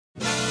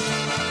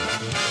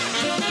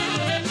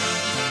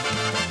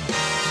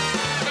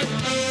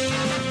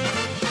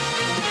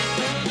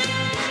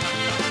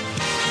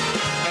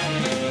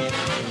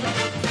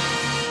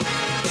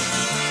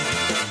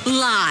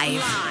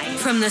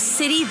from the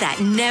city that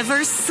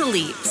never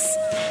sleeps.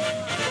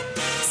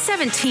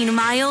 17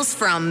 miles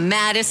from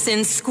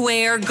Madison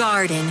Square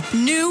Garden,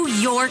 New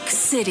York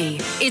City.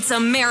 It's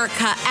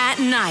America at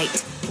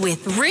Night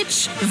with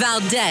Rich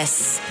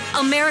Valdez.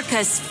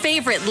 America's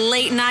favorite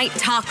late-night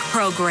talk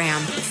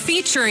program,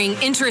 featuring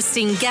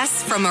interesting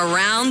guests from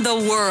around the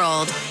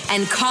world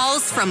and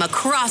calls from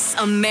across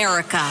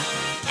America.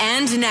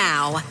 And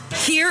now,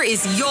 here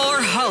is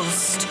your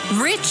host,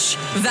 Rich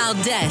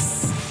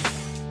Valdez.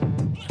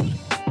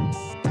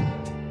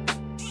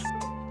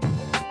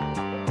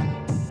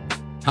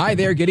 Hi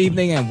there, good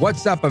evening, and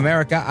what's up,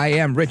 America? I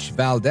am Rich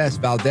Valdez,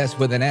 Valdez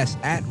with an S,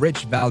 at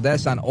Rich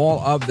Valdez on all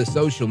of the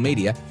social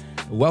media.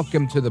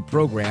 Welcome to the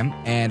program,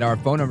 and our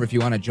phone number if you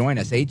want to join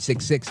us,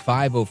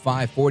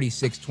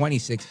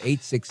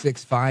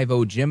 866-505-4626,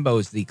 866-50-JIMBO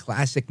is the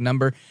classic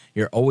number.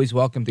 You're always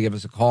welcome to give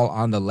us a call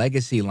on the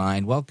Legacy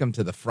line. Welcome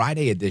to the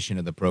Friday edition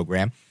of the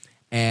program,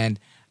 and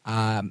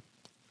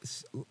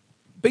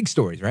big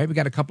stories, right? We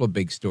got a couple of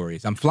big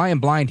stories. I'm flying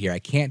blind here. I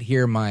can't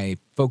hear my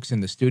folks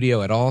in the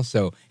studio at all,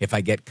 so if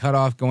I get cut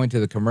off going to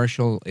the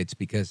commercial, it's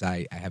because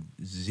I have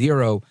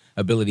zero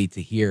ability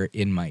to hear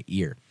in my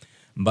ear.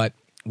 But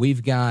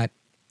we've got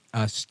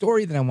a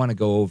story that I want to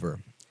go over,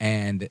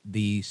 and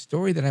the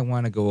story that I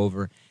want to go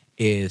over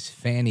is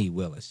Fani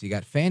Willis. You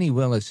got Fani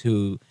Willis,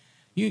 who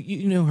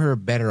you know her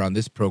better on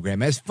this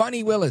program as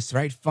Funny Willis,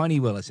 right? Funny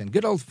Willis. And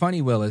good old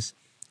Funny Willis,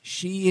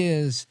 she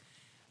is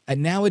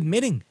now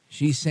admitting,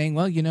 she's saying,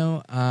 well, you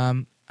know,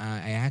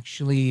 I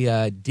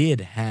actually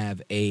did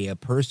have a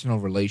personal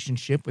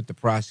relationship with the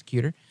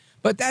prosecutor,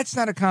 but that's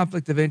not a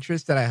conflict of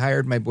interest that I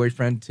hired my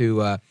boyfriend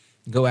to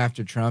go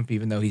after Trump,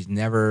 even though he's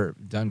never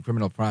done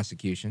criminal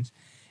prosecutions.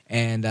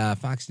 And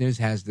Fox News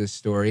has this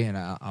story, and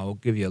I'll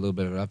give you a little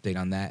bit of an update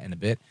on that in a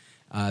bit.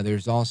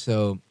 There's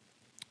also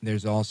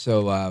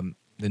the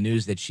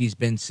news that she's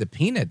been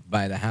subpoenaed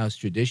by the House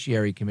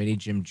Judiciary Committee,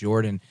 Jim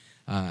Jordan,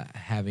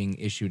 having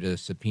issued a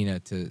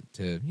subpoena to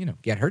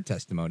get her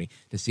testimony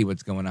to see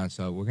what's going on.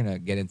 So we're going to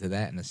get into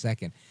that in a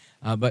second.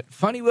 But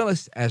Funny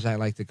Willis, as I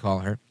like to call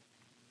her,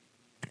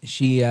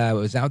 she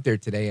was out there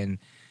today, and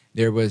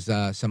there was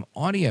some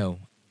audio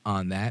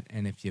on that.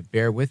 And if you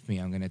bear with me,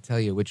 I'm going to tell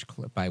you which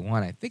clip I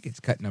want. I think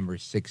it's cut number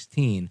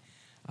 16,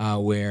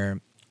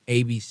 where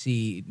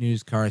ABC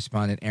News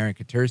correspondent Aaron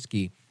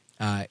Katersky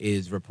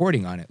is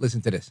reporting on it.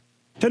 Listen to this.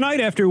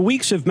 Tonight, after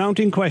weeks of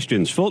mounting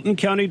questions, Fulton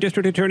County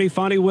District Attorney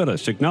Fani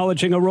Willis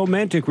acknowledging a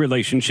romantic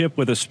relationship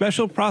with a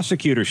special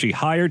prosecutor she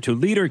hired to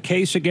lead her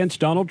case against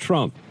Donald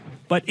Trump.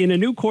 But in a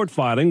new court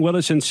filing,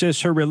 Willis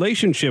insists her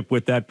relationship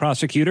with that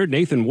prosecutor,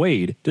 Nathan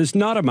Wade, does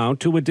not amount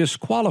to a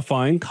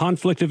disqualifying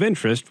conflict of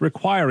interest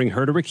requiring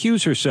her to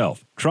recuse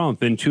herself.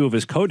 Trump and two of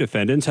his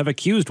co-defendants have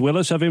accused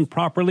Willis of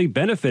improperly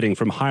benefiting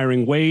from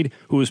hiring Wade,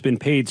 who has been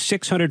paid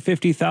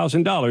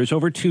 $650,000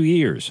 over 2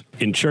 years.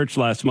 In church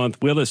last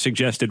month, Willis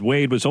suggested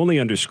Wade was only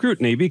under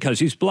scrutiny because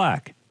he's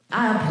black.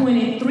 I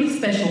appointed 3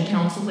 special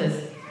counsel,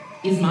 as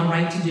is my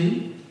right to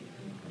do,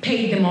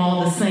 paid them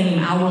all the same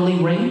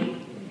hourly rate.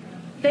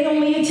 They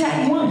only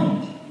attacked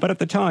one. But at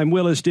the time,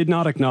 Willis did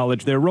not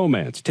acknowledge their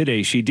romance.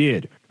 Today she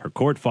did. Her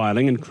court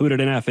filing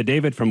included an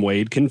affidavit from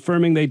Wade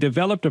confirming they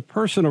developed a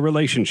personal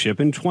relationship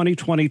in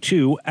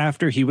 2022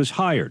 after he was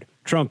hired.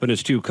 Trump and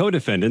his 2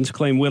 co-defendants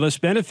claim Willis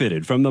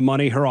benefited from the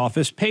money her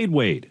office paid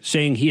Wade,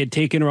 saying he had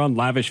taken her on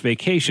lavish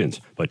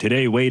vacations. But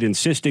today, Wade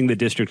insisting the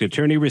district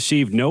attorney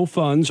received no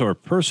funds or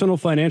personal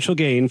financial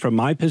gain from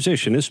my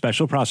position as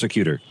special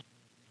prosecutor.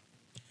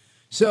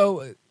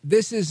 So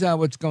this is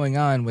what's going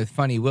on with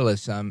Funny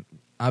Willis.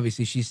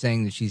 Obviously, she's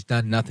saying that she's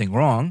done nothing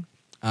wrong.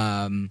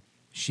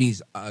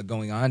 She's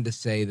going on to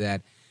say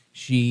that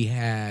she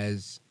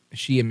and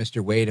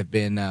Mr. Wade have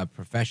been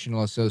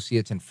professional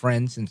associates and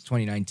friends since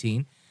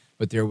 2019,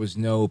 but there was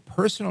no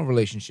personal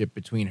relationship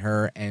between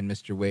her and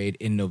Mr. Wade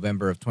in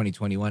November of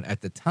 2021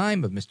 at the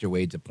time of Mr.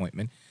 Wade's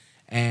appointment,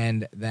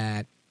 and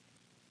that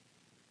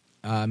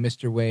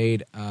Mr.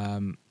 Wade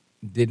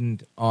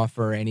didn't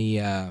offer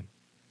any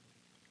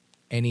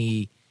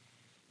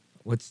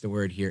what's the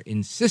word here,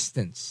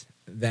 insistence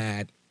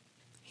that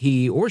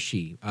he or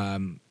she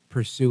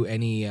pursue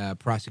any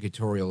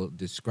prosecutorial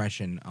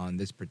discretion on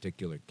this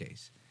particular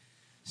case.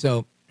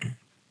 So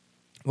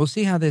we'll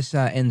see how this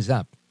ends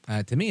up.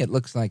 To me, it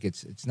looks like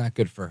it's not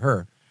good for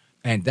her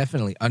and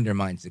definitely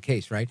undermines the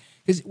case, right?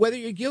 Because whether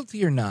you're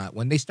guilty or not,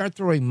 when they start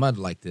throwing mud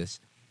like this,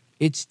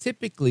 it's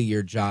typically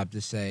your job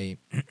to say,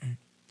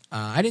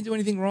 I didn't do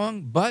anything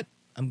wrong, but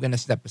I'm going to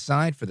step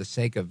aside for the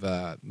sake of,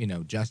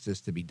 justice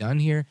to be done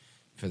here,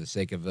 for the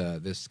sake of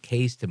this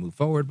case to move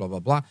forward, blah, blah,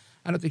 blah.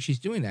 I don't think she's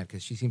doing that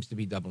because she seems to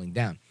be doubling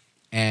down.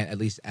 And at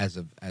least as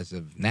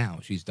of now,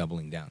 she's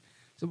doubling down.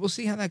 So we'll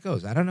see how that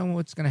goes. I don't know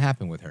what's going to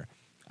happen with her.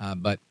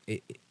 But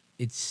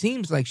it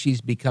seems like she's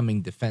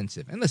becoming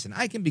defensive. And listen,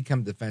 I can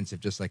become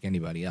defensive just like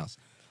anybody else.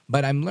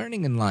 But I'm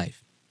learning in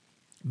life,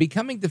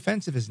 becoming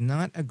defensive is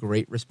not a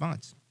great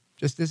response.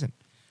 Just isn't.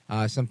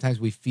 Sometimes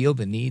we feel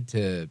the need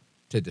to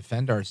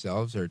defend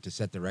ourselves or to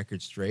set the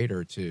record straight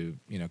or to,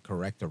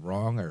 correct a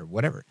wrong or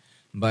whatever.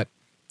 But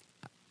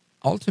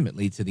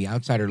ultimately, to the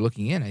outsider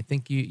looking in, I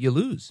think you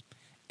lose.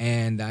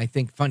 And I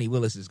think Funny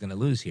Willis is going to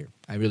lose here.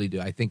 I really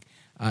do. I think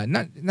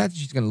not that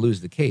she's going to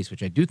lose the case,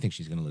 which I do think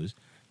she's going to lose,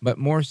 but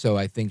more so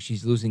I think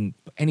she's losing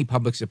any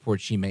public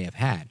support she may have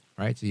had,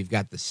 right? So you've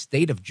got the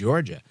state of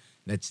Georgia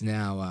that's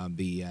now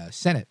the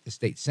Senate, the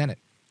state Senate,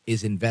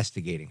 is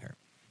investigating her.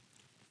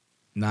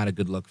 Not a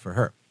good look for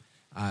her.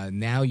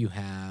 Now you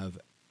have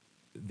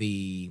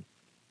the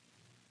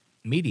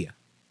media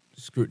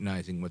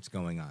scrutinizing what's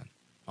going on.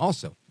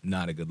 Also,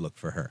 not a good look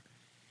for her.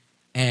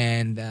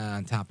 And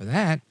on top of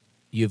that,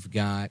 you've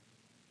got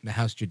the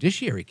House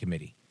Judiciary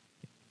Committee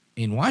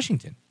in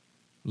Washington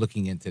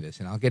looking into this,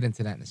 and I'll get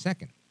into that in a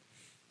second.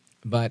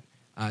 But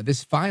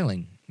this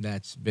filing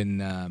that's been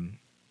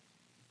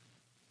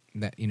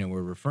that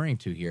we're referring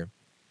to here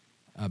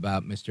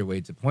about Mr.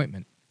 Wade's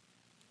appointment,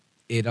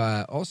 it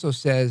also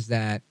says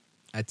that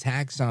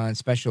attacks on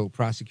Special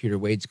Prosecutor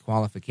Wade's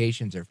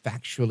qualifications are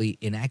factually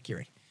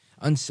inaccurate,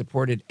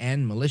 unsupported,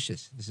 and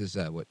malicious. This is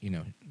what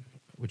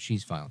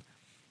she's filed.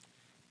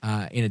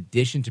 In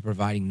addition to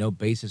providing no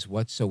basis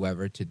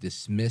whatsoever to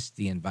dismiss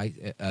the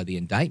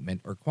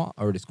indictment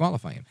or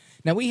disqualify him.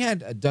 Now, we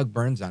had Doug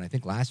Burns on, I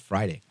think, last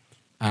Friday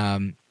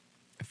right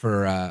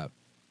at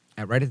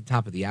the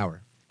top of the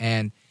hour.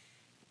 And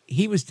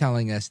he was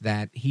telling us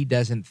that he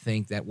doesn't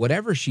think that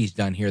whatever she's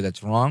done here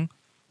that's wrong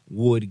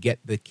would get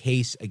the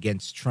case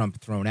against Trump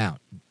thrown out,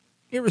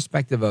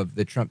 irrespective of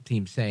the Trump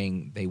team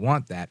saying they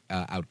want that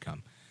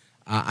outcome.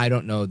 I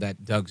don't know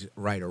that Doug's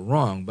right or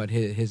wrong, but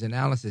his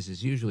analysis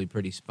is usually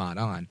pretty spot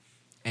on.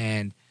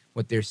 And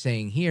what they're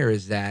saying here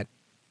is that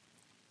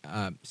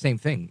same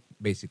thing,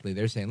 basically.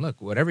 They're saying,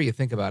 look, whatever you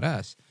think about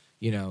us,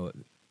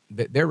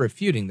 they're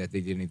refuting that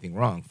they did anything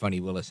wrong, Funny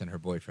Willis and her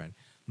boyfriend.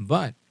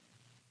 But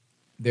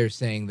they're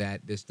saying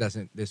that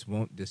this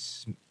won't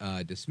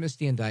dismiss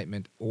the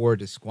indictment or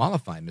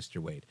disqualify Mr.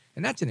 Wade.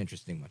 And that's an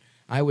interesting one.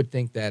 I would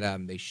think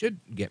that they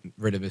should get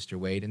rid of Mr.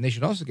 Wade, and they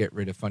should also get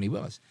rid of Funny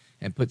Willis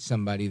and put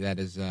somebody that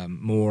is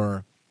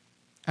more,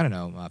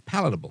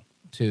 palatable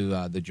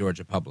to the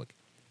Georgia public.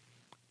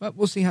 But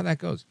we'll see how that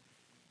goes.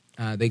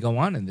 They go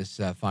on in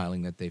this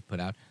filing that they've put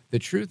out. The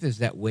truth is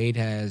that Wade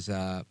has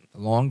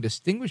long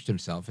distinguished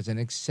himself as an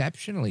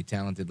exceptionally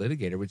talented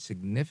litigator with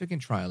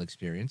significant trial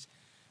experience,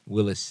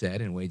 Willis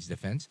said in Wade's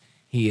defense.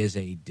 He is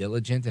a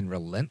diligent and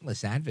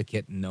relentless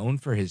advocate known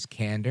for his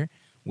candor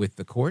with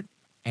the court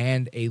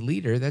and a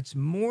leader that's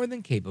more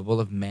than capable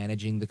of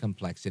managing the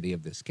complexity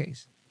of this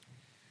case.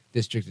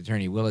 District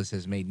Attorney Willis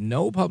has made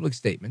no public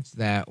statements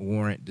that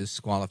warrant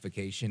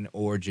disqualification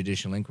or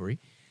judicial inquiry,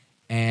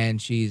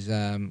 and she's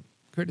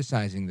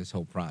criticizing this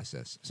whole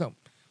process. So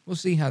we'll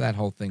see how that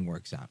whole thing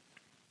works out.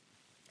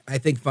 I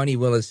think Funny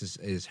Willis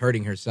is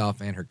hurting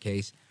herself and her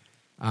case,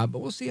 but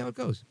we'll see how it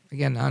goes.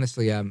 Again,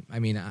 honestly,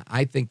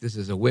 I think this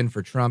is a win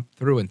for Trump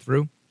through and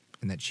through,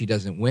 and that she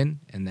doesn't win,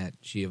 and that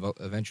she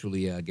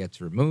eventually gets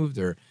removed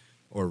or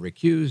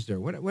recused or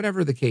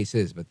whatever the case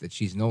is, but that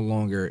she's no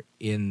longer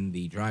in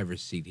the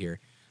driver's seat here,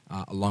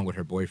 along with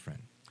her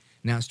boyfriend.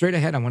 Now, straight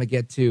ahead, I want to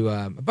get to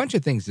a bunch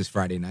of things this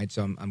Friday night,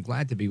 so I'm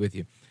glad to be with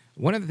you.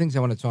 One of the things I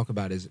want to talk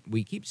about is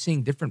we keep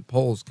seeing different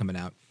polls coming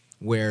out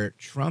where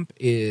Trump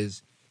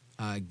is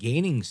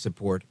gaining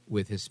support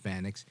with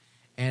Hispanics,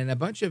 and a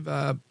bunch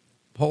of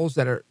polls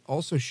that are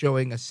also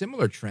showing a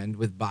similar trend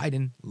with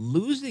Biden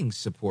losing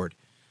support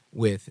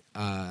with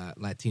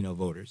Latino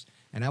voters.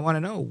 And I want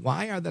to know,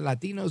 why are the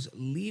Latinos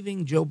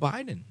leaving Joe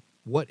Biden?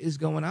 What is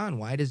going on?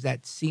 Why does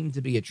that seem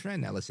to be a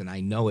trend? Now, listen,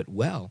 I know it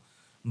well,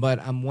 but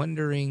I'm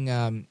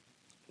wondering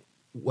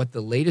what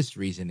the latest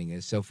reasoning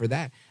is. So for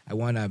that, I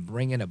want to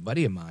bring in a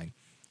buddy of mine.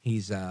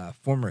 He's a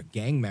former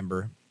gang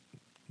member,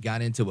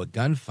 got into a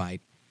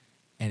gunfight,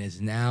 and is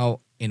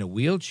now in a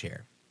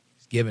wheelchair.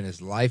 He's given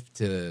his life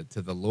to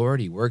the Lord.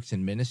 He works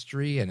in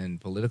ministry and in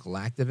political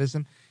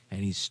activism,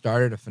 and he's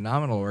started a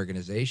phenomenal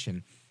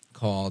organization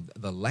called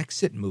the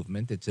Lexit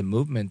Movement. It's a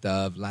movement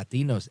of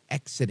Latinos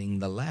exiting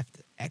the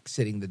left,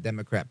 exiting the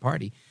Democrat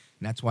Party,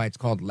 and that's why it's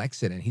called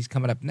Lexit, and he's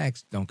coming up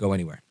next. Don't go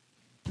anywhere.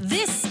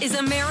 This is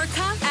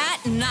America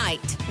at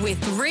Night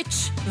with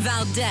Rich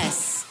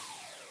Valdez.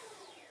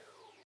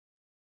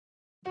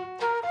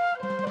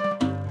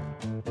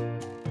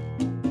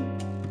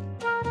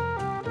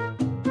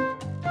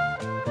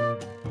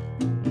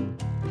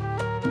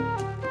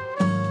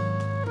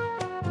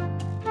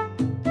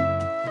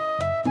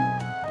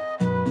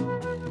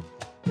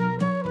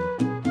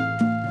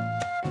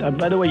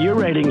 By the way, your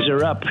ratings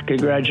are up.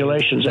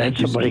 Congratulations. I had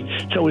somebody.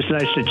 It's always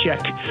nice to check.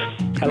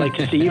 I like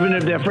to see, even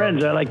if they're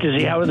friends, I like to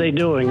see how are they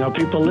doing. Are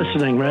people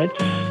listening, right?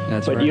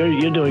 That's but right.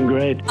 You're doing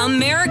great.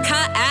 America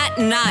at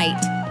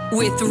Night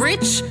with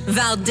Rich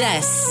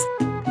Valdez.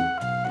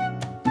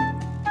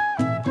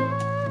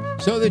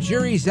 So the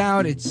jury's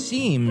out. It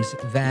seems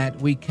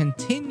that we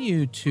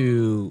continue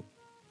to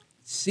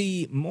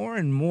see more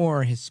and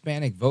more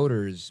Hispanic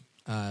voters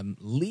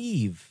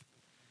leave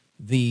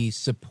the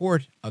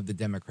support of the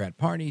Democrat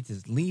Party,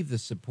 to leave the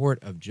support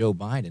of Joe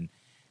Biden.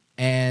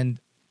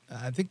 And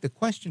I think the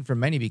question for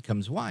many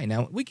becomes why.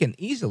 Now, we can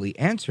easily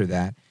answer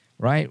that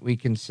right? We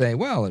can say,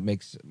 well, it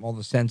makes all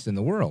the sense in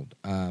the world.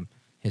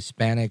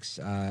 Hispanics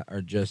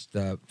are just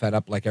fed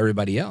up like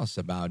everybody else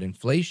about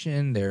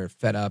inflation. They're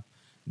fed up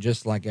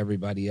just like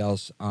everybody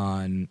else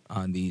on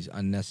these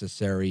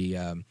unnecessary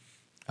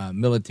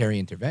military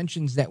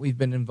interventions that we've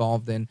been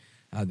involved in.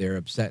 They're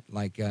upset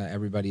like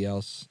everybody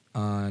else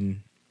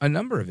on a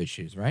number of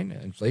issues, right?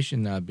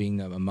 Inflation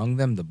being among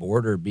them, the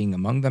border being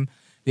among them.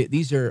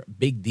 These are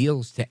big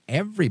deals to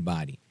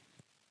everybody.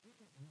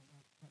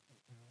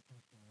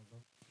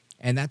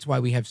 And that's why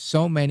we have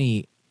so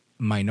many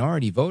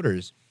minority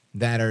voters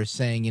that are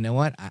saying, you know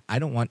what, I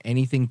don't want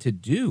anything to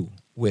do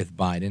with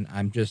Biden.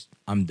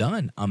 I'm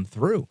done. I'm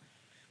through.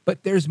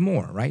 But there's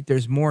more, right?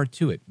 There's more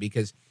to it,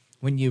 because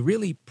when you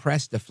really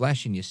press the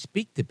flesh and you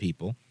speak to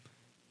people,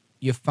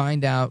 you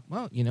find out,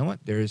 well, you know what,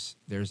 there's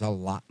a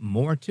lot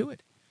more to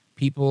it.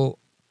 People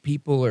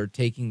are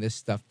taking this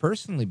stuff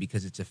personally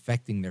because it's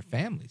affecting their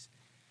families.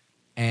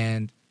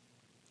 And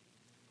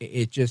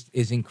it just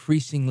is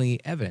increasingly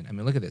evident. I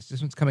mean, look at this.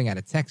 This one's coming out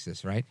of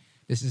Texas, right?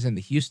 This is in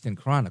the Houston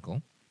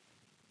Chronicle.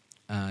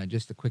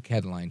 Just a quick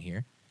headline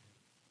here.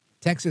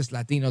 Texas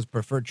Latinos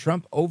prefer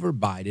Trump over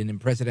Biden in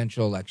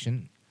presidential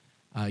election.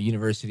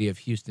 University of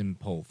Houston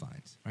poll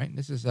finds, right?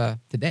 This is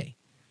today.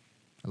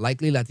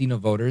 Likely Latino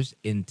voters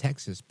in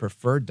Texas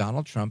prefer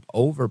Donald Trump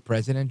over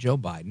President Joe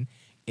Biden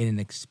in an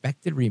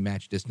expected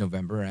rematch this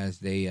November as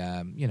they,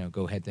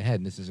 go head to head.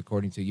 And this is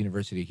according to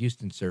University of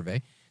Houston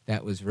survey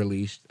that was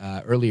released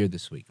earlier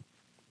this week,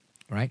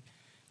 right?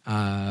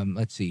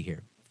 Let's see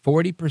here.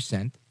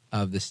 40%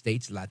 of the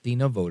state's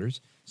Latino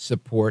voters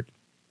support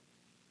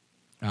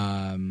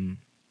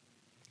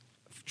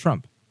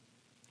Trump.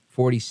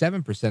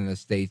 47% of the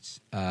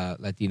state's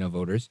Latino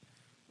voters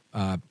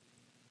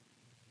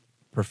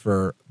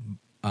prefer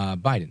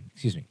Biden.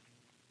 Excuse me.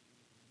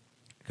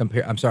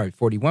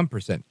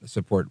 41%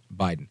 support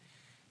Biden,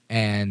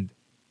 and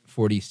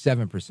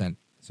 47%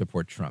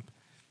 support Trump.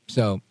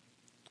 So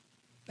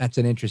that's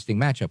an interesting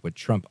matchup with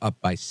Trump up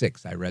by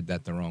 6. I read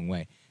that the wrong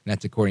way. And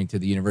that's according to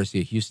the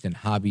University of Houston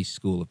Hobby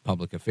School of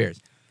Public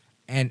Affairs.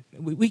 And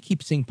we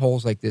keep seeing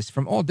polls like this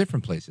from all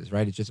different places,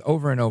 right? It's just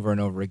over and over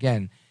and over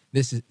again.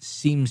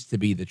 Seems to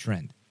be the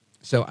trend.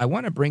 So I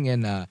want to bring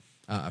in a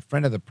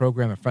friend of the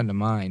program, a friend of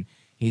mine.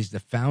 He's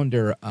the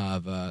founder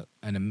of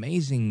an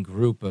amazing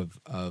group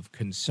of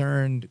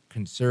concerned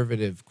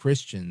conservative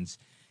Christians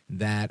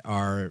that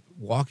are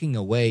walking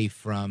away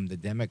from the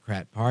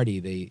Democrat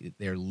Party.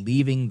 They're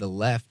leaving the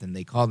left, and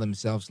they call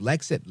themselves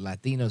Lexit,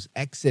 Latinos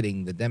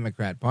exiting the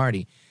Democrat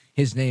Party.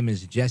 His name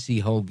is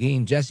Jesse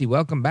Holguin. Jesse,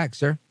 welcome back,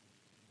 sir.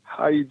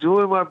 How you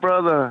doing, my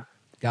brother?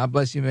 God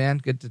bless you, man.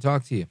 Good to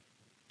talk to you.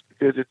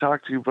 Good to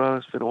talk to you, brother.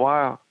 It's been a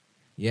while.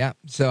 Yeah.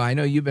 So I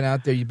know you've been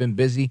out there. You've been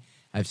busy.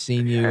 I've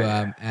seen you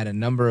at a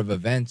number of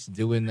events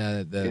doing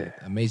the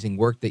amazing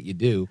work that you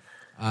do.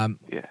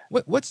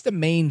 What's the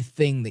main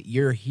thing that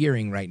you're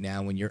hearing right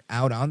now when you're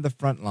out on the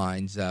front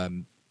lines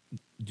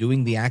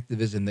doing the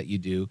activism that you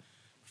do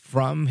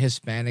from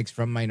Hispanics,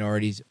 from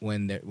minorities,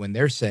 when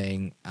they're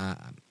saying,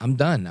 I'm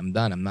done.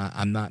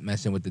 I'm not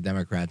messing with the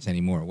Democrats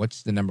anymore?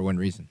 What's the number one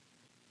reason?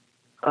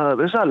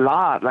 There's a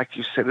lot, like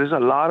you said, there's a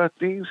lot of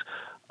things.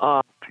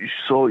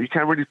 So you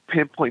can't really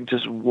pinpoint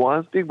just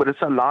one thing, but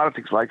it's a lot of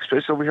things. Like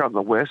especially over here on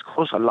the West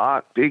Coast,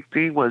 big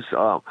thing was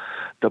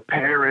the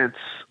parents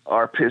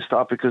are pissed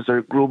off because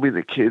they're grooming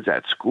the kids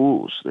at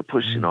schools. They're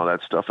pushing all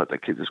that stuff at the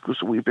kids at school.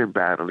 So we've been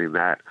battling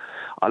that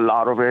a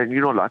lot over here. And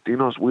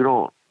Latinos,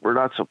 we're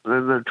not so.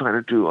 Then they're trying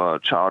to do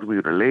child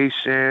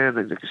mutilation,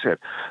 and like you said,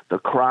 the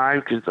crime,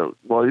 because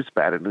it's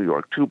bad in New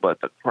York too, but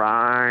the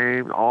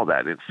crime, all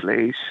that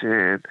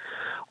inflation,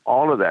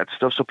 all of that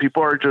stuff. So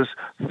people are just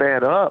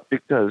fed up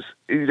because,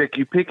 like,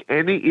 you pick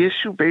any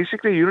issue,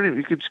 basically, you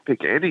can just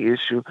pick any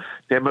issue.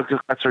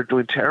 Democrats are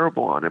doing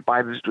terrible on it.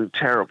 Biden's doing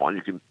terrible. And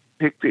you can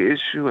pick the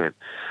issue, and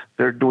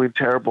they're doing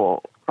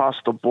terrible across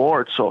the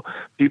board. So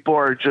people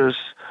are just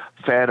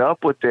fed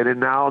up with it, and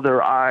now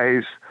their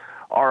eyes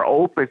are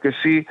open because,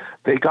 see,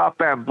 they got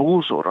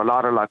bamboozled, a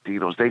lot of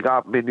Latinos. They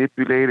got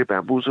manipulated,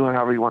 bamboozled,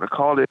 however you want to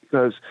call it,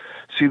 because,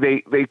 see,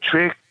 they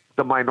tricked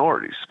the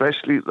minorities,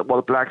 especially the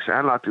blacks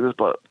and Latinos,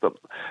 but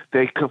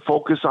they can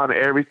focus on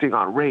everything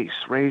on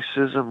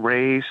racism,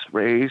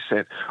 race,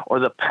 or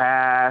the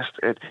past,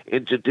 and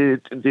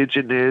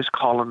indigenous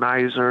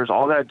colonizers,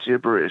 all that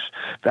gibberish.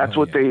 That's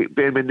what they've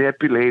been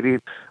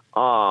manipulating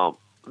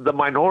the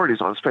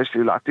minorities on,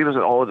 especially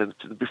Latinos.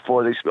 Then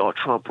before they say,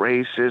 Trump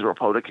racist,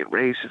 Republican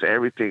racist,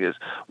 everything is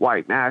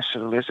white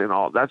nationalist and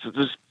all. That's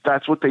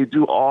what they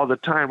do all the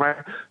time, right?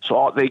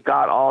 So they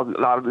got a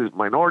lot of these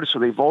minorities, so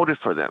they voted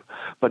for them.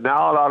 But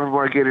now a lot of them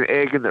are getting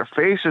egg in their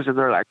faces, and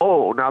they're like,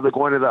 now they're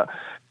going to the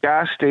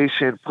gas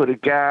station, putting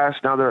gas.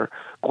 Now they're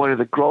going to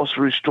the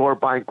grocery store,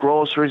 buying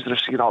groceries. They're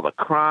seeing all the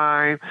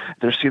crime.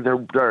 They're seeing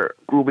they're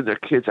grooming their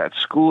kids at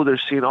school. They're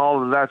seeing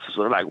all of that.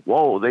 So they're like,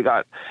 whoa, they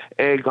got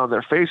egg on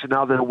their face, and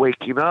now they're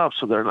waking up.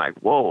 So they're like,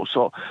 whoa.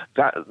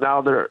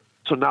 Now they're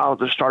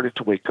starting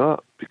to wake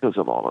up because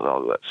of all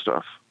of that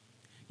stuff.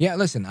 Yeah,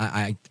 listen,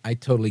 I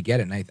totally get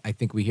it. And I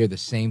think we hear the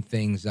same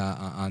things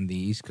on the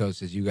East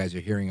Coast as you guys are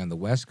hearing on the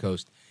West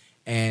Coast.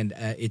 And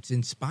it's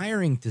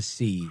inspiring to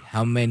see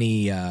how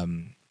many,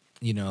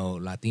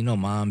 Latino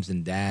moms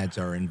and dads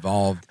are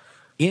involved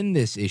in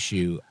this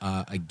issue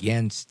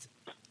against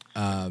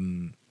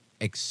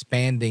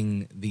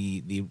expanding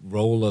the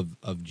role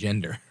of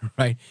gender,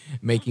 right?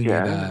 Making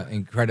it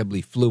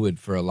incredibly fluid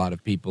for a lot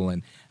of people.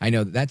 And I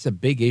know that's a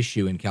big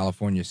issue in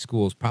California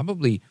schools,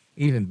 probably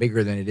even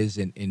bigger than it is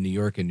in New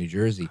York and New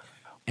Jersey.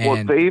 And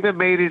well, they even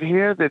made it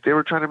here that they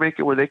were trying to make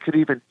it where they could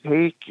even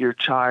take your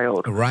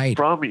child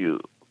from you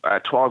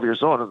at 12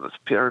 years old, and the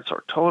parents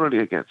are totally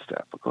against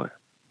that. But go ahead.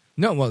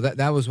 No, well,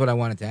 that was what I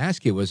wanted to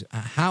ask you was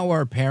how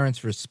are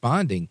parents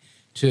responding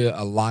to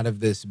a lot of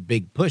this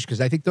big push?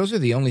 Because I think those are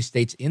the only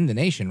states in the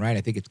nation, right?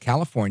 I think it's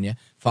California,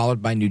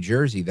 followed by New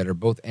Jersey, that are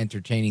both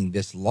entertaining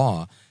this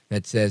law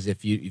that says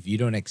if you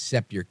don't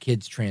accept your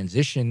kid's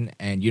transition,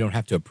 and you don't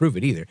have to approve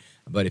it either,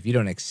 but if you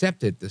don't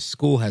accept it, the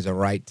school has a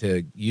right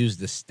to use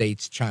the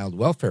state's child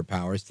welfare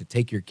powers to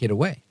take your kid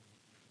away.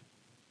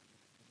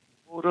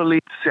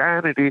 Totally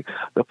insanity,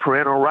 the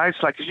parental rights.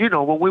 Like,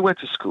 when we went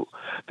to school,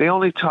 they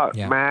only taught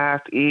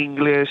math,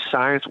 English,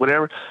 science,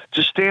 whatever.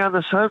 Just stay on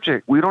the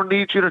subject. We don't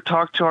need you to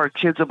talk to our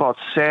kids about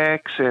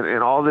sex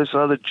and all this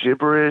other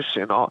gibberish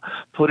and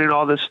putting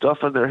all this stuff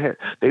in their head.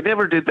 They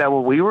never did that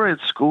when we were in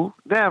school.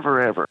 Never,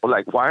 ever.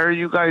 Like, why are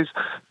you guys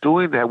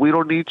doing that? We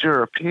don't need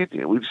your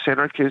opinion. We send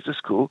our kids to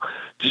school,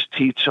 just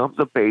teach them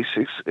the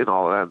basics and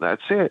all that, and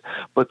that's it.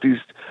 But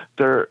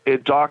they're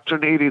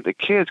indoctrinating the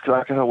kids,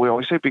 like we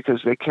always say,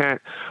 because they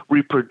can't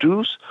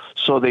reproduce,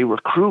 so they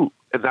recruit,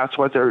 and that's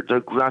why they're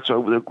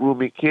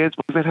grooming kids.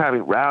 We've been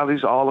having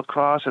rallies all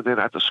across, and then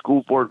at the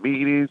school board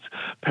meetings,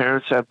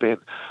 parents have been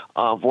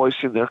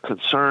voicing their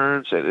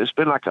concerns, and it's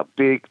been like a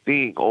big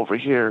thing over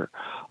here.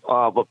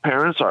 But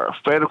parents are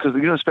afraid because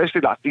especially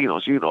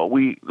Latinos.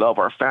 We love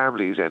our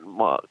families and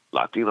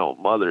Latino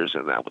mothers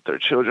and that with their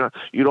children.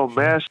 You don't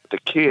mess with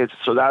the kids,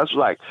 so that's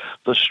like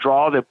the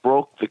straw that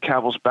broke the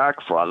camel's back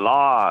for a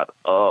lot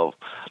of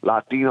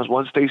Latinos.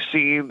 Once they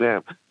seen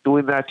them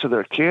doing that to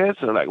their kids,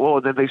 they're like, whoa.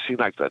 And then they see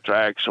like the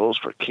drag shows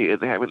for kids,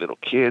 they having little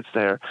kids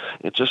there,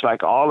 and just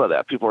like all of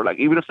that, people are like,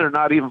 even if they're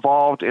not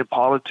involved in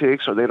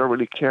politics or they don't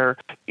really care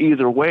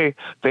either way,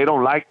 they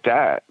don't like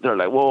that. They're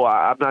like, whoa,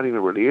 I'm not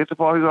even really into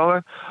politics, all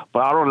that,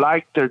 but I don't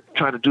like they're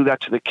trying to do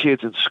that to the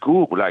kids in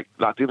school. Like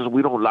Latinos,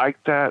 we don't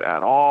like that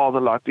at all, the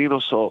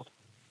Latinos. So,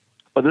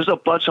 but there's a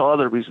bunch of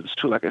other reasons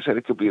too. Like I said,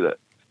 it could be the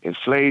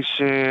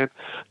inflation,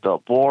 the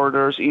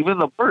borders, even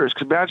the borders.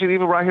 Because imagine,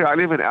 even right here, I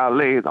live in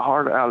LA, in the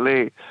heart of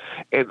LA,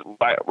 and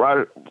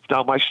right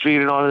down my street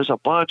and all, there's a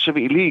bunch of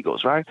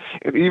illegals, right?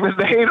 And even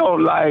they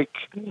don't like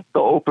the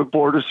open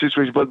border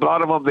situation. But a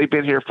lot of them, they've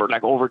been here for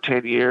like over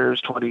 10 years,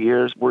 20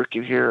 years,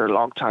 working here a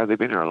long time. They've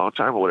been here a long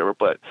time or whatever,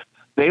 but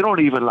they don't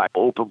even like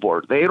open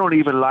border. They don't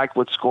even like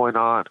what's going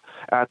on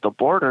at the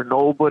border.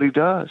 Nobody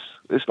does.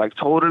 It's like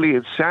totally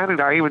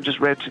insanity. I even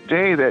just read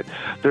today that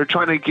they're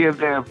trying to give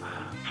them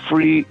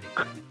free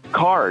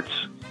cards,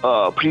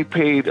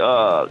 prepaid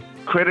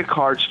credit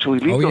cards to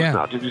illegals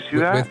now. Did you see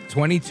that? With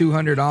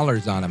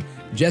 $2,200 on them.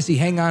 Jesse,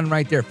 hang on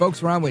right there.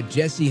 Folks, we're on with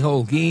Jesse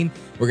Holguin.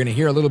 We're going to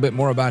hear a little bit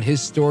more about his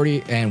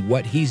story and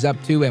what he's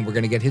up to, and we're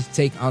going to get his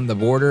take on the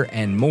border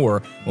and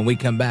more when we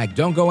come back.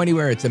 Don't go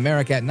anywhere. It's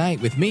America at Night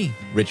with me,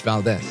 Rich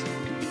Valdez.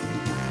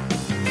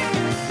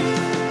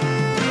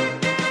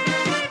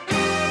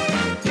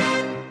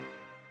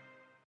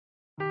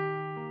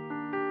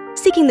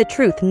 Seeking the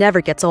truth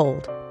never gets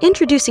old.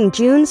 Introducing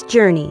June's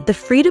Journey, the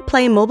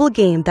free-to-play mobile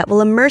game that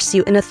will immerse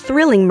you in a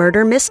thrilling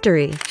murder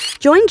mystery.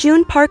 Join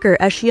June Parker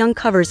as she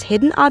uncovers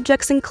hidden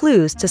objects and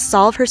clues to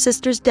solve her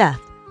sister's death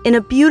in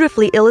a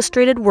beautifully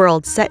illustrated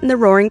world set in the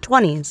Roaring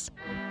 '20s.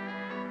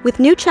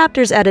 With new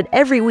chapters added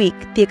every week,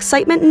 the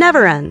excitement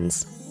never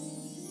ends.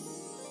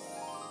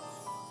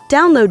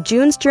 Download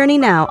June's Journey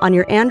now on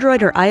your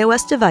Android or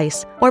iOS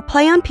device, or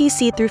play on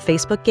PC through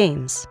Facebook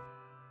Games.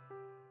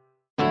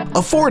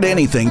 Afford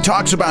Anything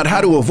talks about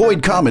how to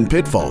avoid common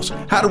pitfalls,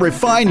 how to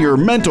refine your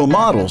mental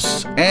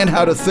models, and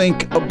how to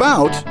think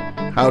about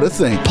how to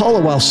think. Paula,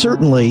 while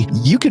certainly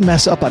you can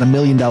mess up on $1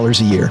 million a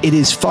year, it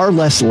is far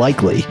less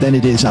likely than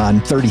it is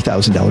on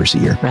 $30,000 a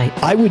year. Right.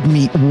 I would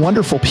meet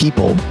wonderful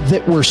people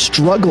that were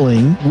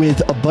struggling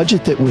with a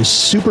budget that was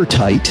super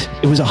tight.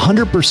 It was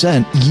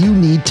 100% you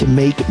need to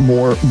make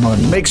more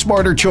money. Make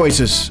smarter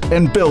choices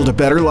and build a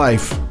better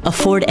life.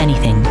 Afford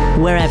Anything,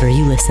 wherever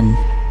you listen.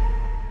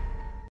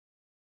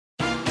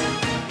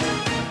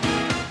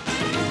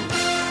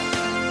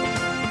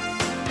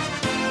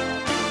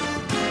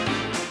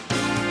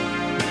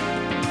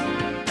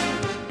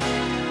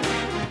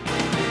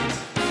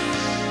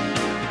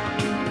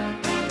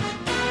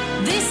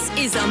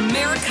 Is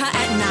America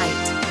at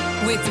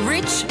Night with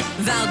Rich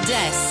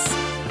Valdez.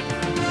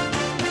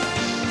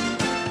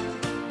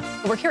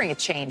 We're hearing a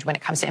change when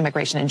it comes to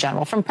immigration in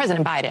general from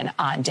President Biden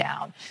on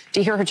down.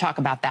 To hear her talk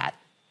about that,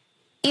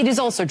 it is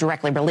also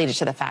directly related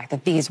to the fact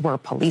that these were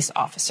police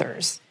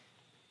officers.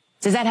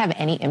 Does that have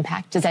any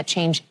impact? Does that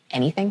change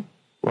anything?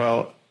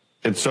 Well,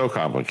 It's so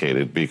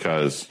complicated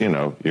because,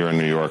 you're a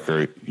New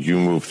Yorker. You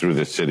move through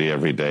the city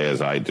every day,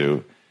 as I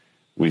do.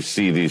 We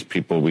see these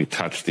people. We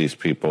touch these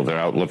people. They're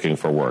out looking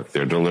for work.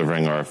 They're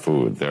delivering our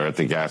food. They're at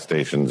the gas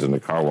stations and the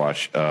car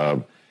wash.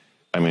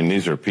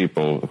 These are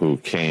people who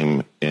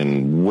came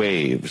in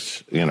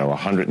waves,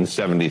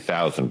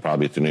 170,000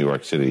 probably to New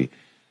York City.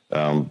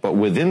 But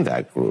within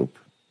that group,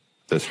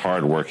 this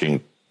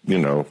hardworking,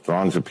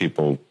 throngs of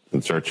people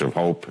in search of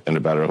hope and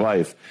a better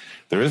life,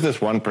 there is this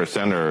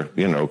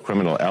 1%er,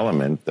 criminal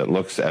element that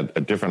looks at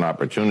a different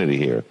opportunity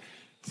here.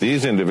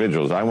 These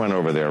individuals, I went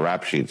over their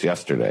rap sheets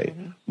yesterday,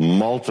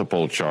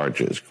 multiple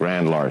charges,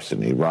 grand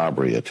larceny,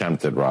 robbery,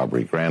 attempted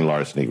robbery, grand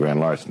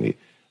larceny.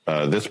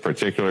 This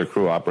particular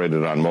crew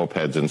operated on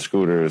mopeds and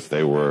scooters.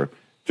 They were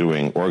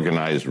doing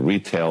organized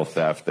retail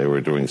theft. They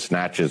were doing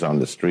snatches on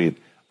the street,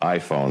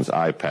 iPhones,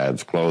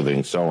 iPads,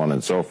 clothing, so on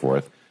and so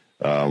forth.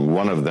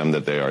 One of them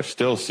that they are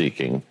still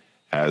seeking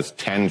has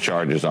 10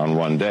 charges on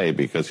one day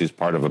because he's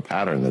part of a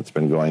pattern that's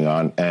been going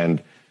on.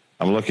 And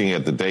I'm looking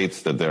at the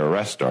dates that their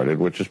arrest started,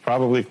 which is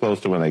probably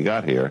close to when they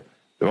got here.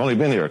 They've only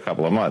been here a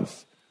couple of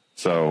months.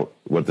 So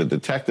what the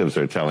detectives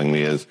are telling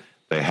me is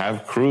they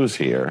have crews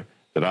here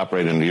that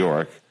operate in New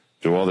York,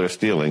 do all their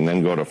stealing,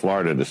 then go to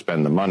Florida to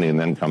spend the money and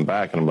then come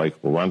back. And I'm like,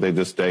 well, why don't they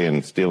just stay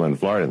and steal in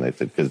Florida? And they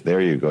said, because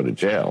there you go to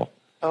jail.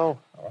 Oh.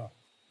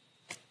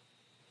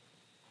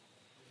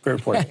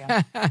 Great point.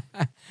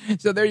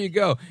 So there you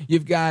go.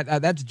 You've got,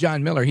 that's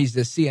John Miller. He's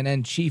the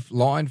CNN chief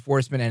law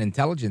enforcement and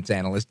intelligence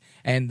analyst.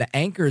 And the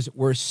anchors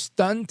were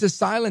stunned to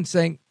silence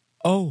saying,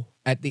 oh,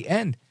 at the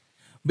end,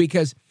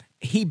 because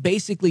he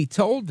basically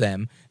told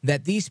them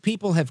that these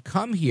people have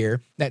come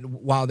here, that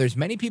while there's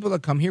many people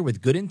that come here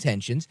with good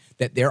intentions,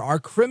 that there are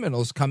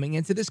criminals coming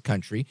into this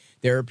country.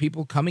 There are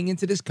people coming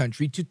into this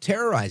country to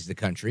terrorize the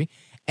country.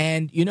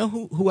 And you know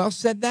who else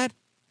said that?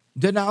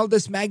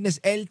 Donaldus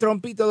Magnus, El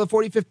Trompito, the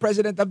 45th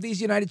president of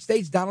these United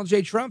States, Donald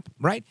J. Trump,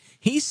 right?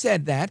 He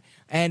said that,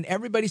 and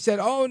everybody said,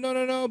 oh,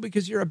 no,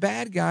 because you're a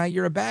bad guy.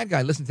 You're a bad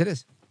guy. Listen to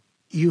this.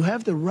 You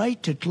have the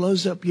right to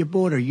close up your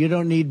border. You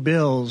don't need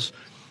bills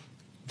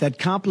that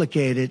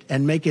complicate it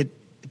and make it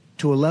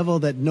to a level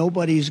that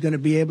nobody's going to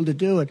be able to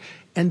do it.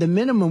 And the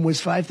minimum was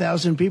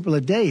 5,000 people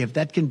a day, if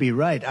that can be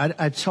right.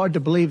 It's hard to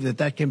believe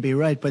that can be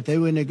right, but they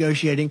were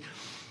negotiating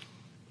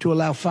to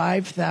allow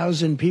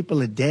 5,000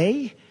 people a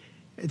day.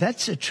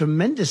 That's a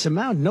tremendous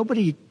amount.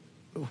 Nobody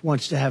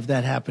wants to have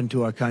that happen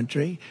to our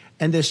country,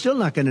 and they're still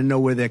not going to know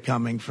where they're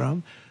coming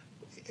from.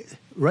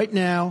 Right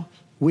now,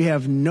 we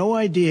have no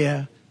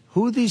idea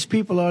who these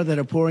people are that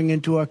are pouring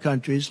into our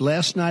countries.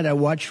 Last night, I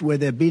watched where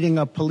they're beating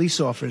up police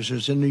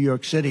officers in New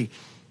York City,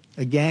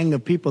 a gang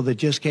of people that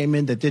just came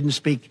in that didn't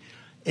speak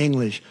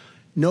English.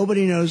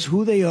 Nobody knows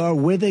who they are,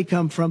 where they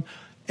come from.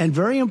 And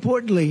very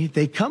importantly,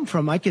 they come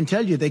from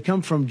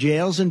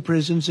jails and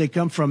prisons. They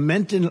come from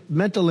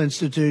mental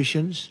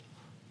institutions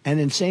and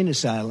insane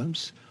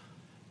asylums.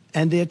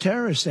 And they're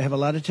terrorists. They have a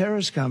lot of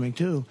terrorists coming,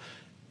 too.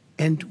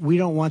 And we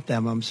don't want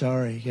them, I'm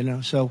sorry,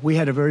 So we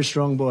had a very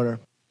strong border.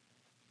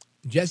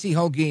 Jesse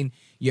Holguin,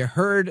 you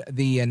heard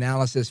the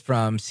analysis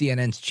from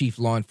CNN's chief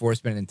law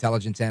enforcement and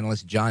intelligence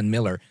analyst, John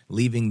Miller,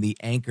 leaving the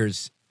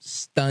anchors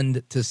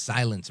stunned to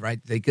silence, right?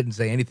 They couldn't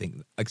say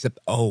anything except,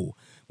 oh,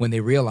 when they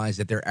realized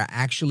that there are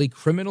actually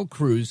criminal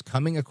crews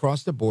coming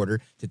across the border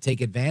to take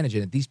advantage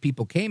of it. These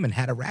people came and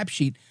had a rap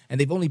sheet, and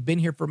they've only been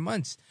here for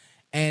months.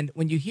 And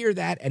when you hear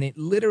that, and it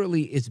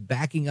literally is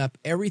backing up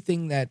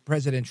everything that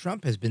President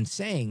Trump has been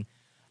saying,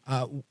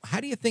 how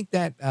do you think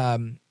that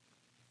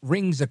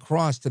rings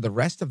across to the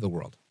rest of the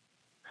world?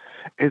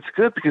 It's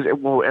good because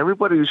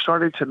everybody is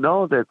starting to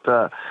know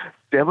that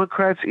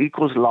Democrats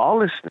equals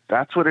lawlessness.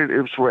 That's what it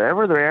is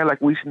wherever they're at. Like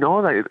we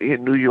know that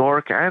in New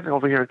York and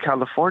over here in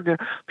California,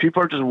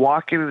 people are just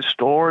walking in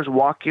stores,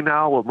 walking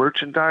out with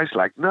merchandise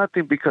like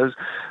nothing because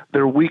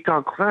they're weak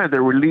on crime.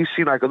 They're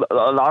releasing a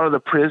lot of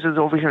the prisons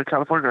over here in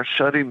California are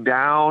shutting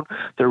down.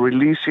 They're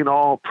releasing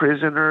all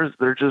prisoners.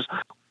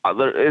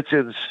 It's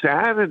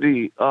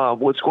insanity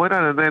what's going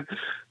on. And then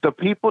the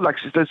people, like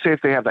let's say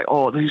if they have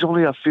he's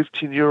only a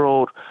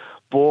 15-year-old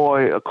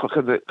boy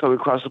coming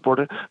across the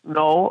border.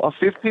 No, a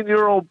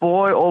 15-year-old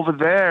boy over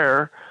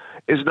there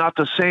is not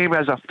the same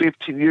as a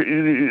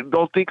 15-year.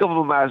 Don't think of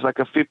him as like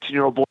a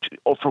 15-year-old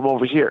boy from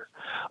over here.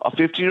 A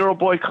 15-year-old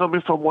boy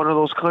coming from one of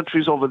those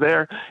countries over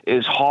there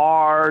is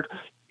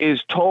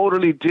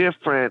totally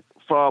different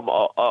from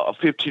a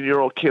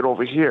 15-year-old kid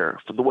over here,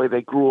 from the way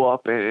they grew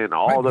up and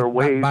all their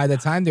ways. By the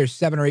time they're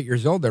 7 or 8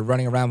 years old, they're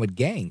running around with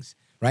gangs,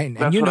 right?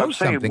 And you know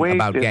something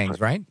about gangs,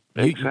 right?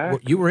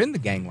 Exactly. You were in the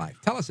gang life.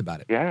 Tell us about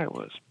it. Yeah, it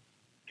was.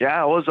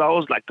 Yeah, I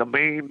was like the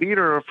main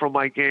leader from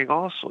my gang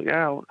also.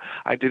 Yeah,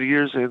 I did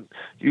years in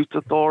youth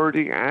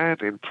authority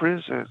and in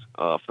prison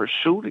for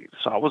shooting.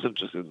 So I wasn't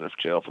just in the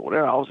jail for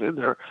whatever. I was in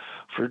there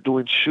for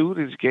doing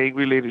shootings,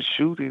 gang-related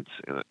shootings,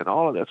 and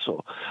all of that.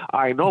 So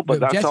I know, but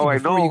that's Jesse, all I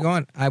know. Before you go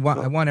on, I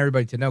want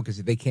everybody to know,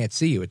 because they can't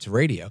see you. It's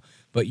radio.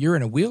 But you're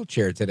in a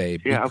wheelchair today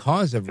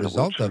because of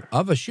result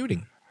of a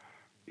shooting.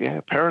 Yeah,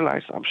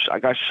 paralyzed. I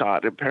got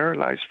shot and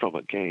paralyzed from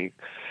a gang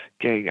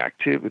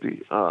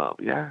activity.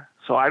 Yeah.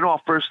 So I know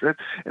first,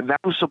 and that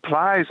who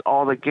supplies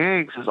all the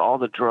gangs is all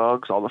the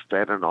drugs, all the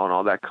fentanyl, and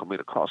all that coming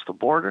across the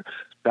border.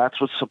 That's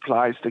what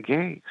supplies the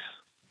gangs.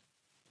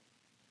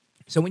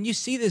 So when you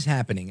see this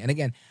happening, and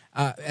again,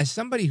 as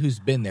somebody who's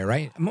been there,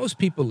 right? Most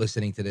people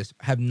listening to this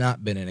have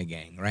not been in a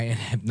gang, right? And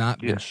have not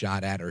been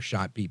shot at or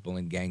shot people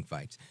in gang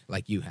fights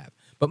like you have.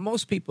 But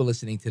most people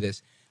listening to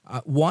this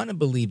want to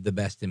believe the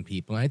best in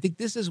people. And I think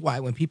this is why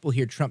when people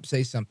hear Trump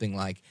say something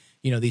like,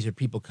 these are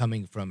people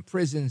coming from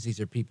prisons, these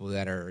are people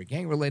that are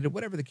gang related,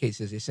 whatever the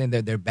case is, they're saying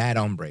they're bad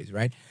hombres,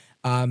 right?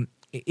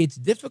 It's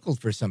difficult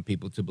for some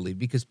people to believe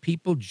because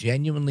people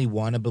genuinely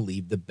want to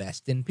believe the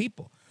best in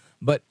people.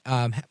 But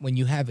when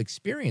you have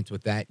experience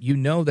with that, you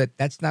know that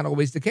that's not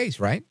always the case,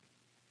 right?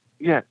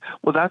 Yeah.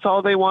 Well, that's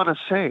all they want to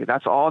say.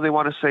 That's all they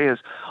want to say is,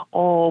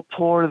 oh,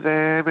 poor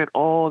them, and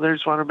oh, they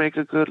just want to make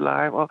a good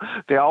life. Oh,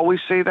 they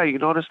always say that. You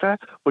notice that?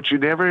 But you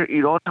never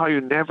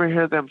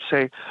hear them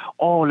say,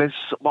 oh, let's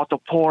about the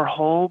poor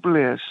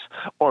homeless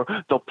or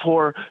the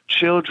poor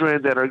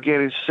children that are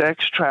getting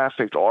sex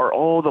trafficked or,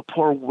 oh, the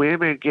poor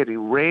women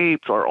getting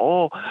raped or,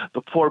 oh,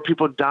 the poor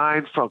people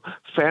dying from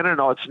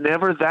fentanyl. It's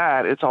never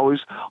that. It's always,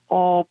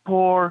 oh,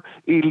 poor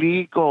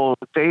illegal.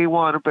 They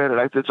want a better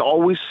life. It's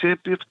always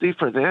sympathy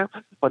for them.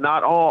 But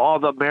not all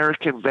the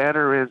American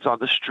veterans on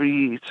the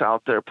streets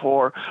out there,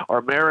 poor, or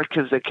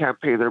Americans that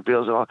can't pay their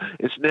bills.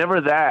 It's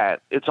never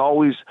that. It's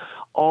always,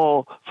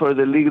 for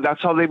the league.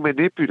 That's how they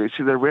manipulate.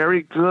 See, they're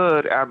very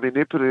good at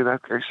manipulating.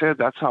 Like I said,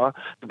 that's how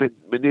they've been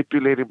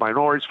manipulating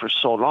minorities for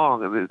so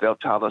long. And they'll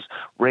tell us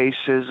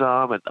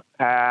racism and the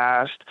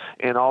past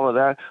and all of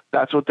that.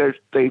 That's what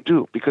they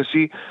do. Because,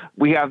 see,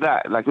 we have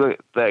that. Like,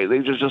 they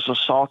just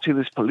assaulting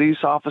these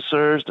police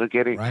officers. They're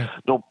getting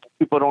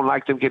people don't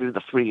like them getting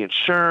the free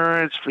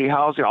insurance, free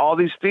housing, all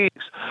these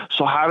things.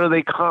 So how do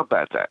they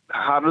combat that?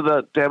 How do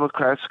the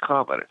Democrats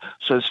combat it?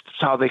 So it's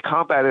how they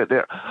combat it.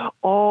 They're,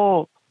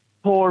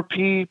 poor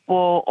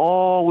people.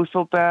 Oh, we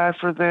feel bad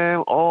for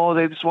them. Oh,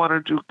 they just want to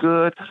do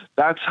good.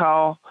 That's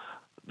how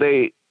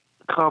they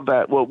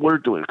combat what we're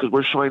doing, because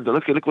we're showing them,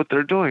 look what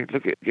they're doing.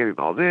 Look at getting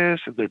all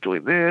this, and they're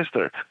doing this.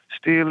 They're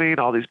stealing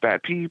all these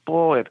bad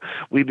people, and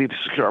we need to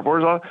secure our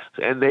borders.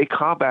 And they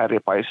combat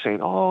it by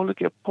saying, oh,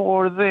 look at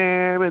poor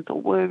them and the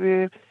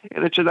women.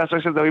 And it's just, that's why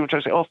I said they'll even try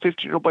to say,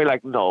 15-year-old boy.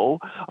 Like, no,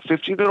 a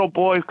 15-year-old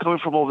boy coming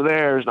from over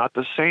there is not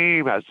the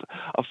same as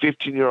a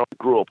 15-year-old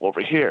grew up over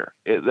here.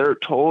 They're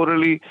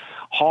totally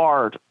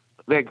hard.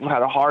 They've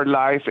had a hard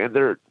life, and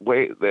they're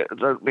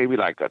maybe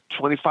like a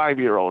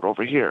 25-year-old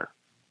over here.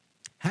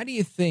 How do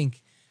you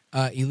think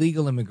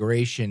illegal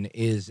immigration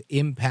is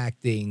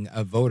impacting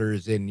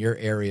voters in your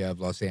area of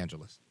Los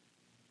Angeles?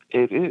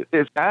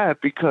 It's bad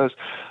because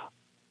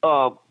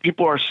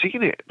people are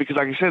seeing it. Because,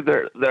 like I said,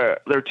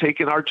 they're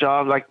taking our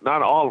jobs. Like,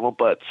 not all of them,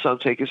 but some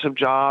taking some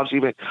jobs.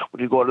 Even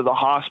when you go to the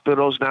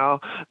hospitals now,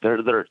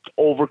 they're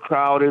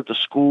overcrowded. The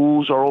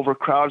schools are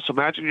overcrowded. So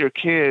imagine your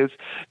kids.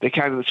 They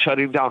kind of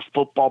shutting down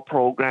football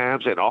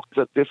programs and all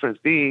kinds of different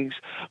things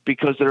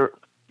because they're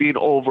being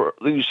over.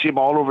 You see them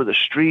all over the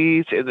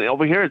streets, and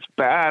over here it's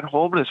bad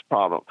homeless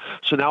problem.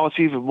 So now it's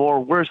even more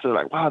worse. They're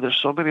like, wow, there's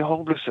so many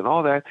homeless and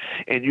all that,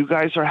 and you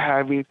guys are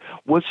having.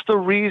 What's the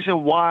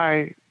reason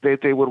why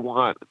that they would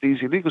want these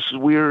illegals? Because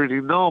we already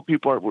know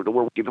people we're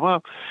working them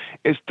up.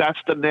 That's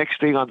the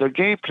next thing on their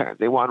game plan.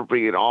 They want to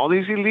bring in all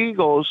these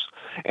illegals,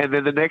 and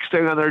then the next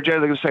thing on their agenda,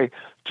 they're going to say,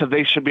 so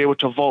they should be able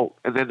to vote.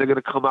 And then they're going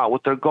to come out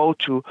with their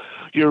go-to,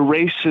 your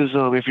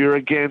racism. If you're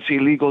against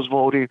illegals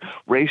voting,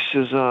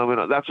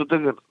 racism.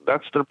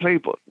 That's their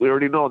playbook. We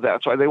already know that.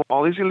 That's why they want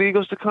all these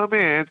illegals to come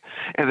in,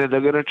 and then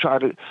they're going to try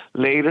to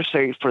later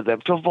say for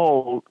them to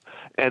vote.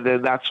 And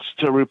then that's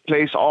to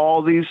replace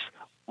all these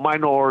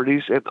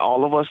minorities and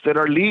all of us that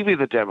are leaving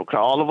the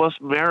Democrat, all of us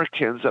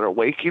Americans that are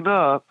waking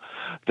up.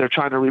 They're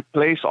trying to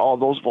replace all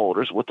those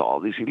voters with all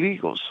these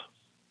illegals.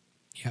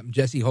 Yeah,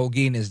 Jesse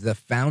Holguin is the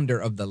founder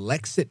of the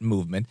Lexit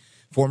movement,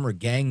 former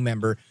gang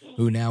member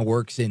who now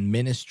works in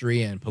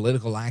ministry and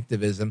political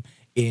activism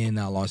in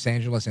Los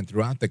Angeles and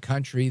throughout the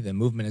country. The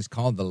movement is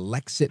called the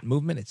Lexit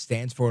movement. It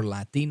stands for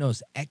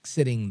Latinos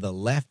Exiting the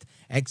Left,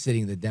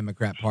 exiting the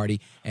Democrat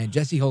Party. And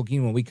Jesse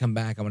Holguin, when we come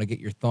back, I want to get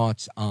your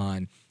thoughts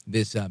on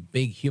this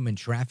big human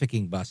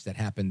trafficking bust that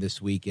happened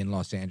this week in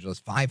Los Angeles.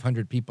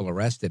 500 people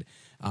arrested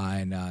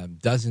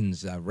and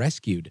dozens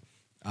rescued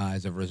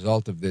as a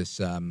result of this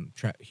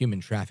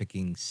human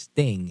trafficking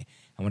sting.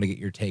 I want to get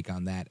your take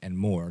on that and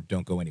more.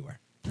 Don't go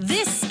anywhere.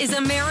 This is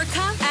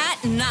America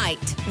at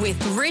Night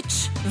with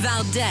Rich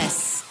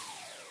Valdez.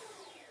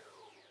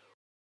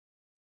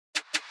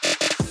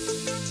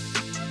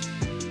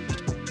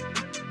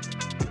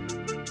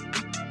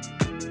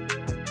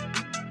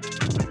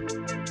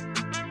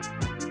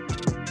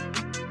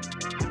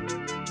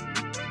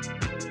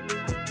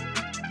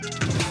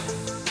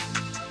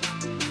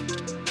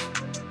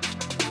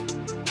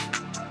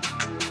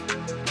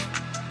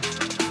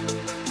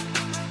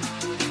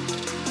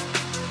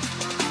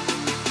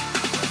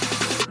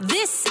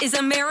 This is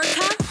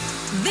America.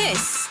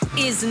 This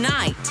is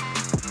Night.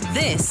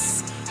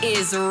 This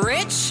is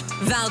Rich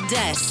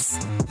Valdez.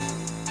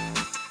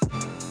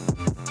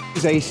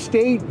 is a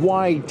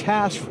statewide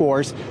task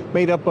force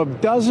made up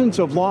of dozens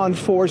of law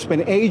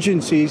enforcement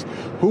agencies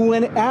who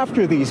went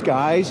after these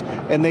guys,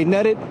 and they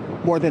netted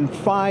more than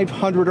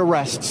 500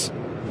 arrests.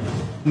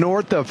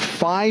 North of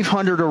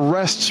 500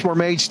 arrests were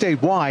made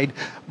statewide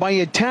by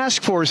a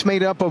task force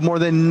made up of more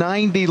than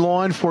 90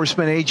 law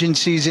enforcement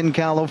agencies in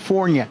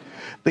California.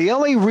 The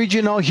LA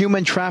Regional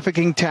Human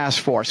Trafficking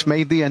Task Force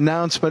made the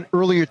announcement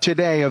earlier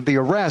today of the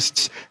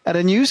arrests at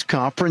a news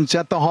conference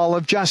at the Hall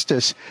of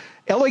Justice.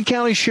 LA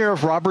County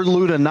Sheriff Robert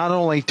Luna not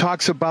only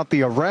talks about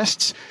the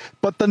arrests,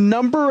 but the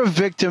number of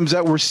victims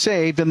that were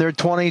saved in their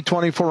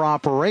 2024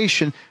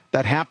 operation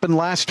that happened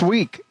last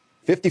week.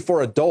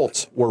 54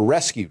 adults were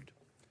rescued.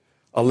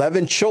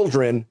 11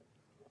 children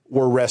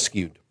were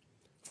rescued.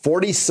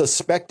 40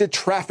 suspected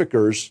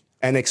traffickers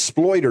and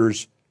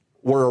exploiters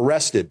were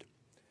arrested.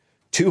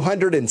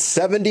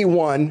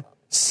 271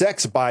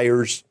 sex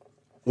buyers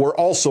were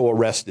also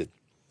arrested.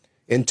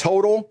 In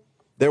total,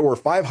 there were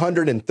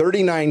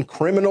 539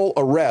 criminal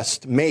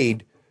arrests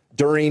made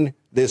during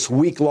this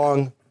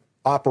week-long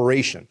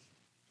operation.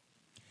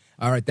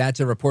 All right, that's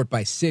a report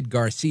by Sid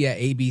Garcia,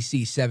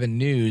 ABC 7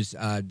 News,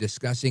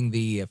 discussing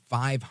the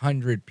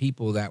 500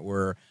 people that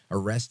were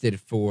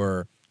arrested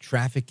for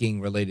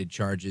trafficking-related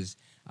charges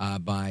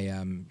by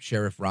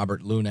Sheriff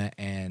Robert Luna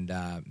and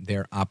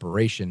their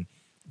operation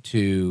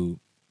to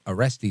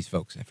arrest these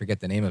folks. I forget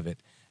the name of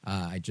it.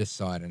 I just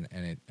saw it,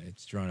 and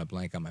it's drawn a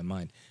blank on my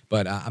mind.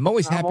 But I'm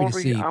always happy to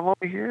see. I'm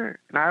over here,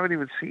 and I haven't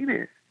even seen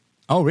it.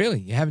 Oh, really?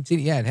 You haven't seen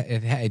it yet?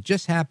 It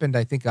just happened,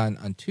 I think,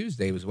 on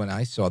Tuesday was when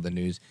I saw the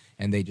news,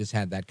 and they just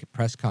had that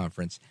press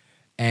conference.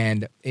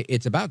 And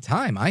it's about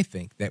time, I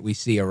think, that we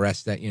see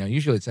arrests that,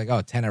 usually it's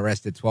like, 10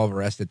 arrested, 12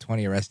 arrested,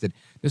 20 arrested.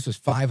 This was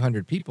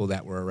 500 people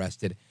that were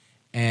arrested.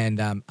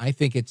 And I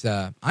think it's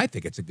a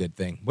good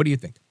thing. What do you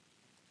think?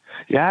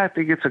 Yeah, I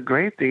think it's a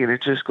great thing, and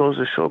it just goes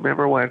to show.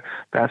 Remember when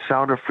that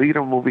Sound of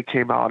Freedom movie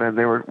came out, and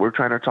we're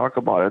trying to talk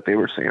about it. They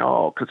were saying,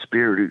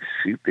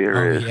 conspiracy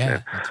theorists,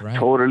 and that's right.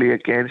 Totally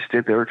against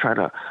it. They were trying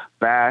to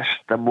bash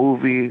the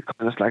movie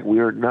because it's like we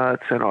were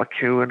nuts and all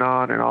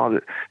QAnon and all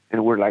that.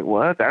 And we're like,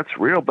 what? That's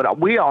real. But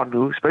we all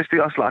knew, especially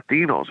us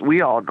Latinos,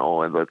 we all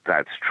know and that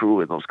that's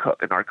true in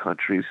our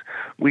countries.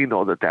 We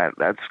know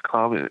that's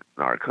common in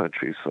our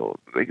country, so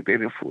they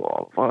didn't fool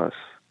all of us.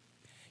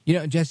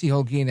 Jesse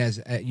Holguin,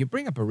 as you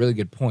bring up a really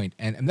good point,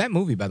 and that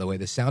movie, by the way,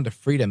 The Sound of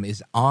Freedom,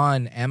 is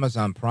on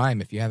Amazon Prime.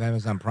 If you have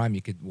Amazon Prime,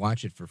 you could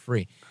watch it for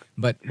free.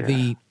 But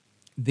the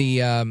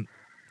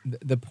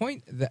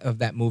point of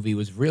that movie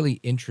was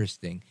really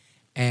interesting,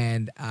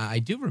 and I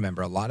do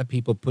remember a lot of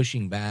people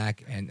pushing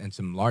back, and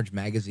some large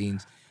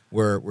magazines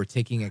were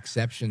taking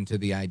exception to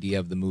the idea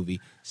of the movie,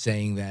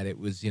 saying that it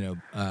was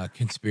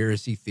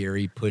conspiracy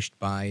theory pushed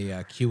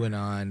by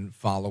QAnon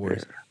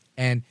followers,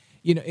 and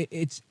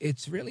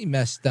it's really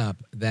messed up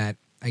that,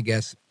 I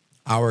guess,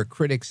 our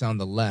critics on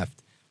the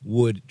left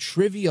would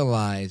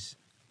trivialize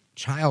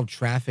child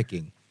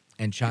trafficking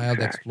and child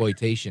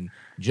exploitation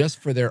just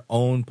for their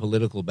own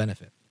political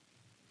benefit.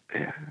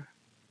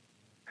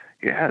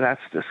 Yeah,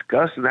 that's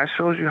disgusting. That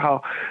shows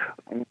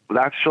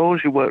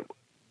you what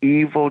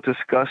evil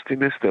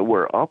disgustingness that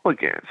we're up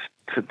against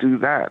to do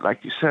that.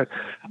 Like you said,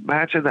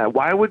 imagine that.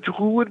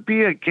 Who would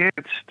be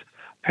against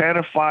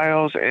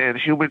pedophiles and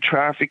human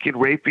trafficking,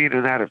 raping,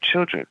 and that of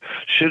children?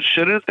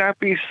 Shouldn't that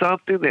be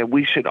something that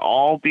we should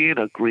all be in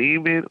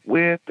agreement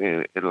with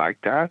and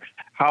like that?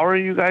 How are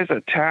you guys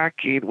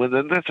attacking when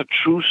then that's a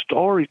true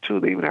story too?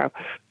 They even have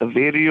the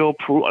video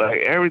proof, like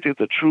everything's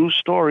a true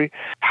story.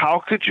 How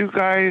could you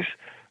guys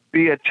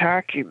be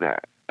attacking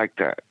that like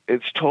that?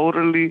 It's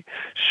totally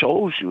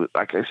shows you,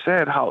 like I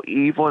said, how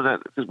evil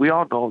that, because we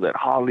all know that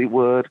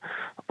Hollywood,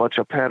 a bunch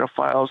of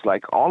pedophiles,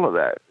 like all of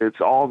that,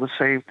 it's all the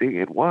same thing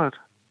in one.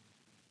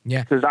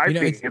 Yeah, because I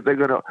think if they're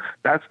gonna,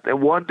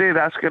 one day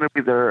that's gonna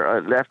be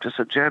their leftist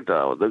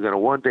agenda. They're gonna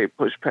one day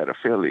push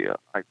pedophilia.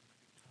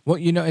 Well,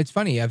 it's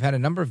funny. I've had a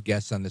number of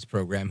guests on this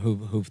program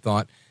who've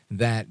thought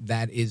that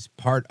is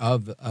part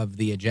of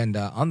the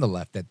agenda on the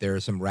left. That there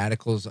are some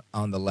radicals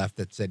on the left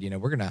that said,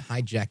 we're going to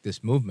hijack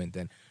this movement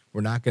and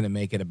we're not going to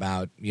make it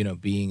about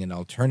being an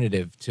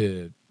alternative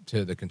to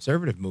the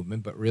conservative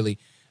movement, but really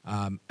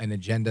an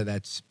agenda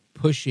that's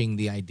pushing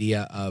the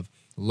idea of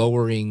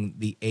lowering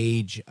the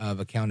age of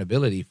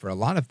accountability for a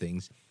lot of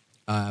things,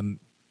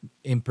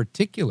 in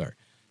particular,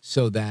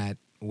 so that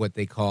what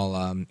they call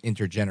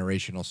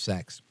intergenerational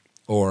sex,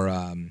 or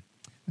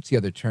what's the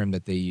other term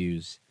that they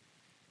use?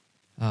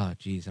 Oh,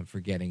 geez, I'm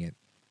forgetting it.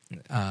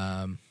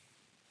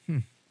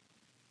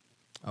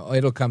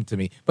 It'll come to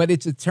me. But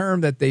it's a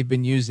term that they've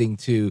been using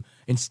to,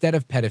 instead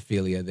of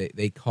pedophilia,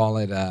 they call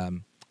it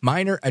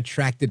minor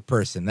attracted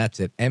person. That's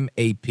it,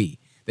 MAP.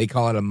 They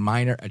call it a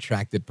minor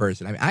attracted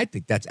person. I mean, I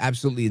think that's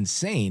absolutely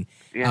insane.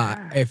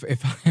 Yeah.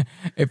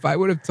 If I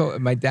would have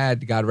told my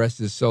dad, God rest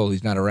his soul,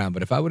 he's not around,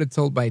 but if I would have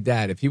told my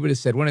dad, if he would have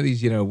said one of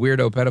these,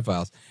 weirdo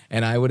pedophiles,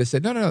 and I would have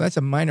said, no, that's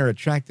a minor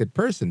attracted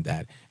person,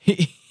 Dad,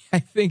 I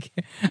think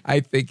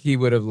he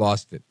would have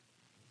lost it.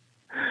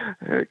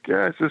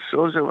 Gosh, it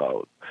shows you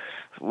how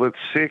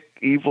sick,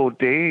 evil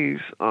days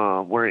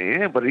we're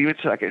in. But even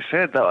like I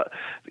said,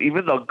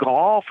 even the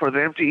gall for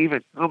them to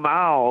even come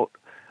out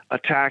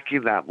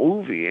attacking that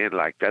movie, and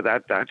like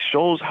that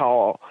shows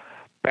how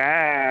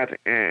bad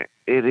it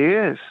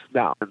is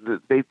now.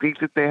 They think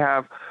that they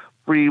have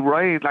free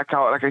reign, like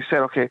I said.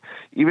 Okay,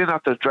 even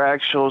at the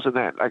drag shows and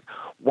that, like,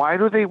 why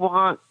do they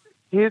want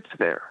kids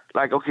there?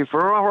 Like, okay,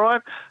 for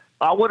one,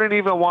 I wouldn't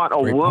even want a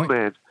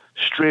woman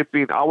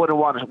stripping. I wouldn't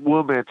want a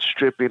woman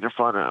stripping in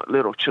front of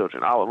little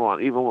children. I would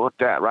want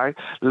that, right?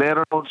 Let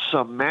alone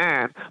some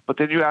man. But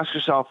then you ask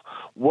yourself,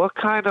 what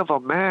kind of a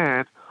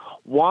man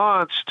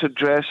wants to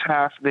dress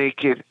half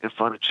naked in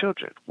front of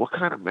children? What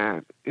kind of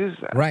man is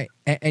that? Right.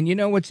 And you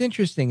know what's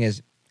interesting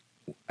is,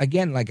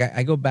 again, like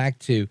I go back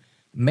to,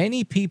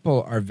 many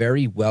people are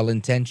very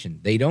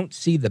well-intentioned. They don't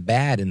see the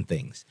bad in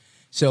things.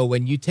 So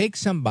when you take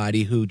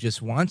somebody who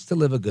just wants to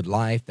live a good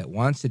life, that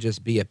wants to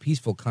just be a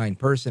peaceful, kind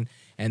person,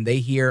 and they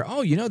hear,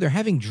 oh, you know, they're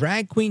having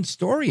drag queen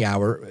story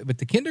hour with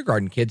the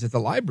kindergarten kids at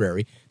the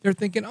library, they're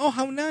thinking, oh,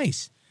 how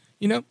nice.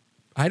 You know,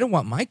 I don't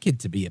want my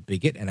kid to be a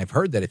bigot, and I've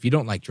heard that if you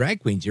don't like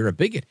drag queens, you're a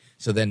bigot.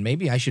 So then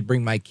maybe I should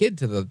bring my kid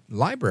to the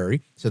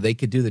library so they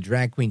could do the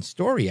drag queen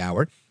story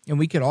hour, and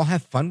we could all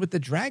have fun with the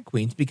drag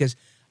queens, because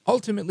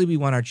ultimately we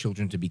want our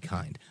children to be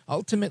kind.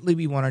 Ultimately,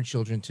 we want our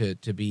children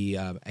to be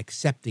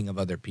accepting of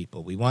other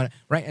people. We want,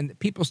 right? And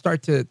people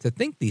start to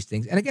think these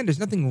things. And again, there's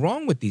nothing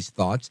wrong with these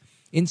thoughts,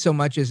 in so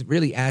much as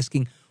really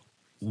asking,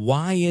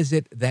 why is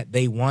it that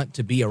they want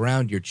to be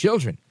around your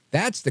children?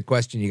 That's the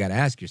question you got to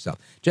ask yourself.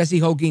 Jesse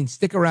Holguin,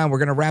 stick around. We're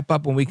going to wrap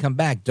up when we come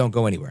back. Don't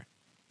go anywhere.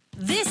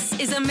 This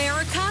is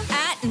America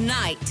at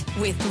Night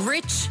with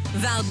Rich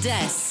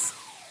Valdez.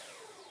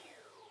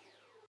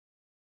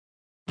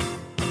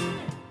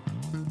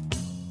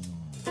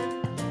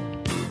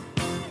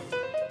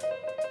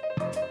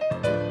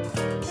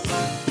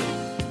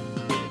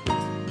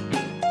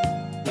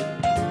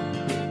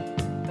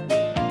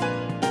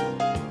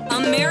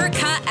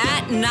 America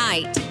at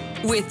Night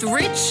with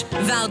Rich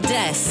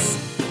Valdez.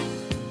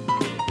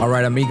 All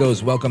right,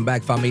 amigos, welcome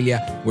back,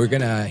 familia. We're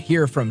going to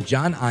hear from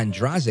John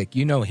Ondrasik.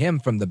 You know him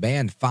from the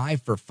band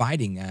Five for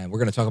Fighting. We're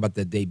going to talk about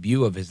the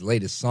debut of his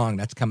latest song.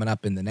 That's coming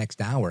up in the next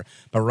hour.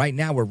 But right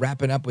now, we're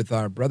wrapping up with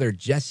our brother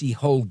Jesse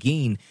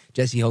Holguin.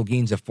 Jesse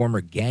Holguin's a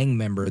former gang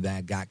member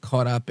that got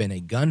caught up in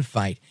a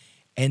gunfight,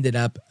 ended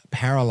up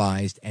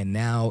paralyzed, and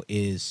now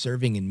is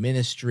serving in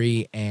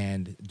ministry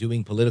and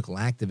doing political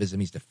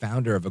activism. He's the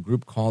founder of a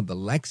group called the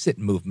Lexit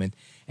Movement.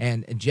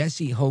 And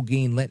Jesse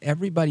Holguin, let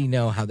everybody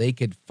know how they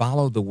could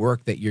follow the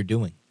work that you're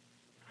doing.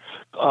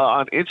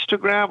 On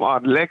Instagram,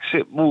 on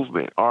Lexit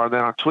Movement, or then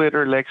on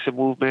Twitter, Lexit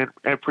Movement,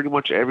 and pretty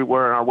much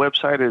everywhere. Our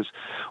website is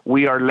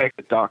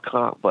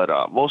wearelexit.com,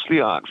 but mostly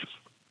on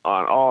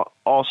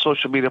all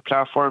social media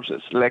platforms,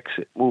 it's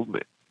Lexit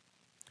Movement.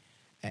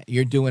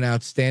 You're doing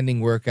outstanding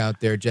work out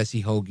there,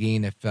 Jesse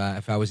Holguin.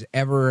 If I was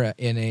ever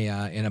in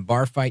a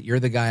bar fight, you're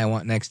the guy I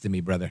want next to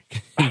me, brother.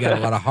 You got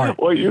a lot of heart.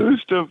 Well, you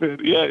stupid.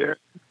 Yeah.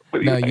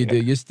 No, you do.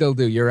 You still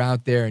do. You're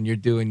out there and you're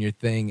doing your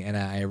thing, and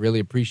I really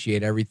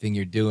appreciate everything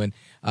you're doing.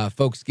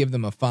 Folks, give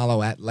them a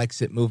follow at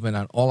Lexit Movement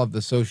on all of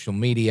the social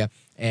media.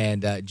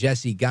 And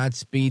Jesse,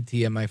 Godspeed to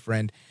you, my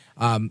friend.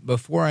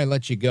 Before I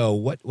let you go,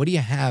 what do you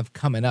have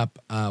coming up?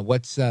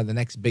 What's the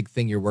next big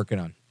thing you're working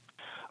on?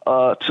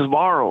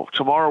 Tomorrow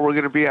we're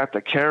going to be at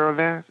the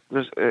caravan.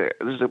 There's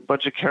a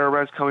bunch of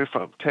caravans coming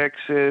from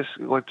Texas,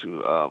 going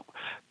to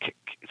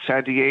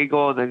San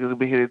Diego, and then going to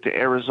be headed to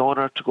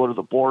Arizona to go to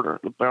the border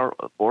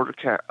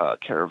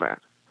caravan.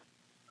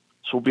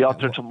 So we'll be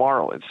out there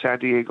tomorrow in San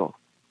Diego.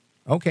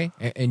 Okay,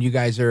 and you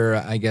guys are,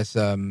 I guess,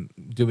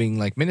 doing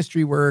like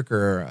ministry work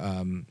or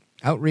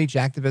outreach,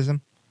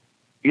 activism?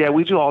 Yeah,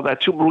 we do all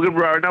that too.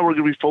 Right now we're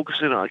going to be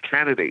focusing on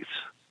candidates.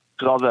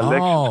 All the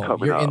elections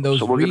coming you're up. in those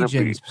so we're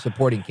regions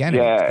supporting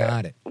candidates.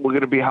 Got it. We're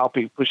going to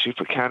be pushing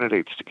for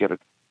candidates to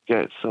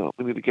get. So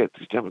we need to get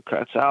these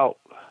Democrats out.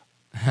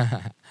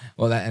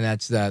 Well,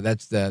 that's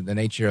the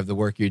nature of the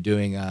work you're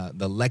doing.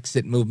 The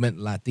Lexit Movement,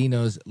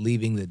 Latinos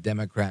leaving the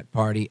Democrat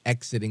Party,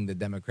 exiting the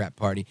Democrat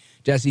Party.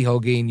 Jesse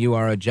Holguin, you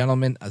are a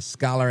gentleman, a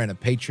scholar, and a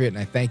patriot, and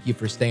I thank you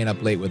for staying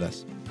up late with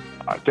us.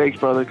 Thanks,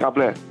 brother. God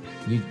bless.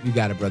 You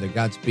got it, brother.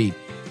 Godspeed.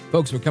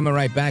 Folks, we're coming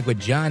right back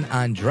with John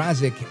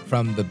Ondrasik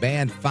from the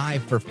band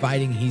Five for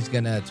Fighting. He's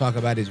going to talk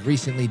about his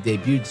recently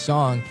debuted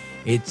song.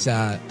 It's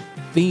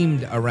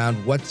themed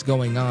around what's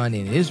going on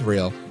in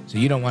Israel, so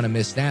you don't want to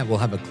miss that. We'll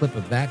have a clip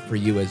of that for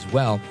you as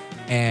well.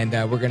 And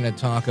we're going to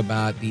talk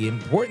about the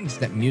importance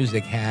that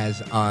music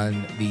has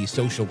on the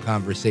social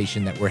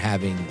conversation that we're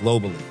having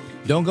globally.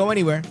 Don't go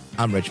anywhere.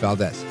 I'm Rich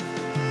Valdez.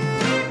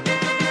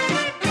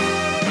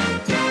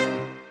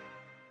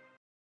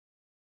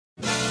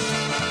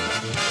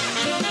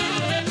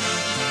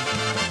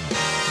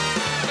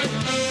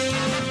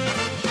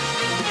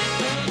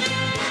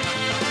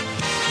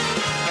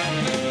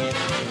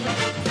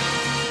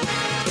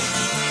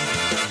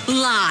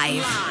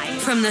 Live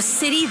from the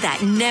city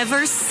that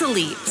never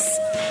sleeps.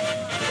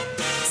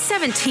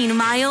 17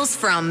 miles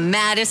from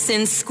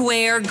Madison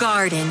Square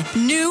Garden,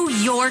 New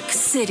York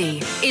City.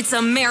 It's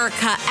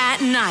America at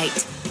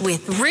Night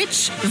with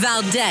Rich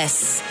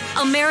Valdez,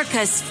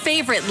 America's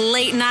favorite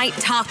late night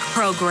talk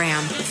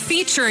program,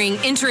 featuring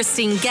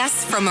interesting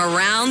guests from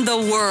around the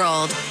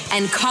world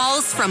and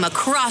calls from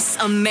across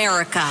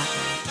America.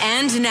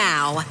 And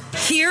now,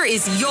 here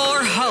is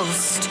your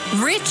host,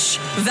 Rich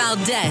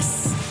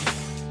Valdez.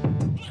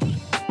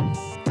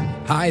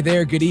 Hi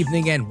there, good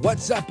evening, and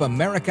what's up,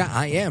 America?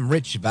 I am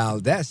Rich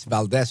Valdez,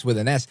 Valdez with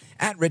an S,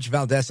 at Rich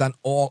Valdez on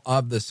all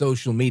of the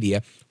social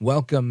media.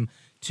 Welcome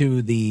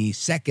to the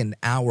second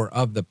hour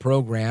of the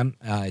program.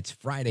 It's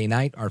Friday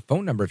night. Our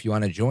phone number, if you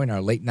want to join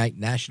our late night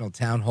national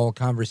town hall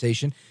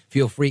conversation,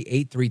 feel free,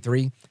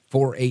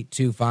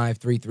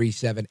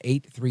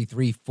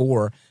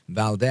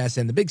 833-4825-337-8334-Valdez.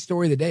 And the big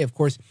story of the day, of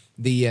course,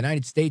 the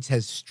United States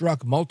has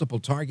struck multiple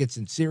targets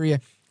in Syria.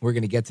 We're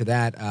going to get to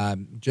that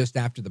just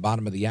after the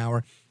bottom of the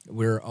hour.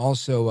 We're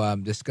also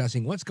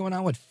discussing what's going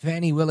on with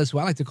Fani Willis, who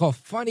I like to call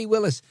Funny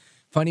Willis.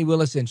 Funny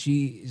Willis, and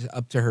she's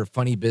up to her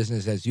funny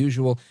business as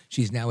usual.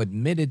 She's now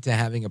admitted to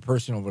having a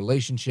personal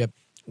relationship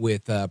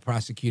with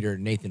prosecutor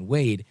Nathan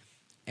Wade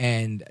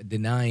and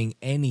denying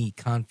any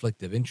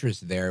conflict of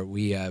interest there.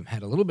 We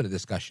had a little bit of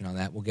discussion on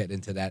that. We'll get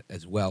into that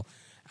as well.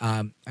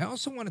 I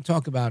also want to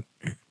talk about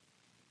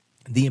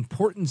the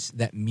importance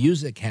that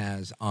music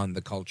has on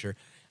the culture.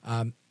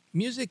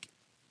 Music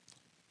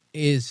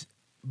is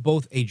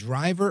both a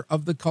driver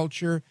of the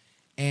culture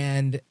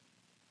and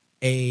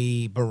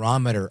a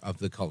barometer of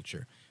the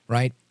culture,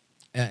 right?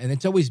 And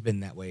it's always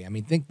been that way. I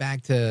mean, think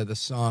back to the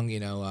song,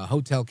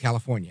 Hotel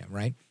California,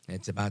 right?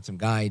 It's about some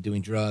guy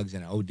doing drugs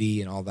and OD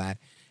and all that.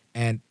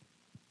 And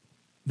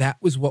that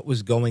was what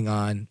was going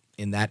on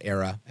in that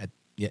era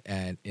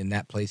in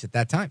that place at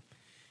that time.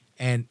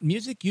 And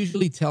music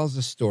usually tells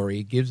a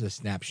story, gives a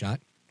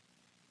snapshot.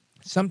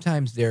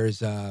 Sometimes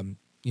there's, an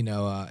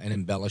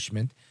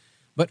embellishment.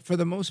 But for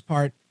the most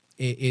part,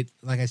 it,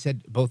 like I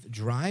said, both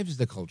drives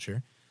the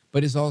culture,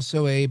 but is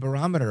also a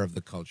barometer of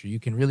the culture. You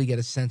can really get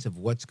a sense of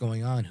what's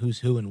going on, who's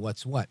who, and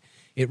what's what.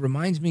 It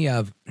reminds me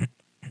of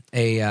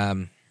a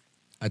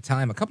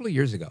time a couple of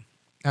years ago,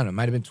 I don't know, it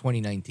might have been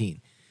 2019,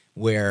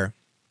 where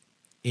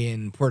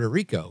in Puerto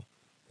Rico,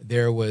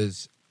 there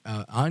was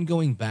an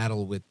ongoing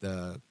battle with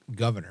the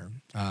governor.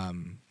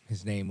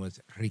 His name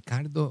was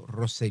Ricardo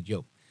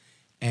Rosselló,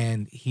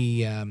 and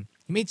he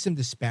made some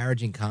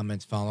disparaging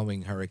comments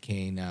following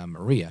Hurricane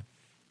Maria,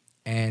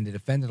 and it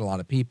offended a lot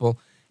of people,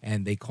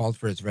 and they called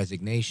for his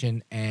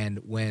resignation. And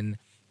when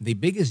the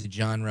biggest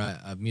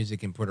genre of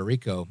music in Puerto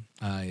Rico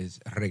is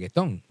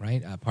reggaeton,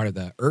 right, part of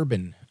the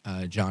urban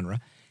genre,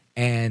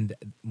 and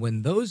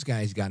when those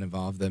guys got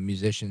involved, the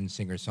musicians,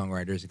 singers,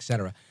 songwriters,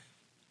 etc.,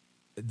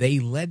 they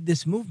led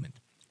this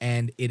movement,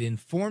 and it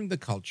informed the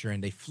culture,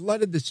 and they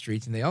flooded the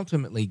streets, and they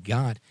ultimately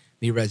got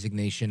the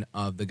resignation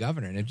of the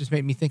governor. And it just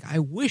made me think, I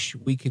wish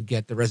we could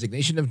get the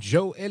resignation of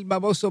Joe El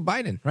Baboso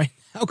Biden, right?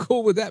 How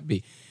cool would that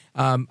be?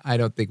 I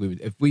don't think we would.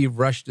 If we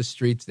rushed the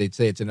streets, they'd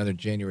say it's another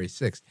January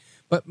 6th.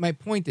 But my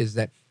point is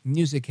that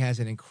music has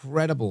an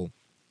incredible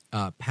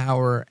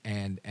power,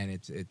 and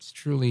it's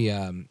truly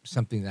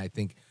something that I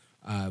think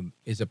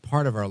is a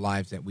part of our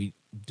lives that we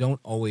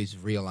don't always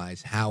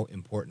realize how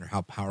important or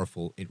how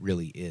powerful it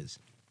really is.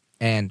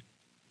 And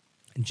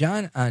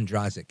John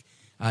Ondrasik,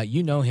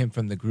 you know him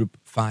from the group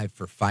 5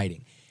 for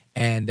Fighting.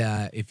 And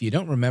if you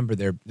don't remember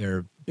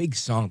their big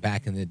song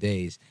back in the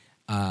days,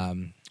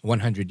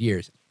 100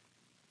 Years,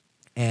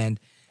 and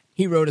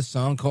he wrote a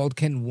song called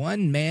Can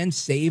One Man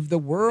Save the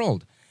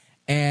World?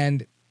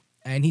 And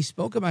he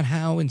spoke about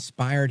how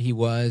inspired he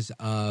was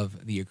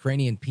of the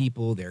Ukrainian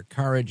people, their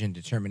courage and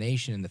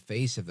determination in the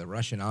face of the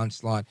Russian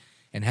onslaught,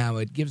 and how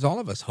it gives all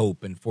of us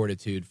hope and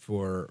fortitude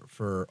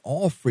for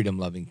all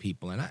freedom-loving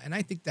people. And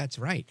I think that's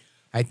right.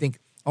 I think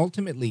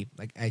ultimately,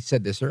 like I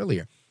said this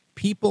earlier,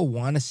 people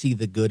want to see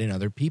the good in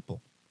other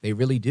people. They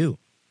really do,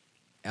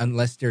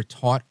 unless they're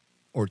taught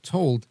or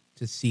told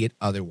to see it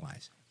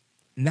otherwise.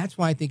 And that's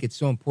why I think it's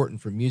so important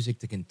for music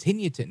to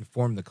continue to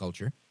inform the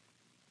culture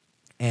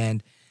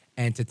and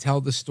to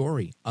tell the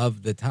story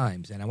of the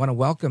times. And I want to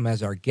welcome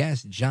as our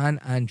guest, John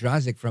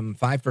Ondrasik from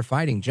 5 for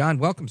Fighting. John,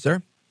 welcome,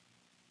 sir.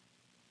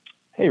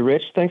 Hey,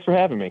 Rich. Thanks for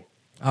having me.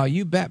 Oh,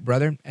 you bet,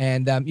 brother.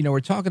 And, we're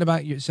talking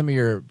about some of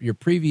your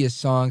previous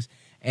songs.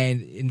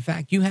 And, in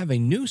fact, you have a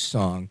new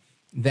song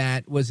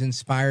that was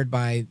inspired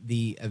by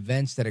the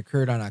events that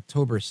occurred on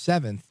October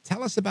 7th.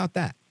 Tell us about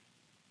that.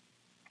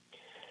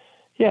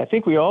 Yeah, I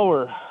think we all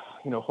were,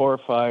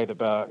 horrified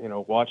about,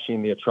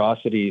 watching the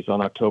atrocities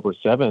on October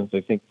 7th.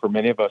 I think for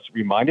many of us, it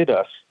reminded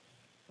us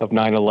of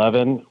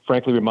 9/11,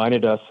 frankly,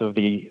 reminded us of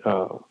the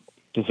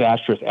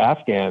disastrous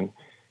Afghan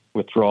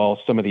withdrawal.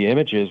 Some of the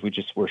images, we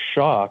just were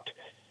shocked.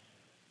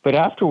 But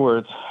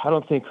afterwards, I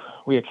don't think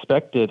we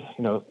expected,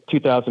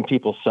 2,000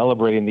 people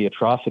celebrating the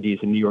atrocities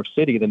in New York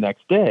City the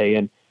next day.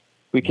 And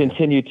we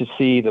continued to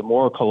see the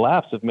moral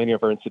collapse of many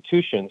of our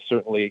institutions,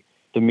 certainly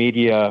the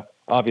media,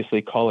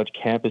 obviously college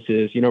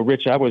campuses.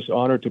 Rich, I was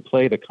honored to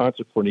play the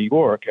concert for New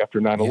York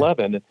after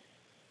 9/11.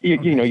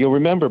 you'll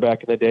remember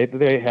back in the day that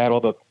they had all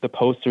the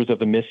posters of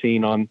the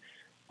missing on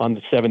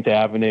the 7th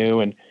Avenue,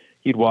 and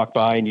you'd walk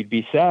by and you'd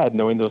be sad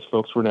knowing those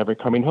folks were never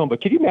coming home.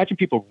 But could you imagine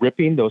people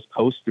ripping those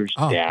posters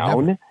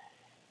down? Never.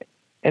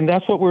 And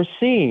that's what we're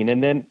seeing.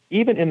 And then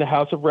even in the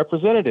House of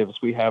Representatives,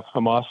 we have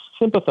Hamas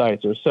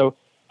sympathizers. So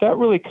that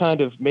really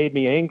kind of made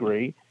me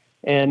angry.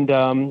 And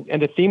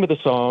the theme of the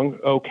song,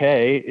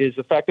 "Okay," is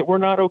the fact that we're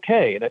not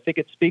okay. And I think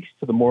it speaks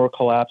to the moral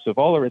collapse of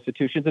all our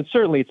institutions. And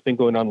certainly it's been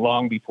going on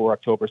long before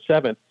October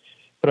 7th.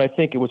 But I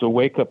think it was a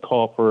wake-up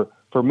call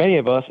for many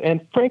of us.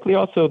 And frankly,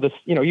 also,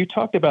 you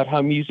talked about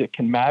how music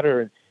can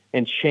matter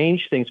and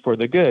change things for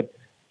the good.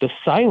 The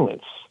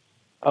silence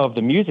of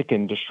the music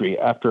industry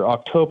after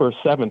October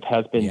 7th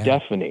has been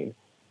deafening.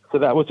 So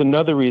that was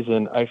another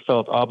reason I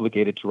felt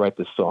obligated to write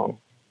this song.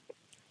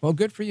 Well,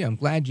 good for you. I'm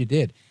glad you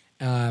did.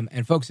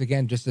 And folks,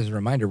 again, just as a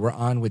reminder, we're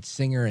on with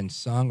singer and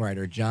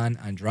songwriter John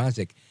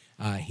Ondrasik.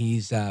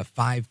 He's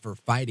 5 for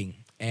Fighting,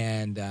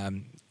 and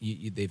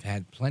they've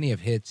had plenty of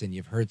hits, and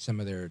you've heard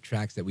some of their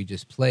tracks that we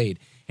just played.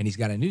 And he's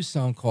got a new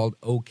song called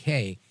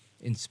 "Okay,"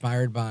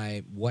 inspired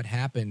by what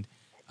happened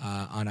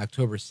on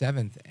October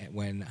 7th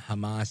when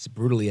Hamas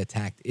brutally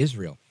attacked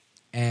Israel.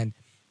 And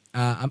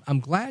I'm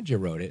glad you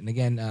wrote it. And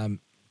again,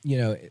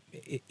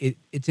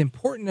 it's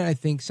important that I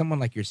think someone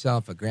like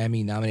yourself, a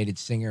Grammy-nominated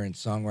singer and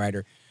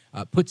songwriter,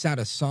 puts out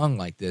a song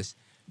like this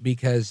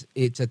because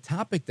it's a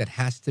topic that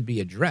has to be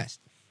addressed,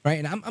 right?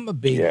 And I'm a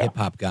big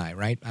hip-hop guy,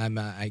 right?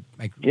 I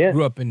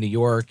grew up in New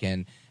York,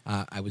 and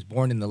I was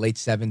born in the late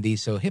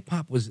 70s, so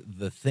hip-hop was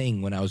the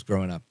thing when I was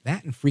growing up,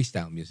 that and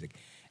freestyle music.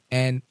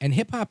 And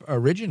hip-hop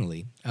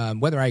originally,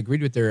 whether I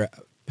agreed with their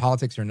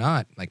politics or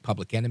not, like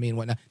Public Enemy and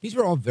whatnot, these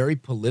were all very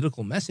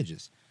political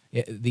messages.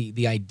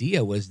 The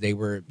idea was they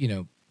were,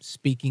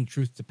 speaking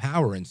truth to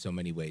power in so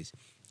many ways.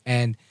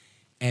 And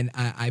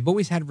I've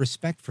always had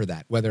respect for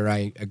that, whether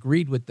I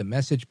agreed with the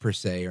message per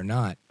se or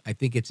not. I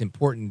think it's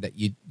important that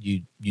you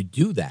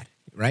do that,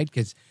 right?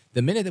 Because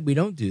the minute that we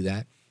don't do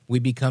that, we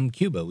become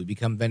Cuba, we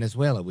become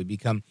Venezuela, we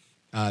become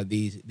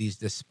these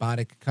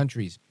despotic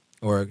countries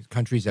or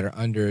countries that are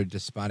under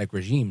despotic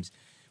regimes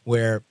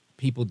where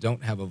people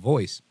don't have a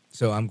voice.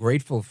 So I'm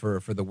grateful for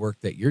the work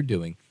that you're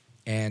doing.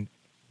 And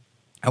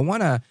I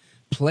want to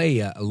play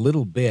a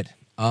little bit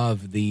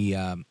of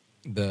the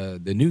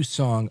new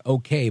song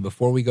 "Okay"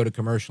 before we go to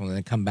commercial, and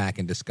then come back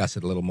and discuss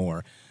it a little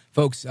more.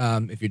 Folks,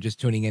 if you're just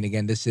tuning in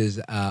again, this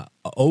is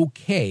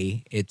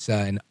 "Okay." It's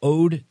an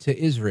ode to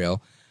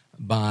Israel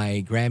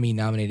by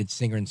Grammy-nominated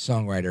singer and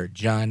songwriter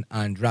John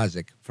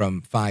Ondrasik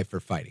from 5 for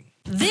Fighting.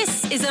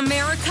 This is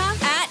America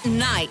at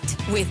Night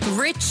with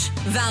Rich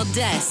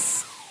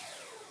Valdez.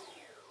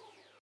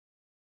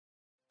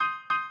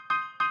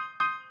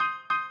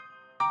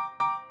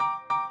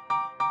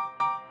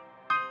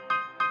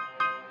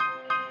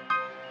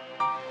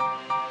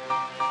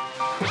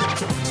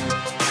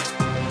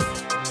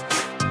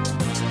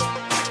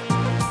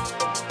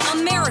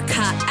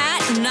 America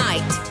at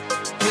Night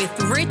with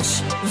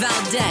Rich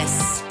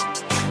Valdez.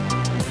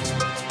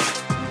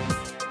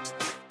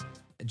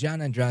 John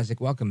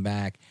Ondrasik, welcome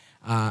back.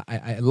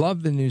 I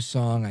love the new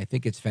song. I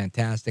think it's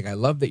fantastic. I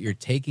love that you're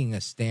taking a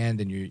stand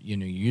and you're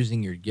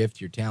using your gift,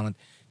 your talent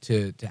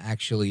to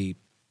actually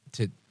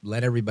to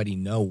let everybody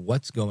know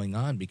what's going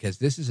on, because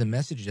this is a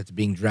message that's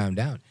being drowned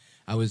out.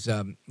 I was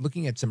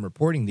looking at some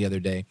reporting the other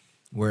day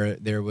where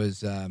there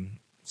was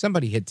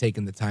somebody had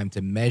taken the time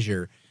to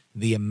measure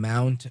the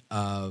amount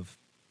of,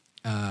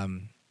 I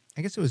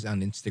guess it was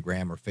on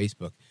Instagram or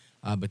Facebook,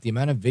 but the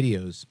amount of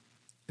videos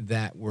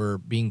that were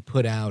being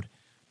put out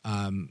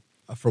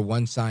for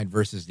one side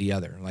versus the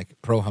other, like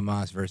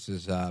pro-Hamas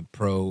versus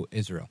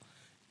pro-Israel.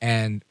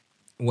 And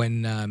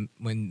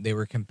when they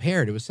were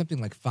compared, it was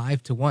something like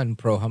 5-1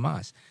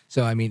 pro-Hamas.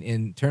 So, I mean,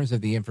 in terms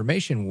of the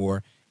information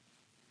war,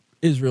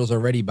 Israel's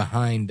already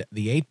behind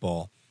the 8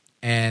 ball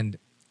and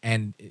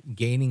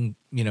gaining,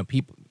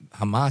 people.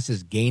 Hamas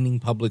is gaining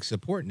public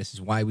support, and this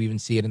is why we even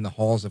see it in the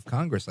halls of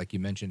Congress, like you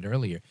mentioned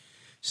earlier.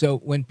 So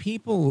when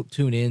people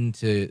tune in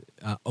to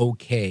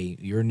 "Okay,"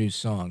 your new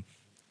song,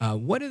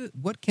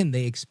 what can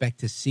they expect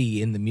to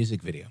see in the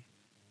music video?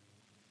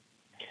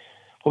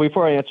 Well,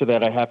 before I answer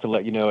that, I have to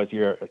let you know, as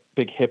you're a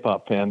big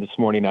hip-hop fan, this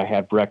morning I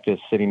had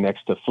breakfast sitting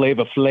next to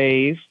Flava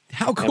Flav.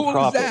 How cool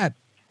is that?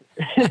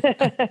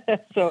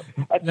 So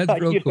I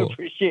thought you'd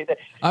appreciate that.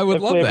 I would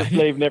love that.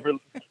 Flava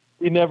Flav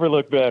never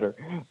looked better.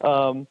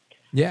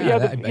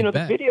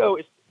 The video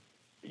is.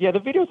 Yeah, the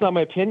video is not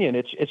my opinion.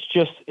 It's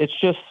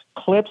just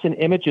clips and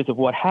images of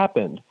what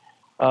happened,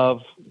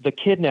 of the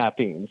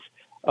kidnappings,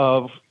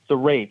 of the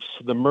rapes,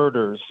 the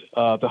murders,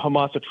 the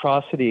Hamas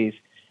atrocities,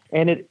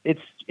 and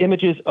it's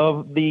images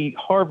of the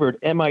Harvard,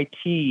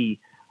 MIT,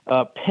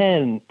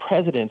 Penn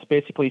presidents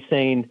basically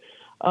saying,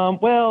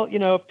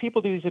 if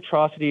people do these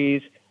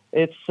atrocities,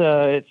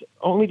 it's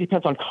only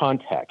depends on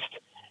context,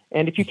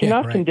 and if you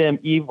cannot condemn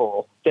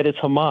evil that is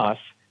Hamas,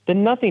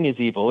 then nothing is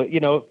evil.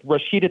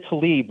 Rashida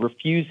Tlaib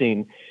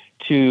refusing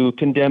to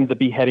condemn the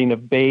beheading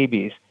of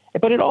babies.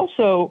 But it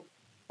also,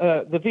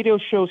 the video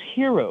shows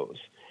heroes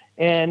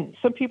And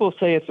some people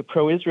say it's a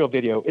pro-Israel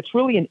video. It's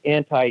really an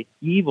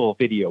anti-evil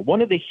video.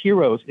 One of the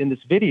heroes in this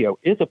video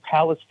is a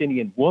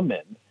Palestinian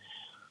woman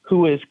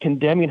who is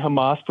condemning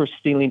Hamas for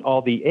stealing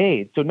all the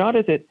aid. So not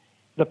is it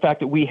the fact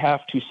that we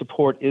have to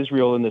support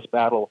Israel in this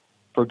battle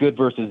for good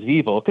versus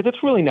evil, because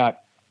it's really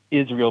not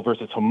Israel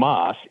versus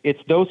Hamas.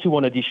 It's those who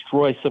want to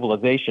destroy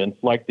civilization,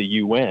 like the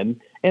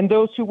UN, and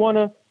those who want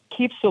to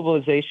keep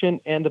civilization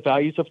and the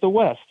values of the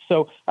West.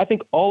 So I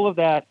think all of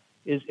that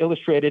is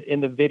illustrated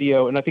in the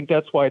video, and I think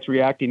that's why it's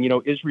reacting. You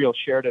know, Israel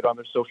shared it on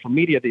their social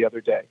media the other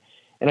day.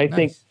 And I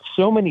think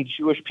so many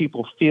Jewish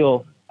people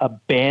feel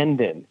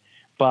abandoned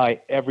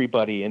by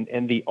everybody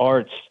and the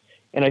arts.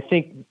 And I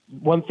think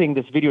one thing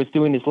this video is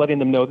doing is letting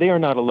them know they are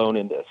not alone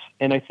in this.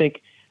 And I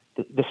think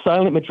the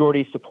silent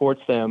majority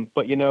supports them.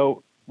 But, you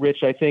know,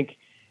 Rich, I think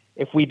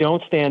if we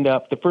don't stand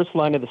up, the first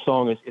line of the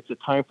song is, it's a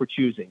time for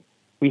choosing.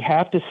 We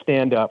have to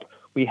stand up.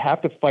 We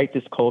have to fight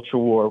this culture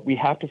war. We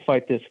have to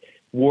fight this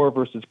war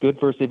versus good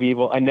versus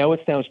evil. I know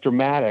it sounds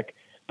dramatic,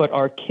 but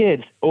our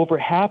kids, over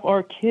half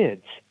our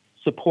kids,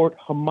 support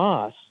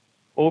Hamas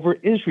over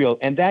Israel.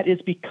 And that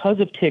is because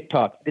of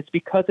TikTok. It's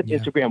because of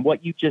Instagram,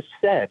 what you just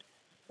said.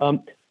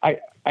 I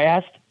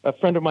asked a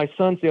friend of my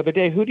son's the other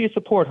day, who do you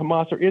support,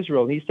 Hamas or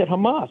Israel? And he said,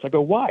 Hamas. I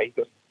go, why? He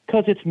goes,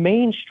 because it's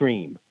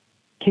mainstream.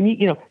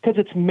 Because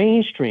it's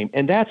mainstream.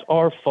 And that's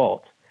our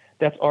fault.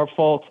 That's our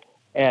fault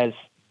as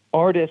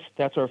artists.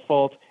 That's our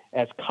fault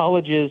as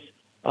colleges.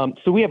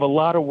 So we have a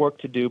lot of work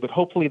to do, but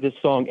hopefully this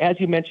song, as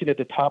you mentioned at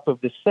the top of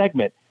this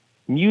segment,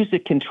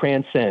 music can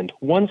transcend.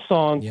 One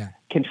song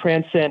can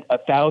transcend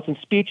 1,000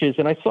 speeches.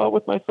 And I saw it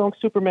with my song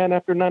Superman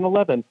after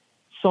 9/11.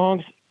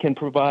 Songs can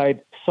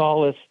provide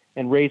solace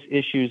and raise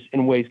issues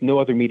in ways no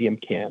other medium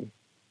can.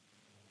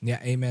 Yeah,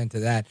 amen to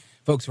that.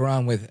 Folks, we're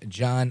on with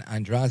John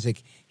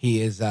Ondrasik.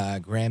 He is a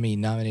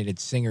Grammy-nominated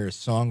singer,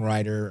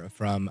 songwriter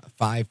from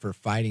Five for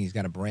Fighting. He's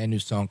got a brand new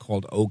song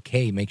called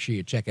OK. Make sure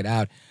you check it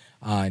out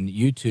on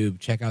YouTube.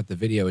 Check out the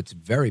video. It's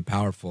very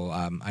powerful.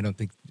 I don't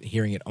think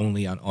hearing it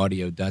only on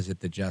audio does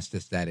it the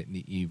justice that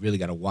you really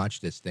got to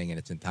watch this thing in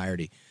its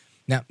entirety.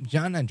 Now,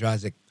 John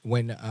Ondrasik,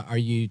 when are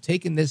you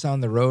taking this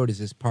on the road? Is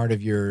this part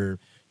of your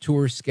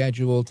tour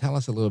schedule? Tell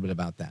us a little bit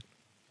about that.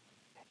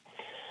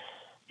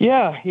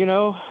 Yeah,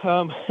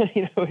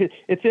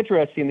 it's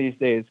interesting these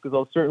days because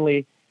I'll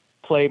certainly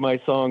play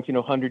my songs,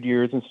 100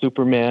 Years and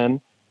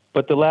Superman.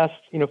 But the last,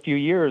 few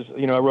years,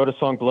 I wrote a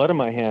song, Blood in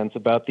My Hands,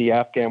 about the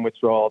Afghan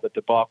withdrawal, the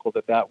debacle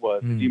that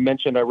was. As you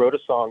mentioned, I wrote a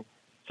song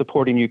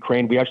supporting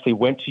Ukraine. We actually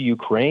went to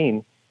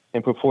Ukraine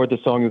and performed the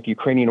song with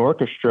Ukrainian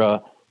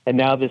orchestra. And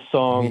now this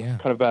song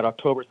kind of about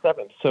October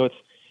 7th. So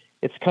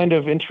it's kind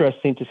of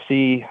interesting to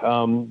see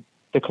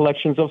the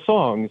collections of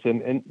songs.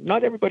 And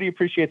not everybody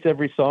appreciates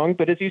every song.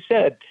 But as you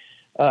said,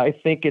 I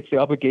think it's the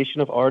obligation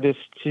of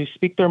artists to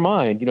speak their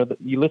mind.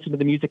 You listen to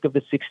the music of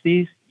the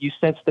 60s, you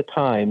sense the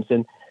times.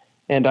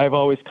 And I've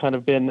always kind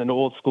of been an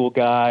old school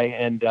guy.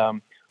 And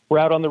we're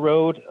out on the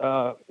road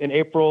in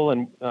April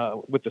and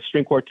with the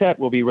string quartet.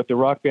 We'll be with the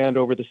rock band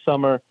over the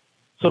summer.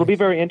 So it'll be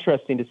very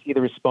interesting to see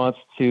the response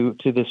to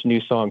this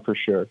new song for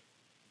sure.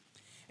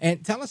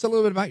 And tell us a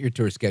little bit about your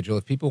tour schedule.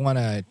 If people want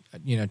to,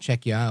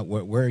 check you out,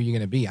 where are you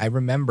going to be? I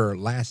remember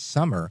last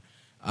summer,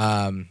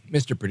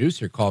 Mr.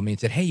 Producer called me and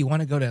said, hey, you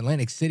want to go to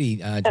Atlantic City?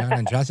 John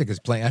Ondrasik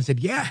is playing. I said,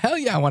 yeah, hell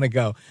yeah, I want to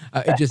go.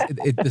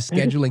 The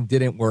scheduling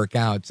didn't work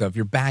out. So if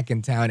you're back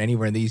in town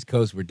anywhere in the East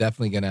Coast, we're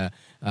definitely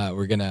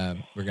we're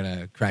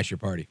gonna crash your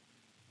party.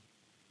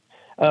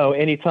 Oh,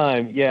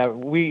 anytime. Yeah,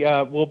 we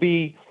will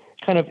be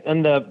kind of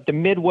in the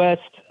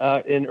Midwest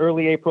in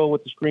early April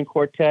with the string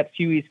quartet.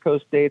 Few East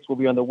Coast dates. We'll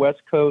be on the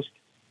West Coast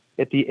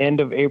at the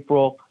end of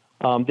April.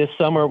 This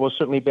summer, we'll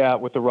certainly be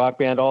out with the rock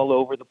band all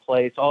over the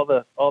place. All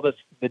the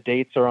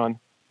dates are on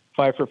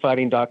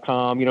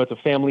fiveforfighting.com. It's a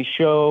family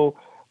show.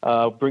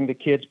 Bring the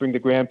kids, bring the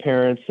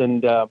grandparents,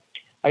 and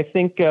I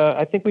think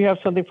we have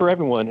something for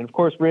everyone. And of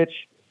course,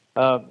 Rich,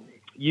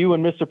 you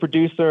and Mr.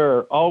 Producer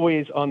are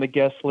always on the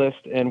guest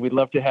list, and we'd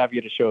love to have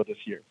you at a show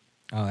this year.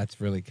 Oh,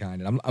 that's really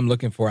kind. And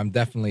I'm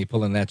definitely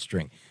pulling that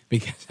string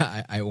because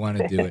I want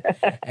to do it.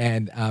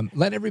 And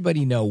let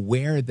everybody know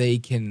where they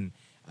can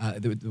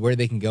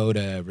go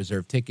to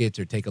reserve tickets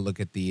or take a look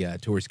at the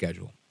tour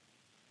schedule.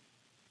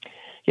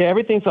 Yeah,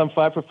 everything's on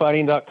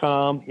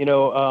fiveforfighting.com.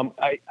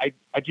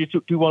 I just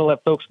do want to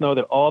let folks know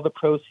that all the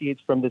proceeds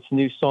from this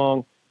new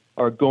song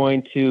are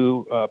going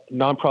to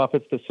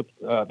nonprofits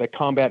that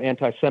combat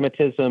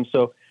anti-Semitism.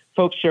 So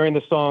folks sharing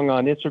the song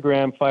on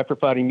Instagram, Five for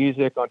Fighting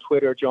Music, on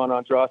Twitter, John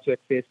Ondrasik,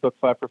 Facebook,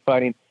 Five for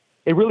Fighting.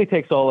 It really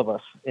takes all of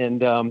us.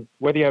 And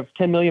whether you have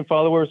 10 million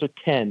followers or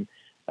 10,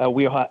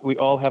 we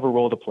all have a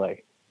role to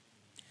play.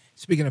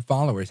 Speaking of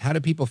followers, how do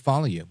people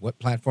follow you? What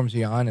platforms are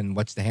you on, and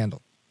what's the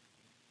handle?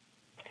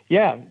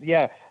 Yeah.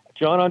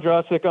 John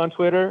Ondrasik on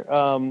Twitter,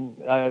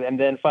 and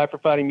then Five for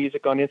Fighting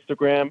Music on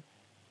Instagram,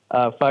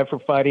 Five for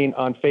Fighting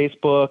on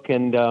Facebook.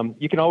 And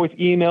you can always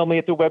email me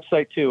at the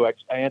website, too.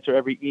 I answer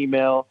every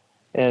email.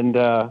 And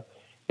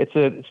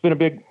it's been a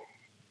big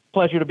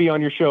pleasure to be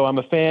on your show. I'm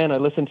a fan. I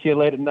listen to you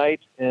late at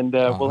night, and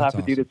we'll have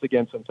to do this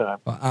again sometime.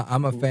 Well,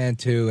 I'm a fan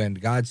too, and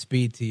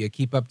Godspeed to you.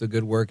 Keep up the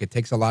good work. It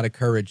takes a lot of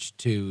courage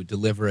to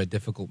deliver a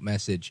difficult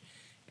message,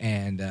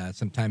 and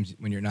sometimes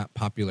when you're not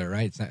popular,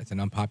 right? It's an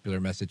unpopular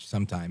message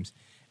sometimes,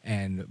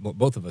 and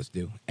both of us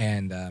do.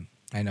 And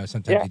I know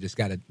sometimes you just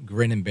got to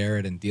grin and bear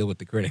it and deal with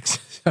the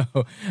critics.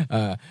 So,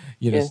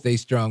 stay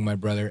strong, my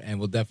brother, and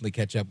we'll definitely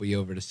catch up with you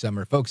over the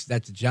summer. Folks,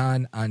 that's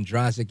John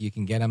Ondrasik. You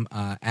can get him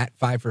at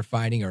 5 for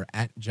Fighting or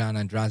at John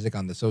Ondrasik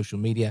on the social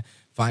media.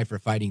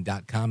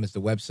 5forfighting.com is the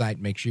website.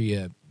 Make sure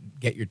you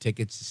get your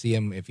tickets to see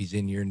him if he's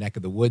in your neck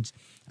of the woods.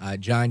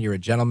 John, you're a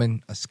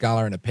gentleman, a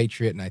scholar, and a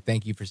patriot, and I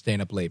thank you for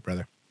staying up late,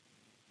 brother.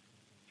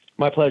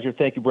 My pleasure.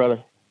 Thank you,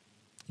 brother.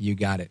 You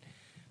got it.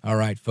 All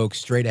right, folks,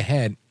 straight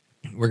ahead,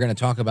 we're going to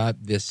talk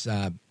about this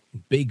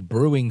big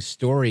brewing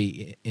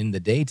story in the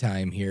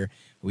daytime here.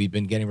 We've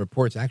been getting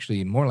reports,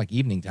 actually more like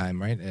evening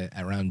time, right?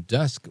 Around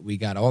dusk, we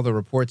got all the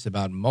reports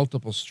about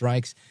multiple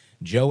strikes.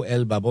 Joe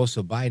El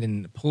Baboso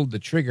Biden pulled the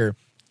trigger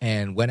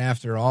and went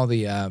after all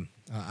the,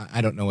 I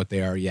don't know what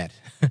they are yet,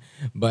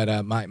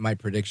 but my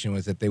prediction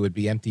was that they would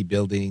be empty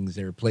buildings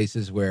or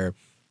places where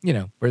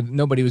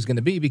nobody was going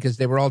to be because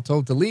they were all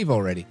told to leave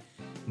already.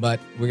 But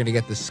we're going to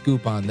get the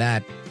scoop on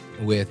that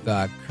with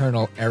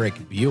Colonel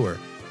Eric Buer,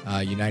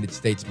 United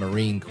States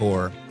Marine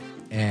Corps,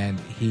 and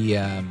he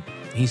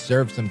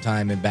served some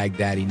time in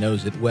Baghdad. He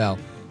knows it well.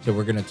 So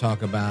we're going to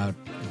talk about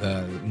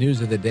the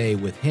news of the day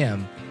with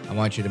him. I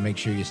want you to make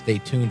sure you stay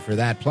tuned for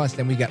that. Plus,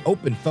 then we got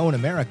Open Phone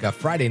America,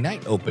 Friday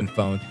night Open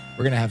Phone.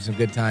 We're going to have some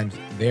good times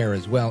there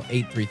as well.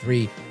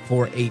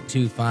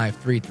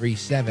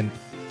 833-482-5337,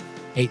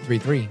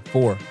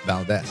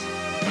 833-4-VALDEZ.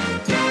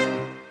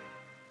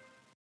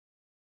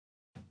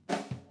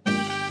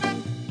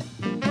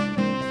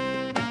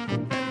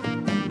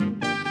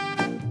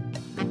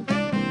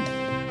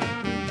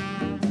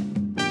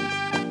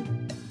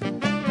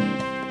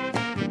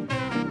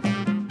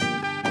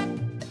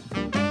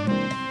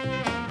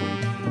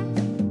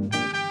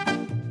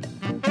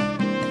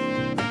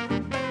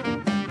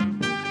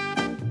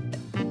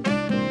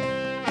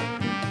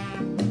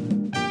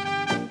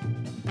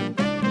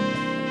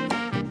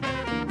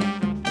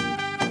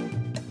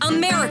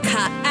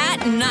 America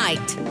at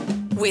Night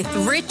with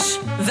Rich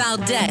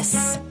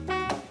Valdez.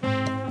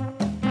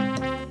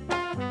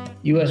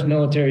 U.S.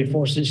 military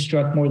forces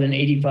struck more than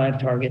 85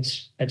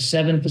 targets at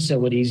 7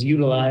 facilities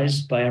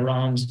utilized by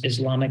Iran's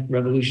Islamic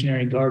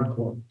Revolutionary Guard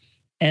Corps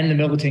and the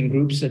militant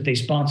groups that they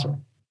sponsor.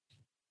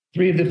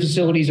 3 of the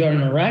facilities are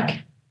in Iraq,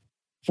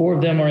 4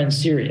 of them are in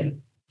Syria.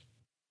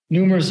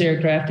 Numerous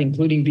aircraft,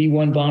 including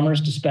B-1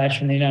 bombers dispatched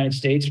from the United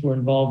States, were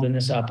involved in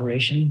this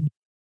operation.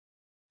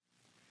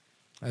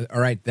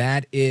 All right,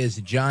 that is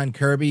John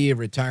Kirby, a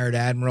retired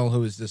admiral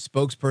who is the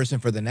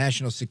spokesperson for the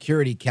National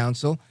Security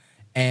Council,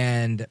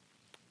 and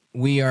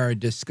we are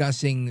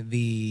discussing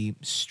the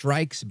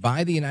strikes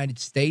by the United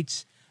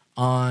States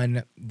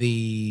on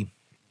the,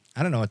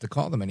 I don't know what to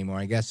call them anymore,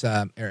 I guess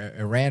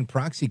Iran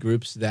proxy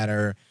groups that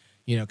are,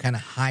 kind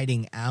of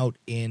hiding out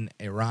in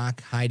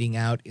Iraq, hiding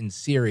out in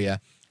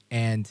Syria.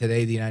 And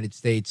today the United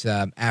States,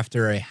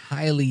 after a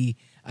highly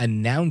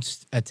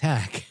announced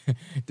attack,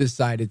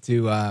 decided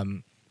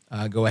to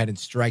go ahead and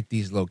strike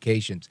these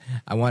locations.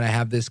 I want to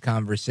have this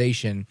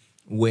conversation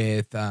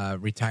with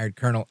retired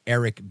Colonel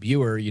Eric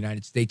Buer,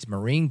 United States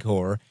Marine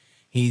Corps.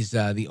 He's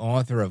the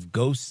author of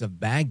Ghosts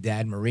of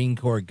Baghdad, Marine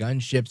Corps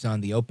Gunships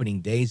on the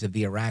Opening Days of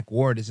the Iraq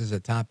War. This is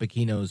a topic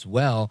he knows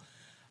well.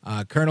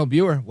 Colonel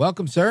Buer,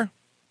 welcome, sir.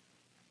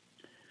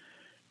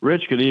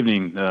 Rich, good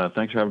evening.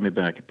 Thanks for having me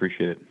back.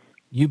 Appreciate it.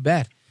 You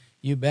bet.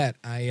 You bet.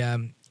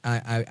 I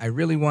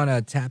really want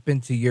to tap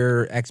into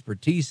your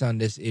expertise on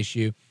this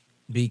issue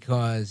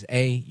because,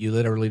 A, you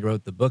literally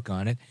wrote the book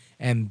on it,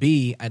 and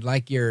B, I'd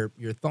like your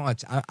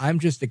thoughts. I'm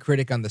just a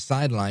critic on the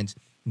sidelines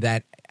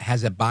that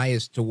has a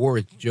bias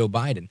towards Joe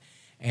Biden,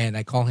 and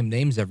I call him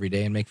names every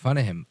day and make fun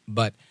of him.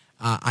 But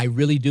I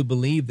really do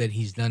believe that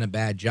he's done a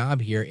bad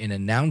job here in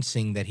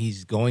announcing that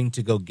he's going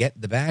to go get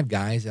the bad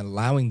guys and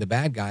allowing the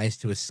bad guys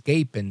to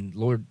escape and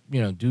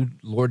do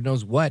Lord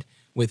knows what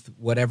with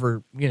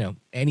whatever,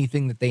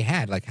 anything that they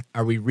had. Like,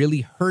 are we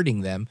really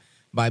hurting them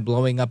by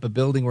blowing up a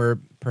building where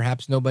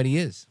perhaps nobody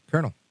is?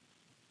 Colonel.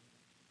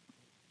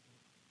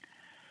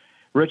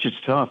 Rich, it's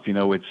tough.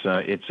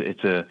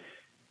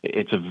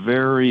 It's a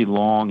very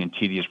long and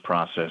tedious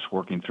process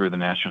working through the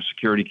National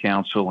Security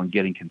Council and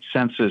getting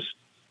consensus,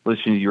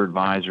 listening to your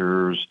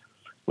advisors,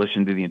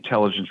 listening to the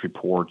intelligence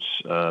reports.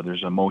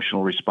 There's an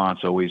emotional response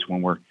always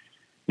when we're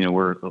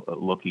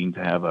looking to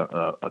have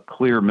a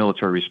clear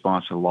military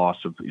response to the loss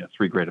of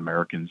 3 great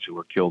Americans who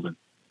were killed in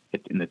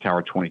the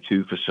Tower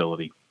 22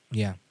 facility.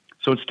 Yeah.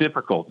 So it's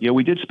difficult. Yeah,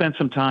 we did spend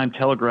some time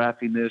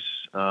telegraphing this.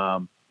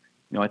 I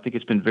think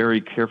it's been very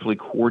carefully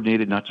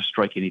coordinated not to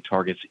strike any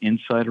targets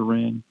inside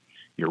Iran.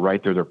 You're right,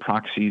 they're their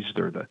proxies.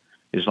 They're the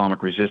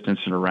Islamic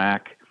resistance in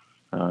Iraq.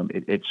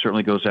 It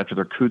certainly goes after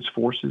their Quds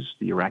forces,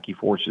 the Iraqi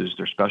forces,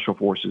 their special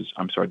forces.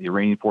 The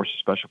Iranian forces,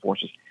 special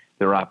forces.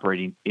 They're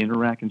operating in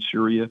Iraq and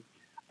Syria.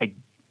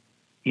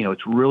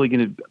 it's really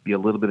going to be a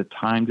little bit of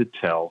time to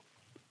tell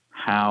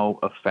how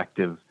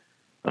effective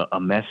a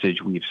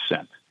message we've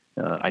sent.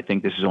 I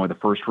think this is only the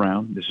first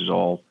round. This is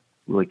all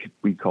really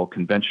we call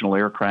conventional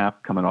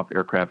aircraft coming off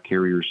aircraft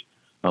carriers,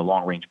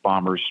 long-range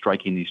bombers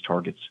striking these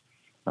targets.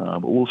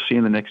 But we'll see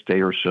in the next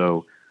day or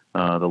so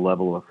the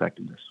level of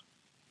effectiveness.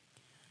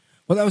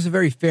 Well, that was a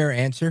very fair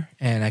answer,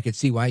 and I could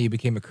see why you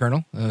became a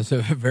colonel. It was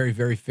a very,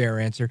 very fair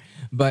answer.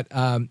 But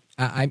I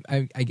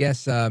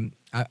guess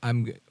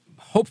I'm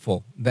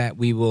hopeful that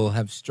we will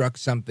have struck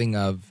something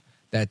of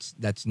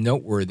that's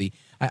noteworthy.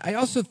 I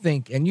also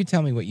think, and you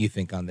tell me what you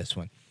think on this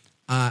one.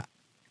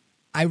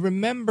 I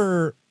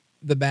remember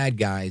the bad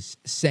guys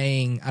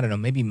saying, I don't know,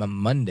 maybe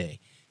Monday,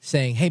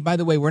 saying, hey, by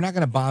the way, we're not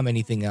going to bomb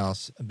anything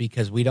else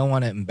because we don't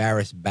want to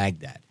embarrass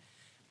Baghdad.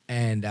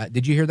 And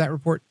did you hear that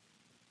report?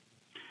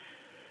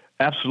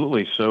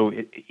 Absolutely. So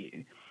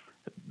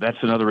that's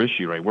another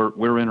issue, right?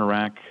 We're in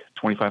Iraq,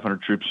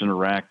 2,500 troops in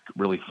Iraq,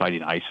 really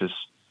fighting ISIS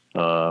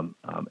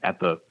at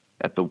the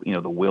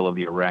the will of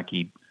the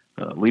Iraqi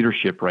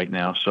leadership right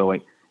now. So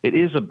it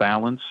is a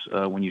balance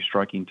when you're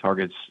striking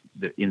targets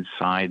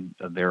inside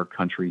of their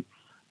country.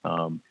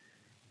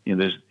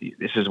 This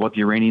is what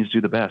the Iranians do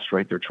the best,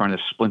 right? They're trying to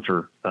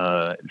splinter,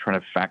 trying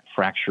to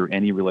fracture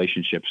any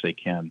relationships they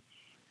can,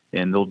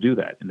 and they'll do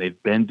that. And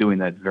they've been doing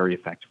that very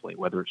effectively,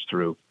 whether it's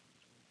through,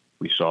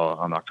 we saw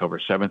on October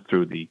 7th,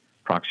 through the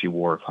proxy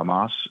war of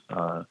Hamas.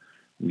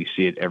 We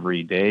see it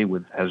every day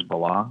with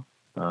Hezbollah.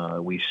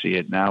 We see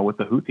it now with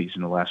the Houthis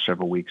in the last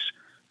several weeks.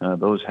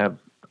 Those have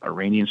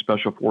Iranian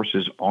special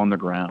forces on the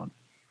ground.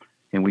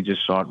 And we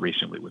just saw it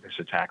recently with this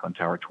attack on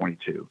Tower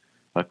 22.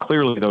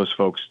 Clearly, those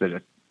folks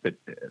that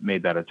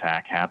made that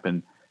attack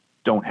happen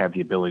don't have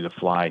the ability to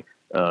fly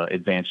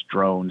advanced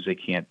drones. They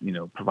can't,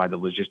 provide the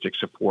logistic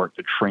support,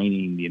 the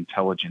training, the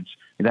intelligence.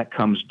 And that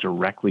comes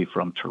directly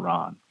from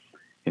Tehran.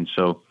 And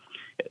so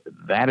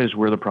that is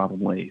where the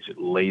problem lays. It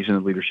lays in the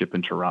leadership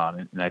in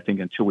Tehran. And I think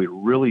until we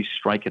really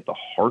strike at the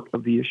heart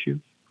of the issue,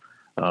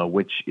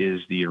 which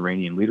is the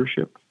Iranian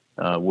leadership,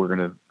 we're going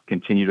to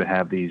continue to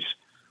have these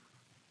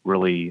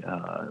really,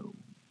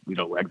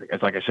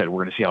 like I said,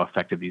 we're going to see how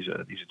effective these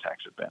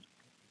attacks have been.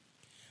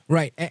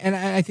 Right, and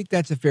I think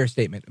that's a fair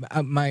statement.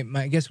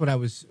 I guess what I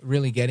was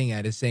really getting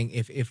at is saying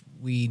if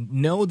we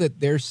know that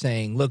they're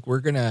saying, look, we're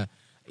going to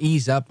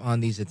ease up on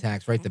these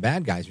attacks, right? The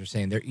bad guys are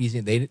saying they're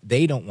easy.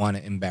 They don't want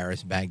to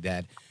embarrass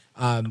Baghdad.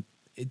 Can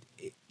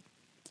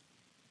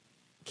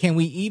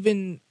we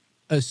even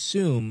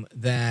assume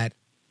that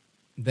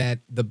the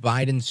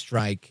Biden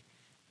strike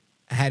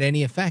had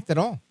any effect at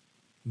all?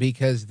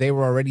 Because they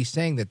were already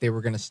saying that they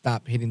were going to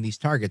stop hitting these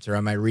targets, or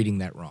am I reading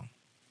that wrong?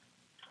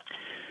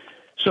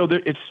 So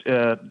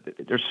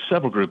there's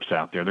several groups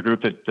out there. The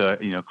group that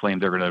claim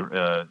they're going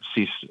to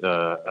cease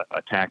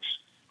attacks,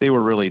 they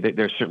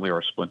certainly are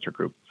a splinter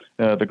group.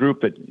 The group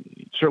that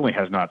certainly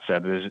has not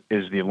said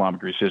is the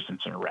Islamic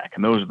Resistance in Iraq,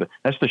 and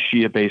that's the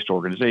Shia-based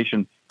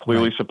organization,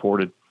 clearly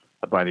supported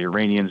by the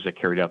Iranians that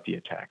carried out the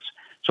attacks.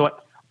 So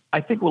I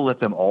think we'll let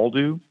them all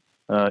do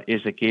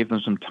is it gave them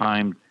some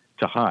time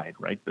to hide.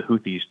 Right, the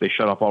Houthis, they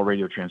shut off all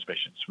radio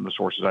transmissions from the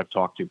sources I've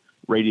talked to.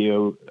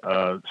 Radio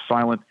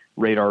silent.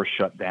 Radar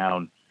shut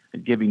down,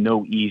 and giving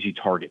no easy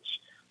targets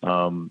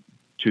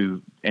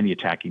to any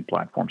attacking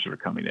platforms that are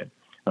coming in.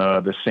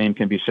 The same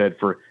can be said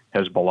for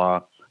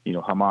Hezbollah.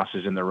 Hamas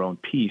is in their own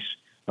peace,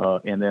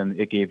 and then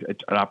it gave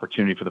an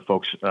opportunity for the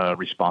folks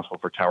responsible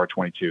for Tower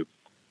 22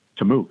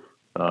 to move.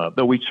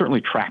 Though we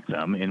certainly tracked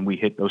them and we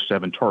hit those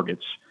 7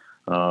 targets,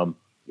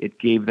 it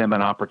gave them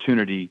an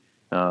opportunity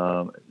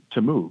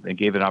to move and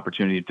gave an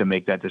opportunity to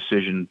make that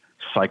decision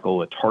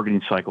cycle, a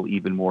targeting cycle,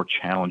 even more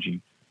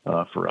challenging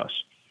for us.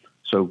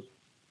 So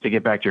to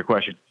get back to your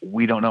question,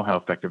 we don't know how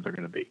effective they're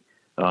going to be.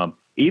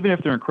 Even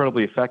if they're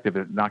incredibly effective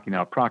at knocking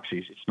out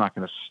proxies, it's not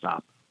going to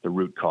stop the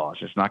root cause.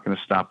 It's not going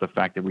to stop the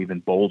fact that we've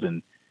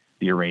emboldened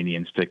the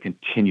Iranians to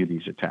continue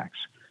these attacks.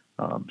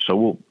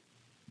 So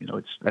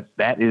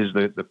that is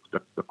the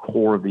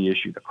core of the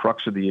issue. The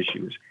crux of the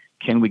issue is,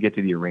 can we get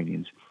to the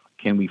Iranians?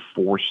 Can we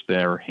force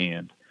their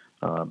hand?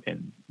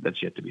 And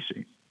that's yet to be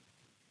seen.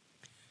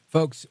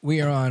 Folks,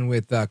 we are on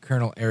with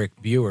Colonel Eric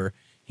Buer.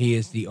 He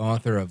is the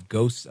author of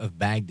Ghosts of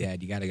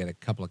Baghdad. You got to get a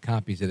couple of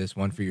copies of this,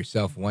 one for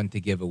yourself, one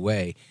to give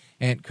away.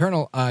 And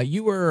Colonel,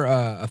 you were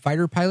a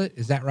fighter pilot,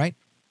 is that right?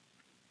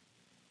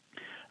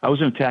 I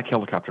was an attack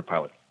helicopter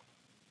pilot.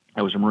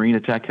 I was a Marine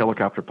attack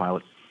helicopter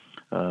pilot.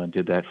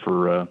 Did that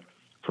for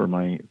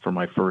my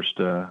first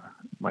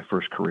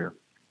career.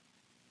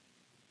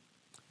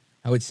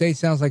 I would say it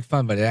sounds like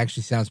fun, but it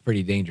actually sounds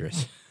pretty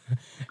dangerous.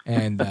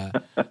 And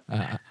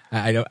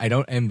I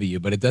don't envy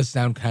you, but it does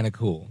sound kind of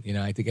cool.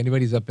 I think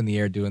anybody's up in the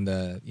air doing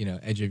the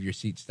edge of your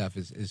seat stuff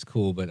is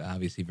cool, but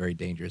obviously very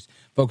dangerous.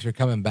 Folks, are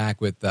coming back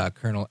with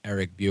Colonel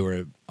Eric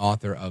Buer,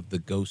 author of The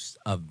Ghosts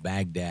of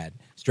Baghdad.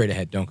 Straight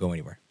ahead, don't go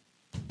anywhere.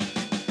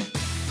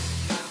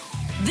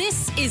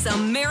 This is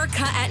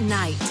America at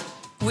Night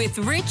with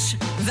Rich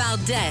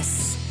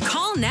Valdez.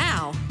 Call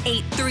now,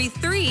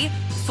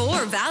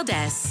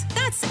 833-4-VALDEZ.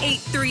 That's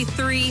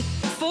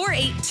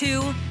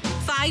 833-482-5790.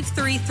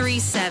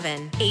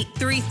 5337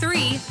 833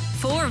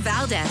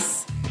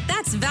 4Valdez.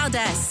 That's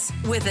Valdez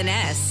with an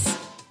S.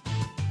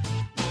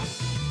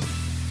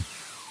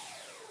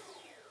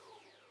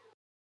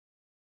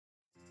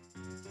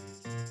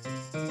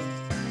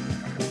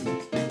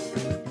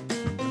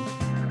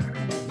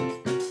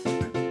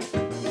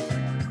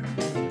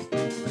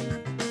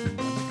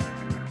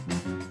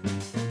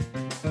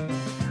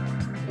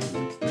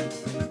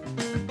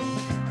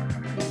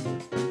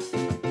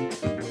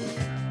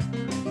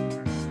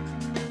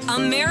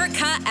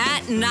 America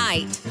at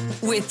Night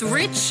with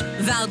Rich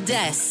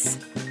Valdez.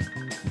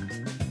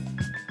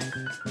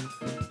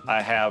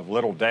 I have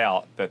little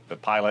doubt that the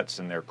pilots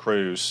and their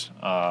crews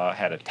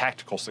had a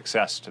tactical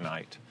success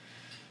tonight.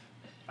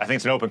 I think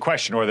it's an open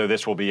question whether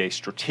this will be a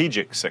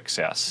strategic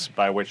success,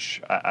 by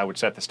which I would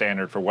set the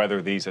standard for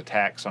whether these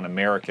attacks on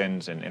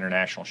Americans and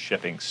international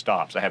shipping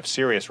stops. I have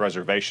serious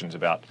reservations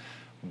about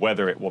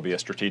whether it will be a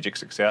strategic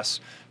success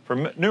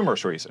for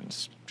numerous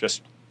reasons.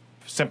 Just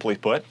simply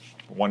put,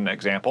 one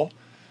example,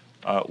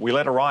 we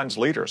let Iran's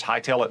leaders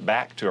hightail it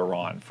back to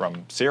Iran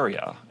from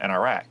Syria and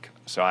Iraq.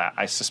 So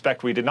I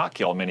suspect we did not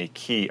kill many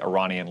key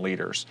Iranian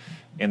leaders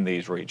in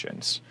these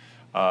regions.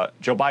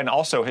 Joe Biden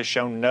also has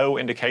shown no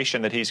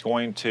indication that he's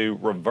going to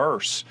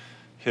reverse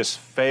his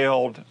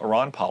failed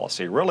Iran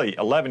policy, really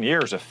 11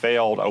 years of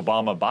failed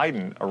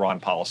Obama-Biden Iran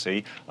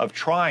policy of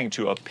trying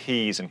to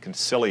appease and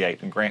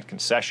conciliate and grant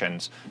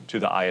concessions to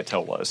the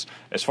Ayatollahs.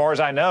 As far as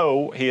I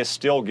know, he is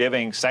still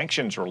giving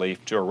sanctions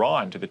relief to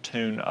Iran to the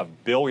tune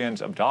of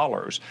billions of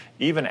dollars,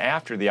 even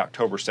after the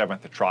October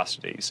 7th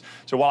atrocities.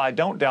 So while I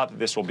don't doubt that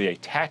this will be a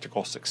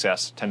tactical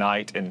success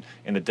tonight and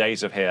in the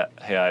days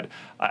ahead,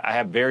 I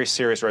have very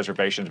serious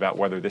reservations about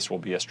whether this will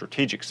be a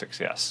strategic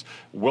success.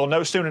 We'll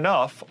know soon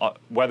enough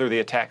whether the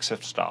attacks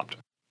have stopped.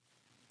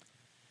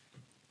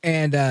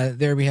 And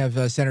there we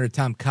have Senator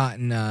Tom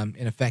Cotton,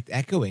 in effect,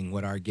 echoing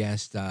what our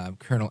guest,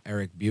 Colonel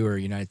Eric Buer,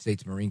 United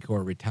States Marine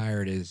Corps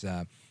retired, is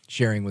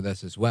sharing with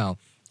us as well.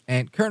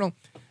 And, Colonel,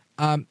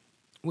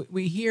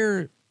 we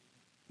hear,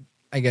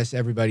 I guess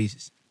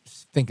everybody's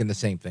thinking the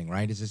same thing,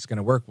 right? Is this going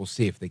to work? We'll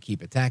see if they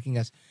keep attacking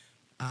us.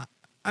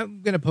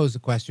 I'm going to pose the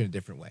question a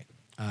different way.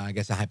 I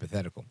guess a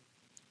hypothetical.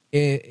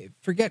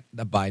 Forget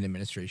the Biden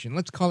administration.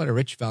 Let's call it a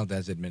Rich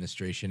Valdez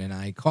administration, and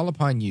I call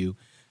upon you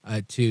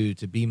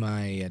to be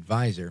my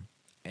advisor.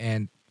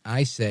 And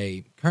I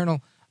say,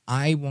 Colonel,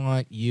 I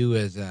want you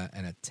as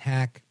an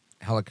attack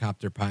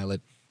helicopter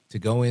pilot to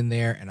go in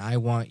there, and I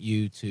want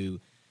you to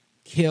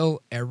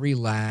kill every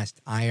last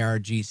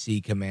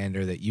IRGC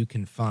commander that you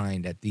can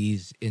find at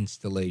these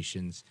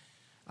installations.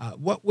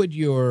 What would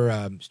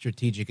your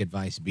strategic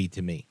advice be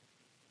to me?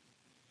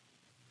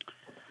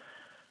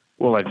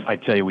 Well, I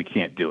tell you, we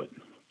can't do it.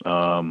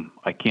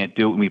 I can't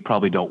do it, and we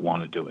probably don't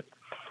want to do it.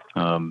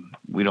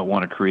 We don't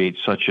want to create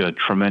such a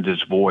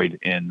tremendous void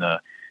and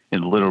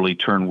literally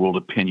turn world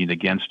opinion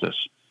against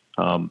us.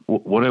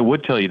 What I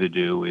would tell you to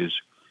do is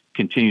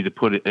continue to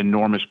put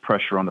enormous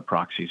pressure on the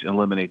proxies,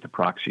 eliminate the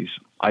proxies,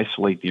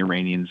 isolate the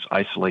Iranians,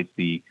 isolate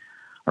the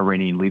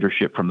Iranian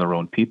leadership from their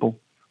own people,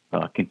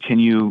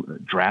 continue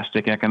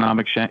drastic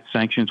economic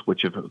sanctions,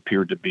 which have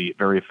appeared to be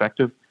very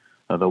effective,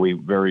 though we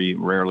very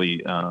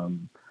rarely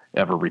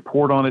ever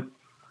report on it,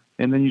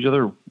 and then use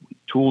other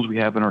tools we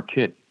have in our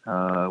kit.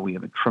 We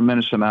have a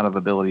tremendous amount of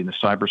ability in the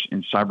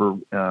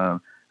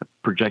cyber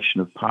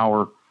projection of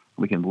power.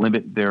 We can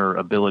limit their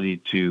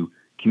ability to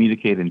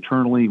communicate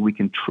internally. We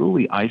can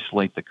truly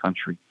isolate the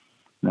country.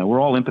 Now,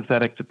 we're all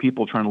empathetic to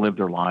people trying to live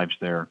their lives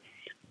there,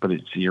 but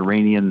it's the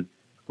Iranian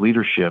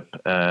leadership,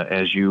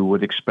 as you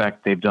would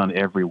expect they've done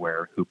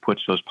everywhere, who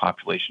puts those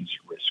populations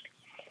at risk.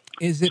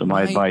 Is it so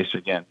my advice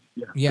again?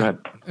 Yeah.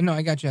 No,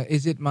 I got you.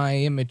 Is it my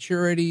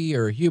immaturity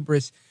or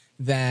hubris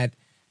that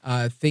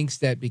thinks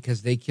that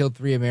because they killed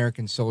 3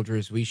 American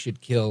soldiers, we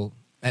should kill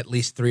at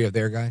least 3 of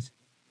their guys?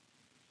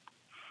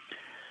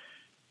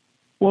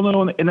 Well,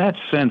 no, in that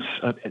sense,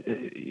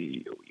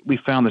 we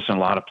found this in a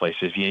lot of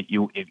places.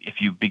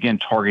 If you begin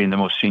targeting the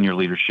most senior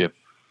leadership,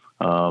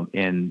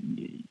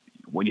 and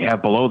what you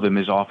have below them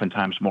is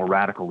oftentimes more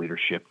radical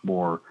leadership,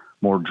 more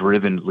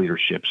driven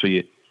leadership. So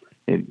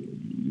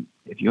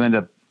if you end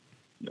up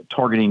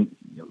targeting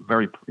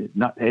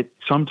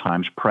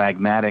sometimes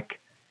pragmatic,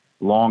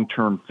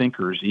 long-term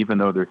thinkers, even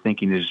though their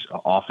thinking is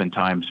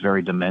oftentimes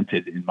very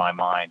demented in my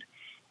mind,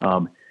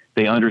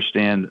 they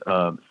understand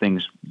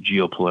things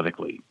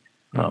geopolitically.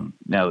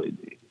 Now,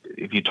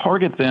 if you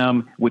target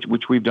them,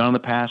 which we've done in the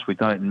past, we've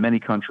done it in many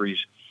countries.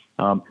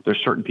 There's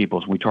certain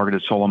peoples. We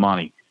targeted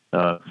Soleimani.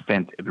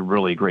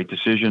 Really great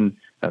decision.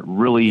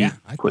 Really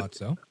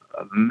put a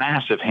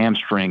massive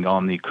hamstring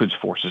on the Quds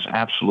forces.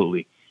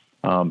 Absolutely.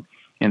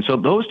 And so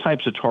those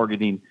types of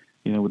targeting,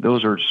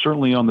 those are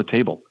certainly on the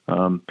table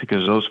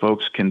because those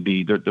folks can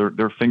be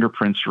their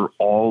fingerprints are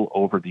all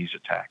over these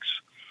attacks.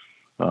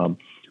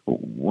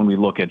 When we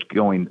look at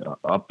going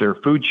up their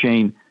food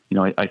chain,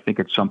 I think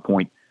at some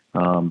point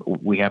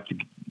we have to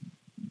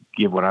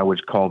give what I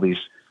would call these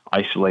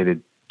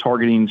isolated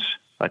targetings,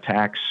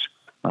 attacks,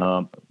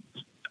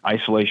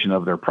 isolation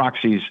of their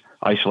proxies,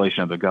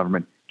 isolation of the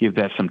government, give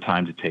that some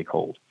time to take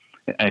hold.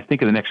 And I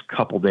think in the next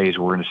couple of days,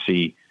 we're going to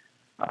see,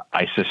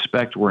 I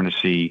suspect we're going to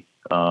see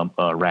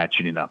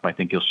ratcheting up. I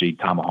think you'll see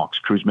Tomahawks,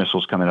 cruise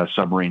missiles coming out of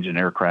submarines and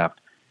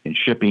aircraft and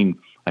shipping.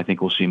 I think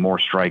we'll see more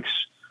strikes.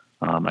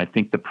 I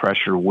think the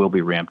pressure will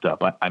be ramped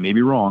up. I may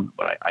be wrong,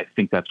 but I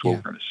think that's what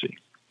we're going to see.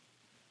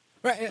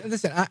 Right.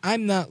 Listen,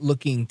 I'm not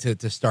looking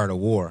to start a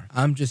war.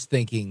 I'm just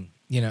thinking,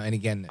 and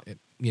again,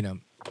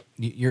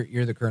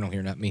 you're the colonel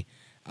here, not me.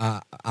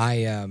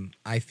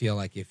 I feel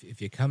like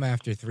if you come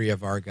after three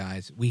of our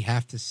guys, we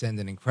have to send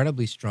an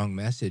incredibly strong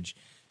message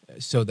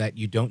so that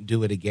you don't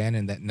do it again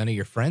and that none of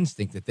your friends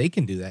think that they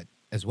can do that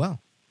as well.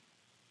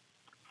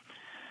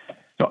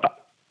 No,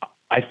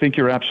 I think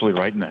you're absolutely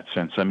right in that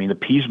sense. I mean,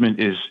 appeasement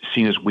is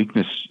seen as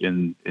weakness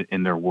in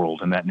their world,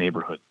 in that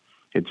neighborhood.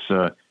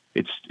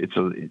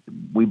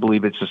 We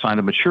believe it's a sign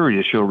of maturity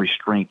to show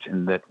restraint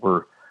and that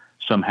we're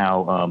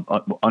somehow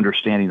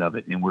understanding of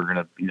it, and we're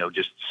going to,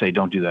 just say,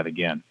 don't do that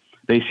again.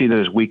 They see that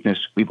as weakness.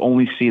 We've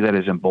only seen that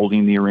as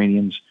emboldening the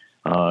Iranians.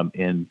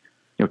 And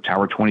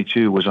Tower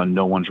 22 was on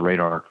no one's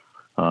radar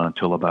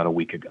until about a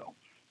week ago,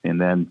 and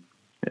then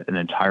an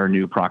entire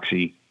new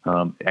proxy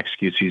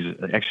executes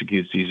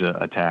these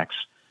attacks,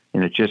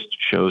 and it just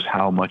shows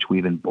how much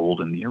we've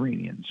emboldened the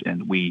Iranians.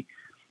 And we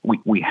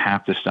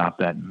have to stop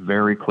that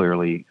very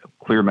clearly.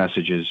 Clear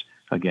messages,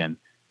 again,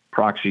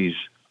 proxies,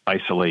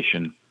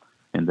 isolation,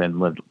 and then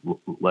let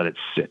it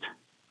sit.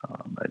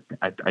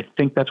 I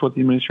think that's what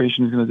the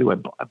administration is going to do.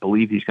 I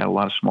believe he's got a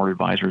lot of smart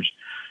advisors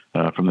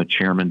from the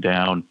chairman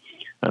down.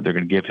 They're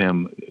going to give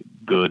him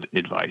good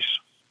advice.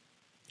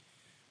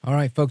 All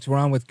right, folks, we're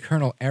on with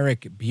Colonel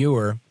Eric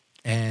Buer,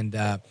 and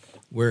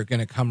we're going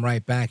to come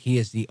right back. He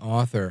is the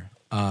author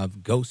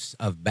of Ghosts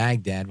of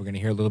Baghdad. We're going to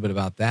hear a little bit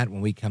about that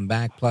when we come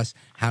back, plus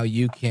how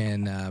you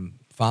can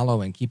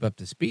follow and keep up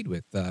to speed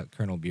with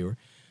Colonel Buer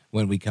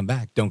when we come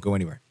back. Don't go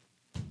anywhere.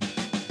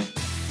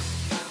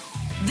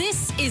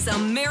 This is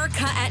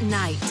America at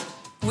Night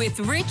with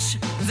Rich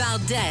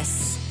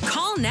Valdez.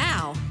 Call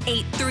now,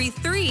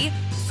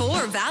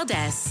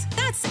 833-4-VALDEZ.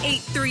 That's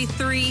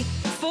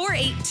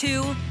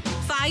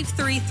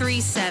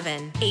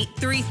 833-482-5337.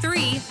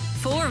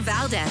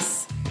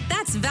 833-4-VALDEZ.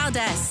 That's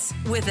Valdez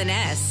with an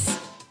S.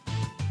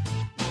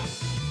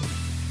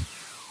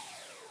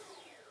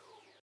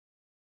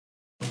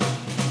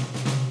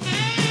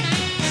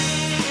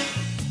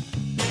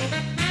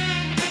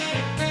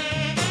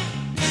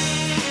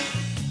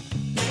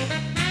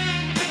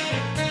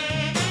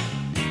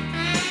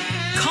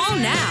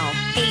 Now,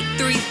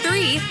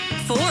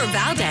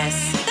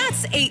 833-4-VALDEZ.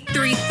 That's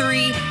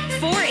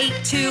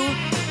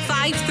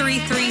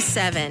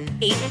 833-482-5337.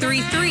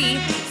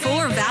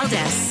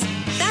 833-4-VALDEZ.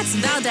 That's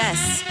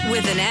Valdez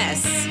with an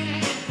S.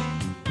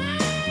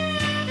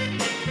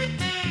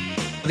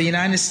 The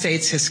United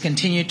States has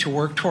continued to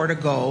work toward a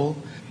goal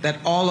that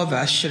all of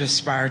us should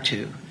aspire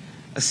to,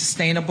 a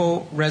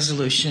sustainable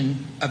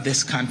resolution of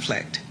this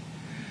conflict,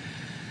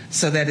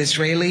 so that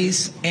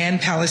Israelis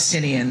and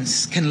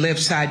Palestinians can live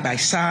side by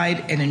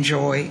side and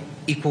enjoy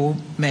equal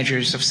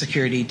measures of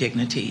security,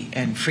 dignity,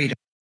 and freedom.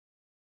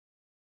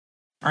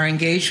 Our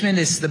engagement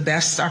is the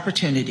best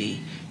opportunity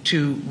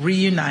to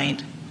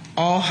reunite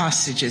all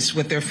hostages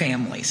with their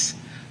families.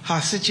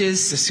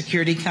 Hostages the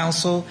Security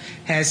Council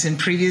has in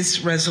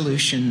previous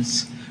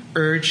resolutions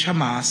urged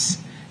Hamas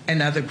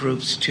and other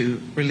groups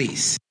to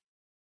release.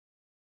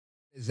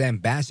 Is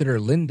Ambassador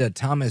Linda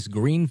Thomas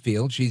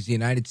Greenfield. She's the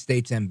United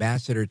States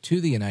ambassador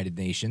to the United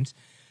Nations,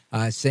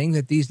 saying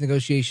that these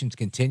negotiations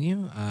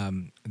continue.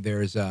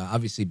 There's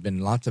obviously been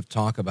lots of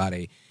talk about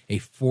a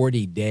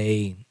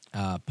 40-day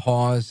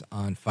pause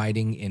on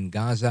fighting in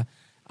Gaza.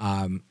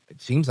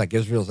 It seems like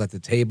Israel's at the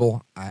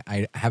table.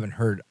 I haven't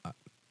heard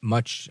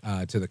much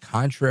to the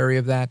contrary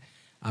of that.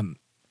 I'm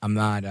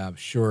not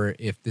sure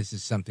if this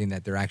is something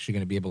that they're actually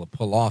going to be able to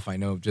pull off. I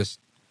know just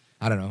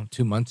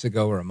 2 months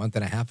ago or a month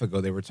and a half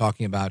ago, they were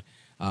talking about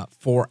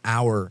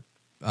 4-hour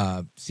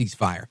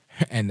ceasefire,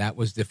 and that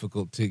was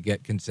difficult to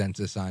get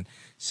consensus on.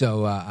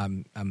 So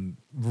I'm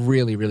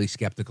really, really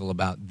skeptical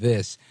about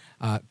this.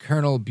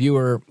 Colonel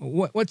Buer,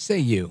 what say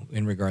you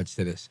in regards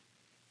to this?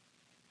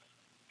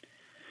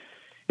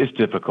 It's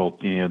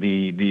difficult.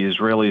 The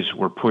Israelis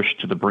were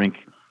pushed to the brink.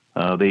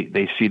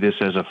 They see this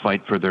as a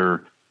fight for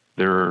their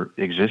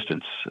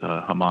existence.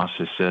 Hamas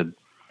has said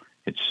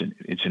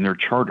it's in their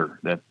charter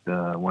that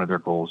one of their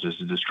goals is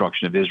the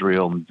destruction of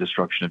Israel and the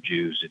destruction of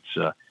Jews.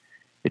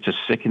 It's a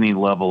sickening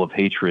level of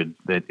hatred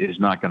that is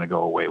not going to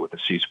go away with a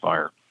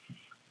ceasefire.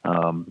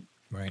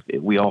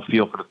 Right. We all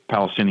feel for the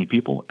Palestinian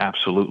people,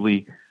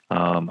 absolutely.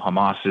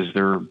 Hamas is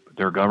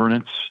their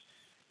governance,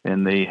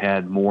 and they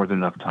had more than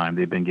enough time.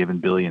 They've been given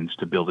billions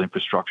to build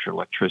infrastructure,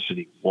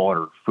 electricity,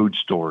 water, food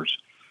stores,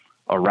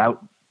 a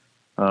route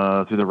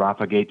through the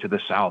Rafah Gate to the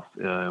south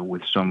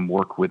with some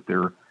work with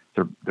their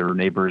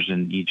neighbors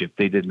in Egypt.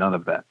 They did none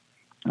of that.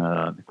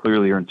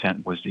 Clearly, their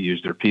intent was to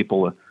use their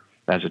people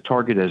as a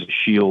target, as a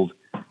shield,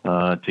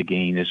 to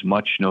gain as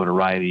much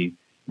notoriety,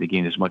 to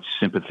gain as much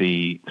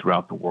sympathy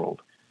throughout the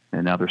world.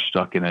 And now they're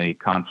stuck in a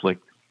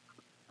conflict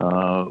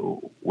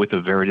with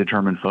a very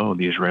determined foe.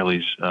 The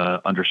Israelis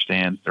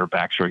understand their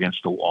backs are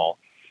against the wall,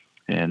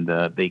 and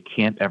they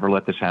can't ever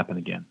let this happen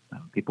again.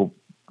 People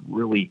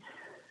really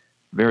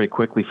very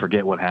quickly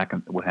forget what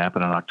happened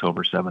on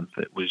October 7th.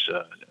 It was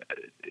a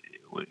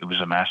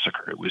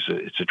massacre.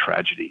 It's a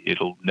tragedy.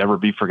 It'll never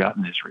be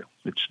forgotten in Israel.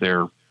 It's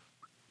their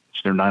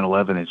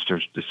 9/11. It's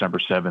their December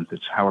 7th.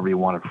 It's however you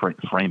want to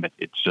frame it.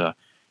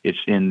 It's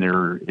in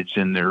their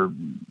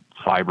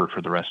fiber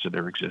for the rest of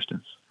their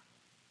existence.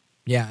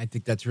 Yeah, I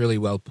think that's really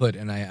well put,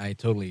 and I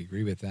totally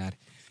agree with that.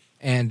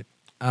 And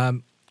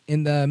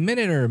in the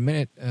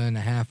minute and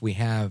a half we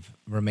have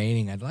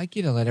remaining, I'd like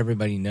you to let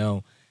everybody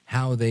know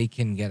how they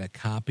can get a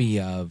copy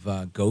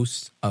of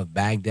Ghosts of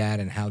Baghdad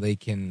and how they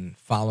can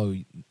follow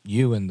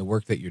you and the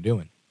work that you're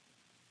doing.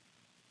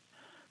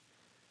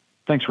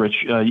 Thanks,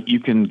 Rich. You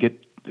can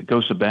get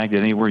Ghosts of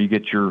Baghdad anywhere you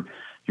get your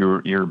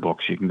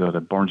books. You can go to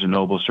Barnes &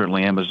 Noble,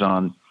 certainly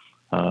Amazon,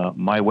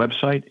 my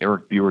website,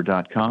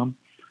 ericbuer.com.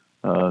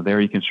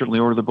 There you can certainly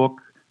order the book.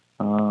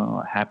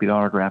 Happy to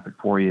autograph it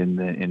for you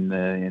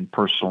and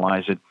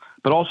personalize it.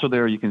 But also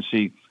there you can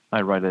see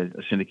I write a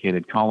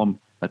syndicated column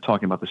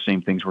talking about the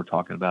same things we're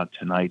talking about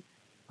tonight,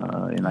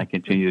 and I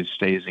continue to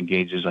stay as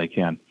engaged as I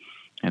can.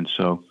 And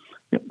so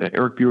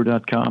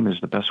ericbuer.com is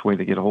the best way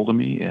to get a hold of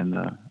me.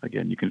 And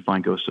again, you can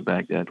find Ghosts of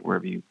Baghdad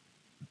wherever you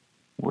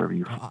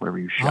shop.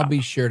 I'll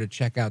be sure to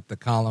check out the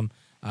column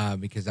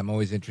because I'm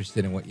always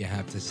interested in what you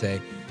have to say.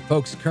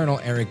 Folks, Colonel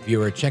Eric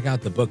Buer, check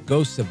out the book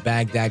Ghosts of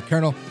Baghdad.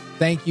 Colonel,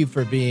 thank you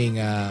for being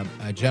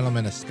a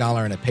gentleman, a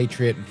scholar, and a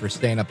patriot, and for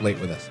staying up late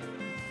with us.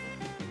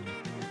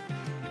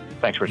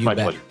 Thanks, Rich. My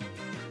pleasure.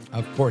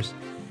 Of course.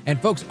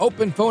 And folks,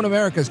 Open Phone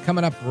America is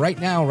coming up right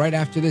now, right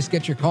after this.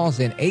 Get your calls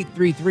in,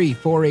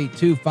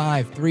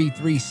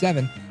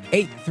 833-482-5337,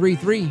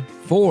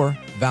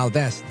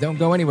 833-4-VALDEZ. Don't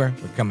go anywhere.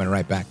 We're coming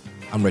right back.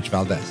 I'm Rich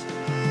Valdez.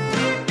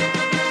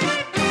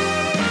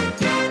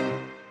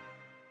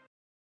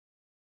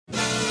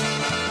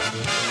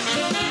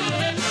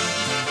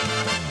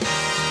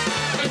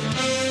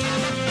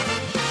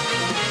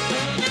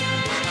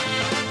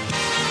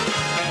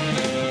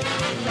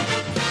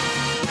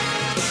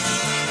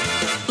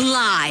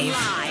 Live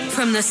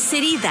from the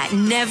city that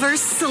never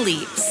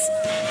sleeps.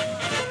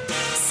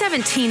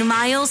 17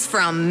 miles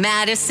from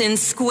Madison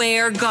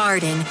Square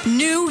Garden,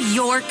 New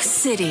York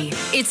City.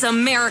 It's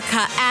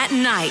America at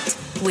Night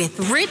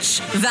with Rich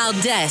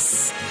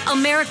Valdez,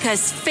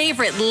 America's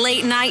favorite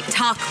late night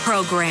talk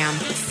program,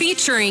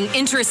 featuring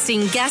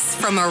interesting guests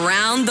from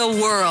around the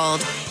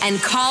world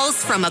and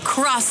calls from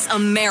across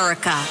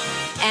America.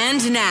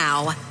 And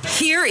now,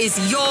 here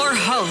is your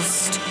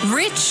host,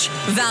 Rich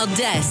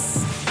Valdez.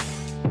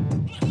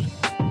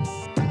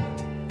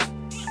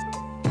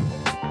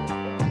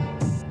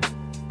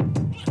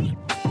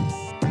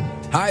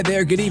 Hi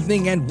there, good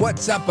evening, and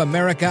what's up,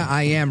 America?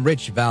 I am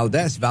Rich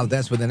Valdez,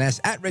 Valdez with an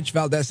S, at Rich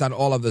Valdez on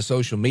all of the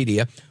social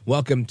media.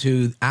 Welcome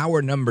to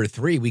hour number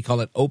 3. We call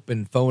it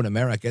Open Phone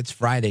America. It's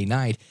Friday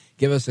night.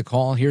 Give us a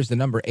call. Here's the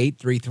number,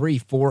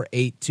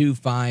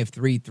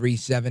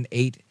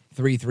 833-482-5337,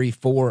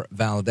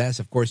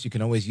 833-4-VALDEZ. Of course, you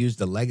can always use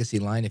the legacy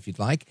line if you'd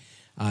like.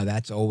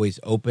 That's always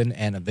open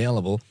and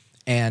available.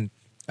 And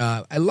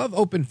I love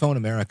Open Phone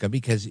America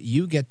because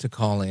you get to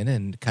call in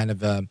and kind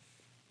of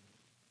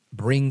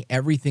bring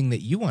everything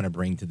that you want to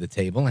bring to the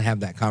table and have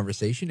that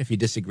conversation. If you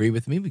disagree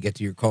with me, we get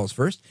to your calls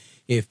first.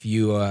 If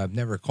you have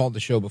never called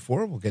the show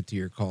before, we'll get to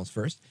your calls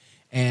first.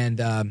 And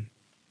I'm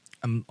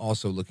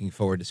also looking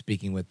forward to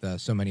speaking with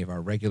so many of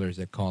our regulars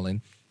that call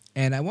in.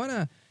 And I want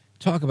to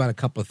talk about a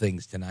couple of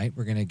things tonight.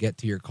 We're going to get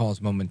to your calls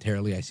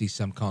momentarily. I see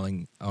some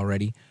calling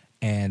already.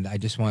 And I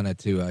just wanted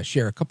to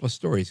share a couple of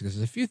stories because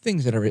there's a few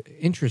things that are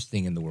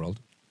interesting in the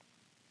world.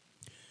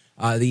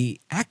 The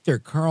actor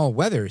Carl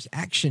Weathers,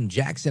 Action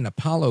Jackson,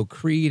 Apollo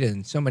Creed,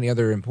 and so many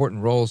other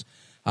important roles.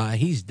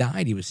 He's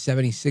died. He was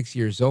 76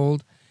 years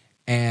old,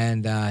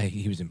 and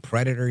he was in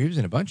Predator. He was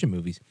in a bunch of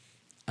movies.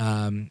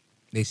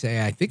 They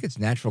say, I think it's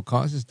natural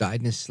causes, died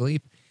in his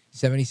sleep.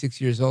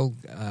 76 years old.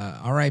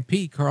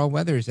 R.I.P. Carl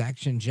Weathers,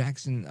 Action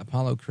Jackson,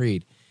 Apollo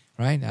Creed.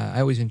 Right?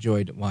 I always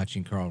enjoyed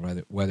watching Carl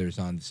Weathers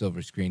on the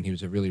silver screen. He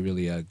was a really,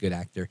 really good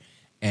actor,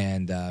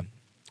 and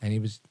he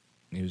was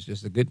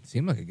just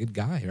seemed like a good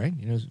guy, right?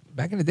 You know,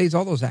 back in the days,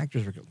 all those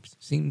actors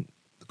seemed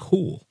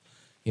cool.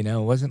 You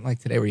know, it wasn't like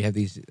today where you have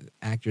these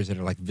actors that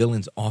are like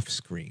villains off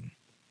screen.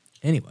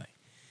 Anyway,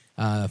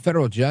 a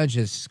federal judge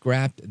has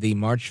scrapped the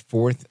March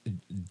 4th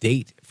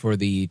date for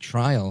the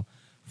trial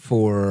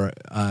for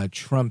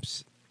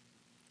Trump's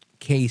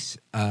case,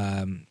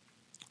 the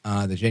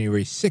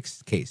January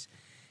 6th case.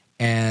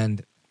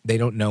 And they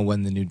don't know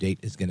when the new date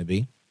is going to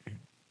be.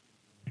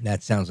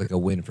 That sounds like a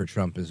win for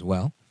Trump as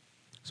well.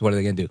 So what are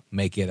they going to do?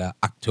 Make it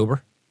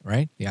October,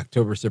 right? The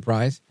October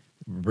surprise,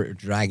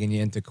 dragging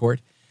you into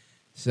court.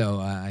 So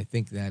I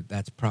think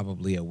that's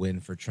probably a win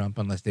for Trump,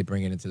 unless they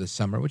bring it into the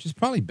summer, which is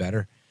probably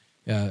better.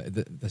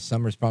 The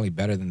summer is probably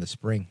better than the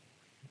spring.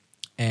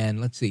 And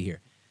let's see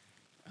here.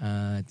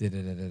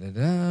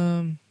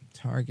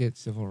 Target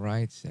Civil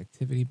Rights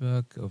Activity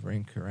Book over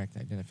incorrect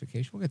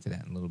identification. We'll get to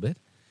that in a little bit.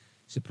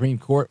 Supreme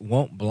Court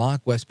won't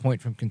block West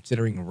Point from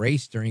considering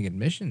race during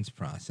admissions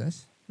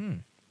process.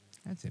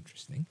 That's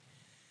interesting.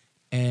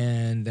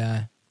 And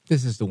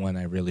this is the one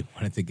I really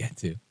wanted to get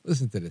to.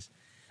 Listen to this.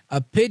 A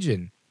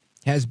pigeon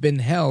has been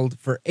held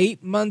for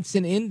 8 months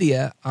in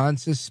India on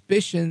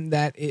suspicion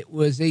that it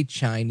was a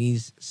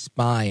Chinese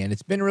spy, and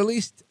it's been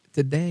released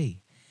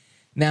today.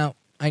 Now,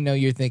 I know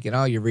you're thinking,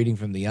 oh, you're reading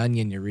from The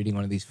Onion, you're reading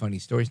one of these funny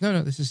stories.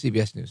 No, this is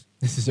CBS News.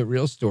 This is a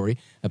real story.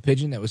 A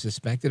pigeon that was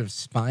suspected of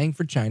spying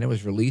for China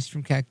was released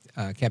from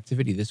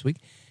captivity this week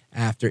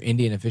after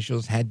Indian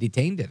officials had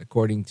detained it,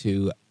 according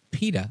to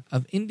PETA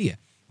of India.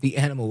 The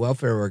animal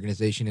welfare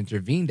organization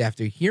intervened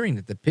after hearing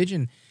that the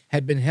pigeon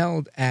had been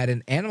held at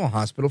an animal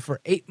hospital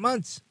for 8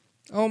 months.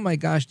 Oh, my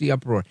gosh, the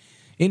uproar.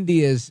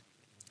 India's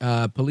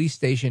police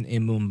station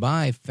in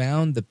Mumbai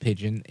found the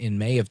pigeon in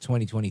May of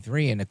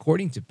 2023, and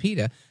according to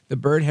PETA, the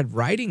bird had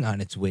writing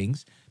on its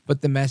wings,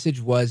 but the message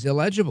was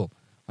illegible.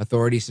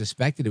 Authorities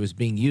suspected it was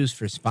being used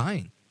for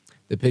spying.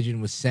 The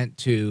pigeon was sent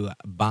to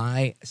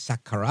Bhai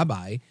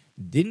Sakarabai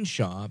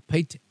Dinshaw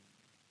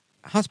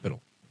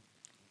Hospital.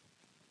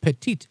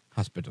 Petite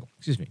Hospital.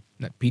 Excuse me,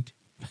 not Pete.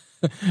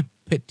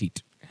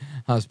 Petite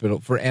Hospital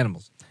for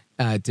animals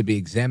to be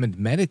examined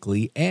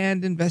medically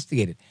and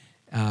investigated.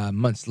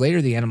 Months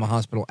later, the animal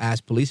hospital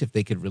asked police if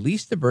they could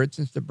release the bird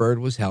since the bird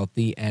was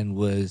healthy and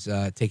was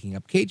taking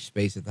up cage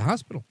space at the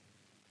hospital.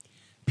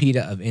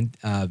 PETA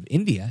of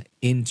India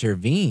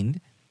intervened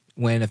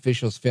when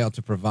officials failed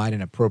to provide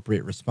an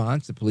appropriate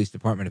response. The police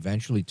department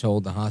eventually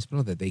told the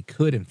hospital that they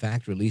could, in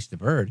fact, release the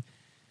bird.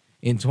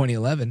 In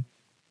 2011,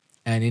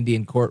 an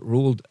Indian court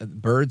ruled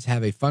birds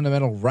have a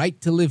fundamental right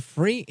to live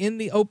free in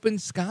the open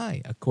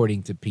sky,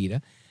 according to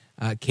PETA.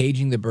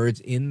 Caging the birds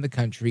in the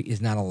country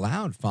is not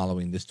allowed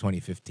following this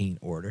 2015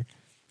 order.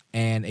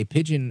 And a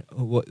pigeon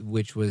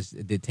which was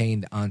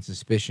detained on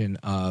suspicion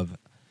of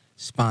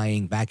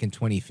spying back in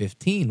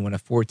 2015 when a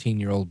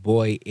 14-year-old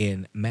boy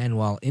in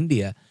Manwal,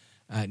 India,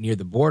 near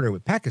the border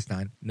with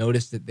Pakistan,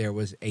 noticed that there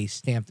was a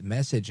stamped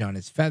message on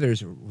its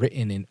feathers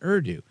written in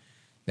Urdu.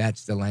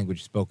 That's the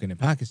language spoken in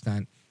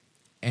Pakistan.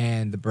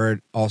 And the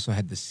bird also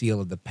had the seal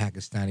of the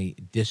Pakistani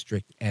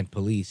district, and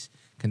police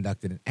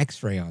conducted an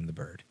X-ray on the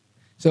bird.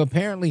 So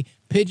apparently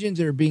pigeons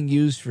are being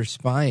used for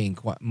spying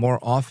more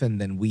often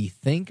than we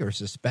think or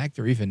suspect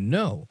or even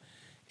know.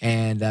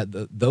 And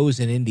those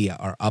in India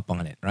are up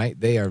on it, right?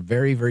 They are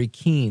very, very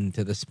keen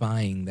to the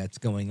spying that's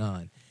going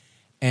on.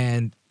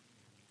 And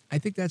I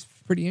think that's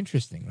pretty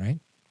interesting, right?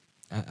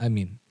 I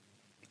mean,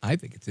 I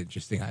think it's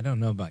interesting. I don't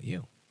know about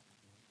you.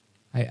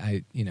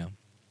 I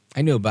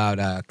knew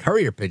about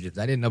courier pigeons.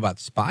 I didn't know about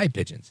spy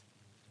pigeons.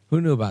 Who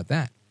knew about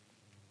that?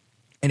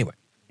 Anyway,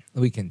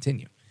 we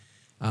continue.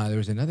 There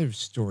was another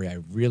story I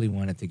really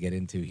wanted to get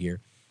into here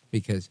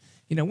because,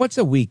 what's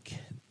a week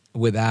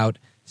without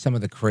some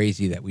of the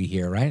crazy that we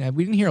hear, right?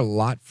 We didn't hear a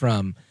lot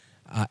from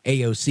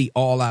AOC,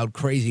 all out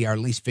crazy, our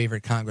least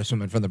favorite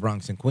congresswoman from the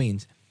Bronx and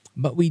Queens.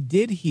 But we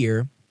did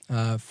hear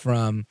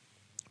from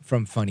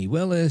Funny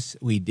Willis.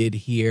 We did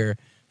hear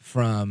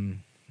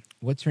from,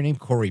 what's her name,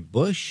 Cori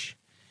Bush.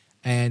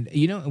 And,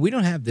 we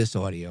don't have this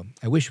audio.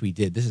 I wish we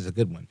did. This is a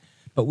good one.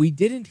 But we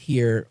did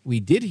hear,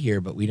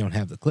 but we don't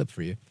have the clip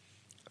for you,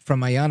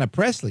 from Ayanna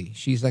Pressley.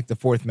 She's like the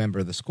fourth member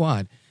of the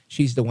squad.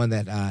 She's the one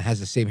that has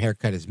the same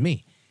haircut as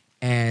me.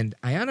 And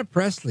Ayanna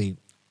Pressley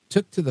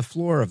took to the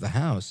floor of the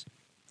House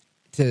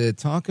to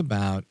talk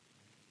about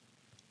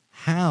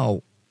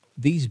how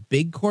these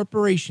big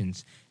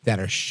corporations that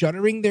are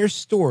shuttering their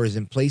stores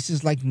in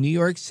places like New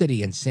York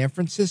City and San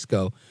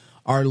Francisco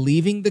are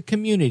leaving the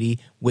community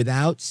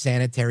without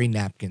sanitary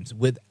napkins,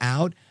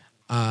 without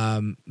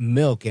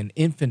milk and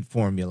infant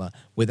formula,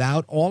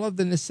 without all of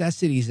the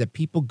necessities that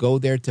people go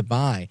there to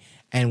buy.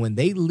 And when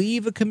they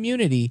leave a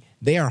community,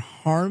 they are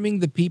harming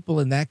the people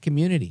in that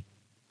community.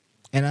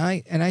 And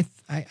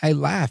I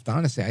laughed,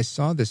 honestly. I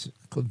saw this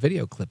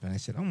video clip and I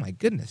said, oh my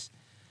goodness,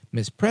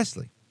 Miss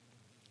Presley,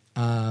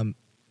 are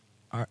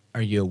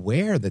you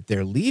aware that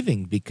they're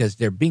leaving because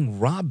they're being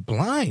robbed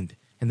blind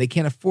and they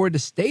can't afford to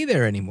stay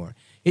there anymore?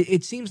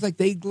 It seems like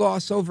they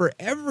gloss over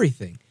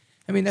everything.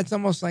 I mean, that's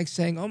almost like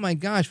saying, oh, my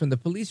gosh, when the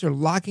police are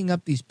locking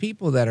up these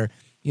people that are,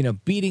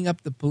 beating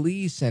up the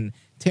police and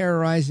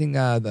terrorizing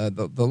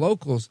the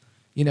locals,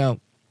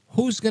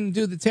 who's going to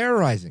do the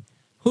terrorizing?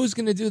 Who's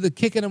going to do the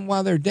kicking them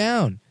while they're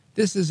down?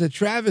 This is a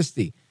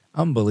travesty.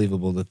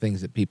 Unbelievable, the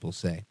things that people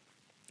say.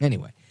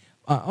 Anyway,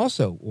 I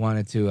also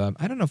wanted to,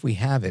 I don't know if we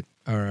have it,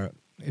 or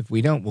if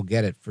we don't, we'll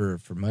get it for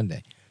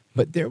Monday.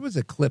 But there was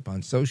a clip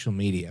on social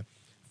media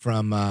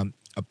from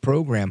a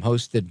program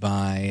hosted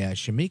by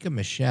Shamika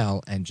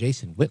Michelle and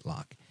Jason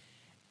Whitlock.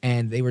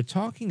 And they were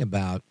talking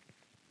about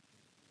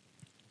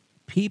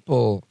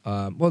people,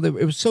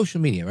 it was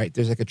social media, right?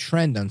 There's like a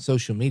trend on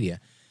social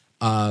media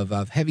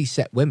of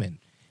heavy-set women.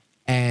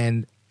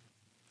 And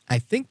I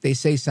think they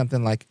say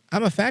something like,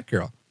 I'm a fat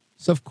girl,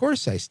 so of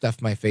course I stuff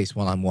my face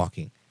while I'm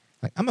walking.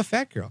 Like, I'm a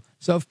fat girl,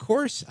 so of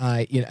course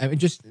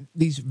just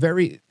these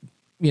very,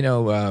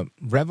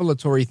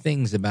 revelatory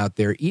things about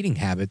their eating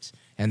habits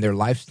and their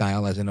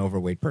lifestyle as an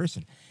overweight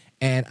person.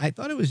 And I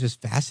thought it was just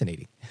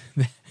fascinating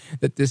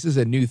that this is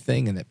a new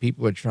thing and that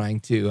people are trying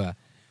to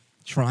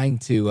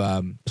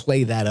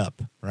play that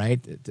up, right?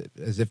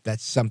 As if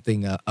that's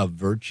something of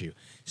virtue.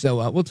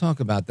 So we'll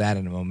talk about that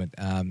in a moment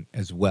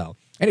as well.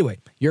 Anyway,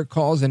 your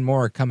calls and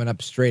more are coming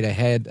up straight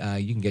ahead.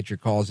 You can get your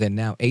calls in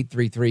now,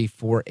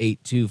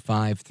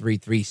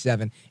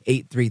 833-482-5337,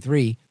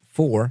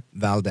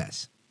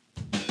 833-4-VALDEZ.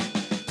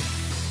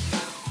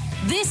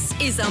 This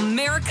is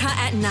America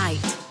at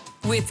Night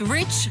with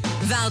Rich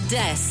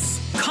Valdez.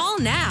 Call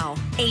now,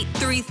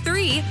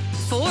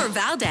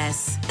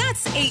 833-4-VALDEZ.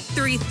 That's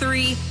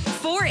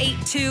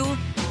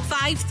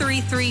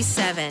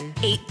 833-482-5337.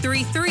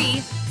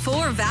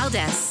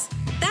 833-4-VALDEZ.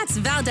 That's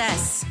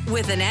Valdez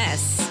with an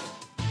S.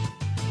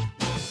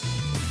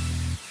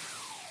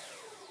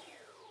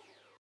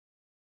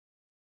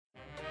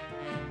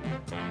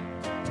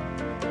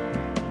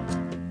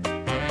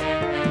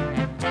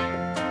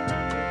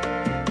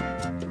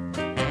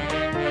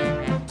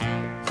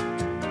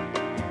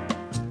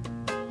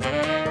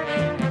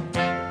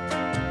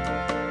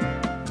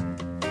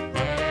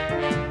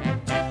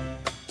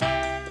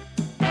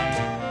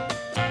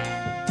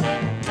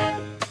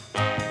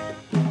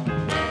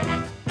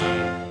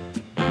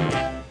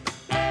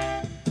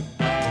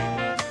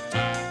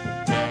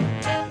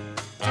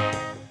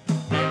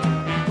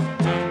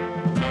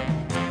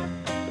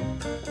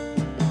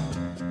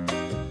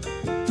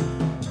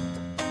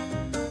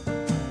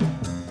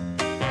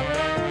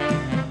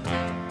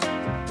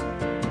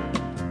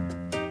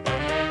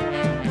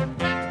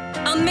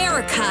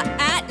 America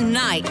at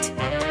Night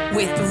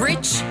with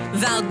Rich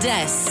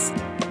Valdez.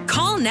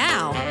 Call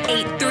now,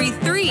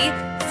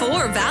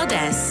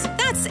 833-4-VALDEZ.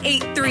 That's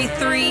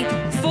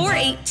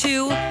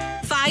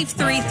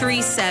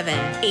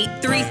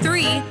 833-482-5337.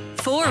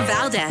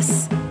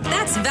 833-4-VALDEZ.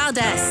 That's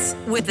Valdez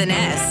with an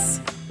S.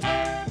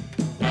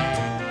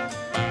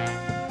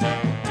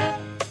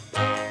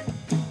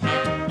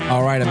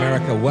 All right,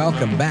 America,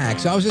 welcome back.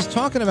 So I was just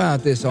talking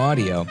about this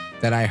audio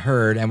that I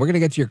heard, and we're going to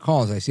get to your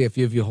calls. I see a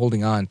few of you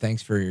holding on.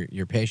 Thanks for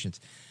your patience.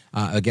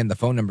 Again, the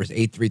phone number is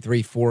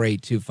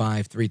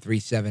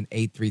 833-482-5337,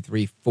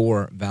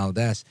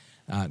 833-4-VALDEZ.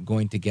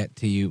 Going to get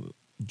to you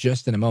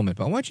just in a moment.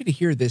 But I want you to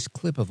hear this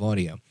clip of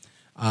audio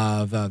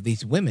of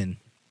these women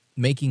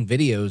making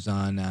videos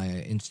on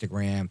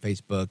Instagram,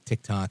 Facebook,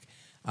 TikTok,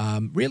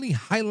 really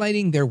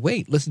highlighting their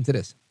weight. Listen to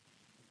this.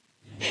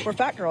 We're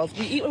fat girls.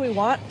 We eat what we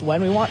want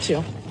when we want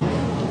to.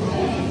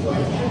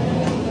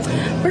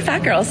 We're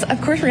fat girls.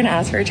 Of course we're going to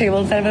ask for a table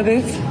instead of a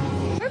booth.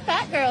 We're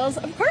fat girls.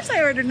 Of course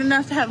I ordered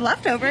enough to have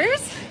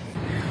leftovers.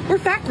 We're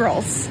fat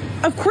girls.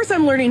 Of course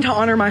I'm learning to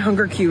honor my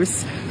hunger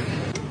cues.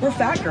 We're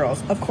fat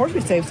girls. Of course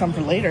we save some for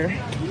later.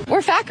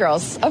 We're fat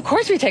girls. Of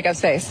course we take up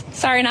space.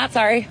 Sorry, not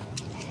sorry.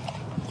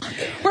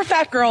 We're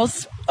fat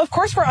girls. Of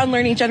course we're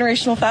unlearning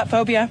generational fat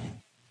phobia.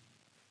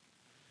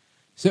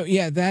 So,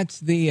 yeah,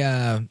 that's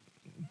the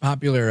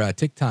popular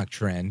TikTok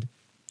trend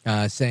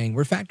saying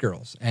we're fat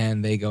girls.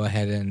 And they go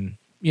ahead and,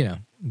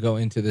 go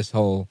into this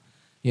whole,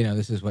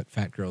 this is what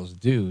fat girls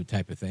do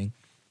type of thing.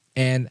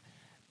 And,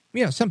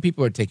 some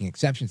people are taking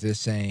exception to this,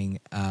 saying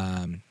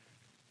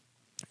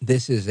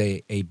this is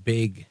a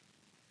big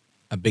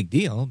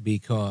deal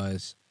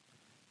because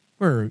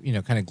we're,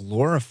 kind of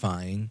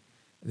glorifying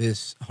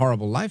this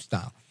horrible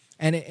lifestyle.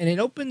 And it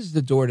opens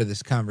the door to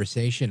this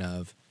conversation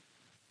of,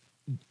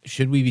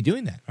 should we be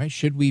doing that, right?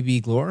 Should we be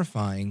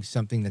glorifying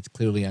something that's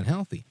clearly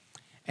unhealthy?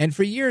 And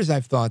for years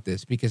I've thought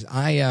this because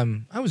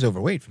I was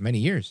overweight for many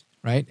years,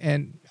 right?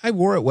 And I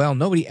wore it well.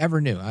 Nobody ever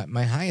knew.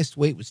 My highest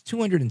weight was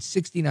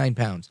 269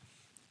 pounds.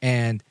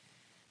 And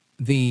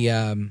the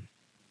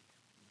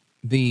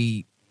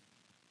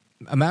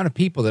amount of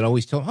people that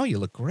always told, oh, you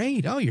look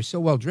great. Oh, you're so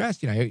well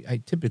dressed.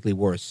 I typically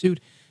wore a suit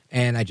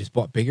and I just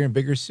bought bigger and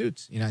bigger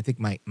suits. I think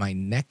my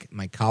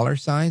collar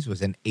size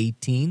was an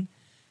 18.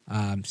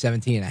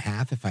 17 and a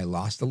half if I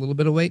lost a little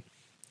bit of weight.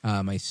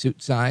 My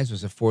suit size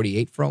was a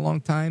 48 for a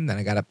long time. Then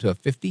I got up to a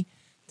 50,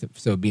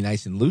 so it'd be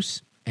nice and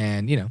loose.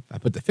 And, I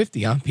put the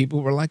 50 on.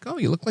 People were like, oh,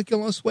 you look like you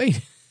lost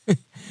weight.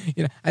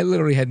 I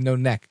literally had no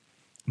neck.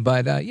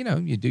 But,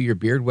 you do your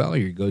beard well or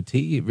your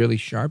goatee, really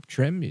sharp,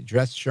 trim, you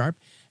dress sharp.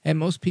 And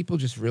most people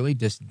just really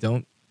just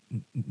don't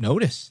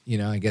notice.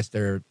 I guess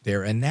they're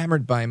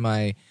enamored by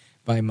my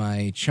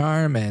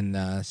charm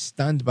and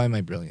stunned by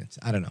my brilliance.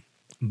 I don't know.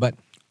 But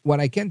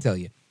what I can tell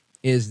you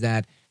is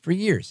that for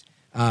years,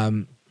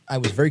 I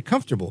was very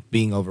comfortable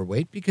being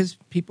overweight because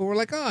people were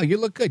like, oh, you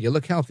look good, you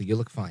look healthy, you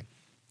look fine.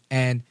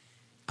 And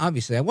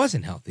obviously I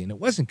wasn't healthy and it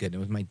wasn't good. It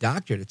was my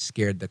doctor that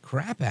scared the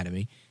crap out of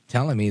me,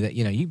 telling me that,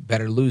 you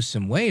better lose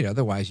some weight,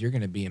 otherwise you're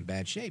going to be in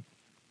bad shape.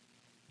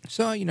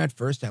 So, at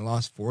first I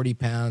lost 40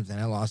 pounds and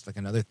I lost like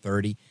another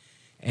 30.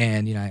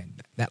 And,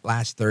 that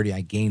last 30, I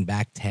gained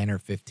back 10 or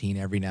 15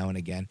 every now and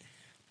again.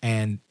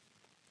 And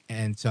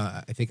so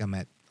I think I'm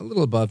at a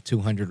little above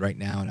 200 right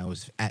now, and I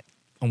was at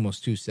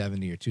almost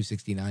 270 or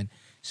 269.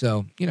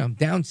 So,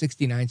 down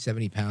 69,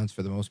 70 pounds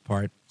for the most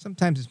part.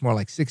 Sometimes it's more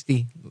like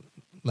 60,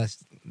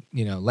 less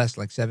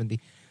like 70.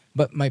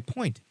 But my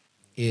point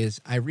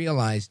is I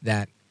realized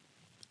that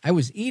I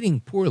was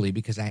eating poorly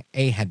because I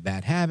had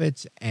bad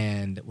habits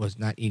and was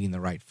not eating the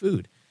right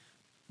food.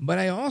 But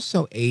I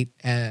also ate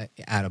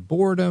out of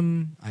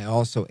boredom. I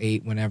also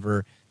ate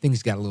whenever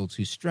things got a little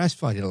too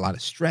stressful. I did a lot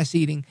of stress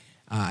eating.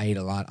 I ate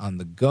a lot on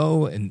the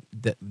go and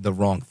the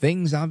wrong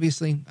things,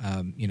 obviously,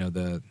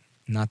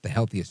 not the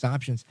healthiest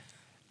options.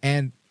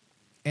 And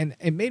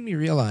it made me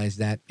realize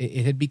that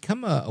it had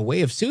become a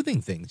way of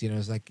soothing things.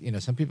 It's like,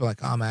 some people are like,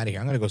 oh, I'm out of here.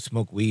 I'm going to go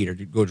smoke weed or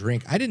go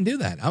drink. I didn't do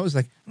that. I was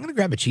like, I'm going to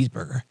grab a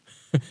cheeseburger.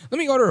 Let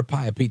me order a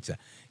pie of pizza.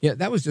 Yeah,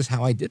 that was just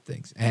how I did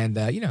things. And,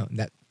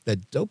 that the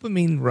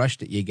dopamine rush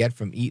that you get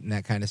from eating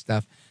that kind of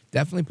stuff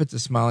definitely puts a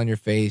smile on your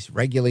face,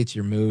 regulates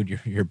your mood.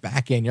 You're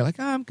back in. You're like,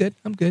 oh, I'm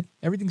good.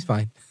 Everything's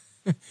fine.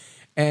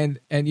 and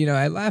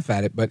I laugh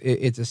at it, but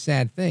it's a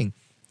sad thing.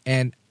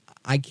 And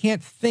I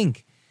can't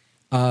think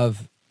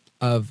of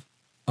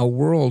a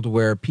world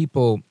where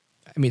people,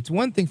 it's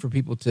one thing for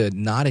people to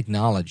not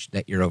acknowledge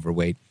that you're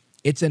overweight.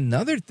 It's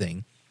another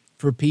thing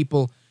for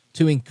people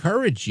to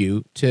encourage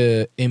you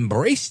to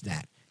embrace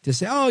that, to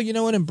say, oh, you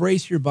know what,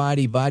 embrace your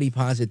body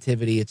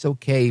positivity. It's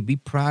okay. Be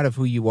proud of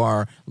who you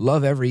are.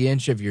 Love every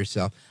inch of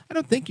yourself. I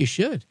don't think you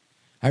should.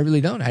 I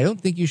really don't. I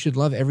don't think you should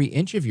love every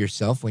inch of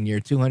yourself when you're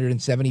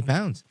 270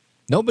 pounds.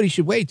 Nobody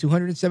should weigh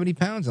 270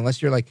 pounds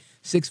unless you're like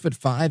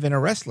 6'5" and a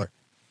wrestler.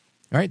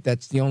 All right,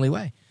 that's the only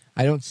way.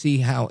 I don't see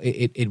how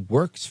it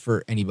works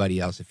for anybody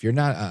else. If you're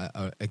not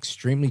a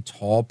extremely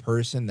tall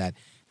person that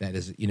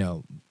is,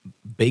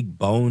 big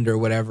boned or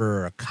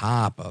whatever, or a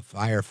cop, a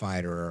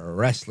firefighter, or a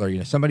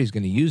wrestler, somebody who's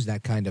going to use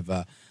that kind of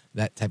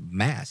that type of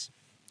mass.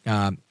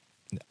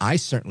 I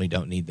certainly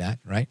don't need that,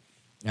 right?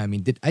 I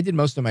did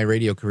most of my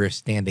radio career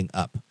standing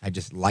up. I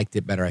just liked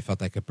it better. I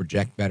felt I could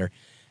project better.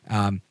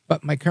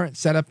 But my current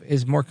setup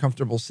is more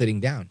comfortable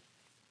sitting down.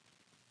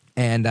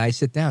 And I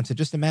sit down. So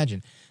just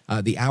imagine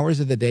the hours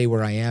of the day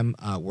where I am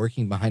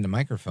working behind a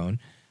microphone,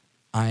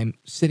 I'm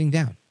sitting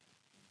down.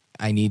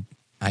 I need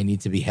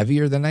to be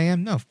heavier than I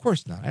am? No, of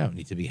course not. I don't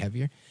need to be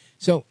heavier.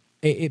 So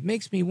it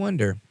makes me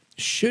wonder,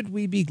 should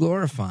we be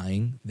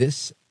glorifying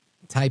this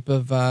type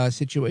of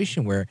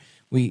situation where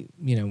we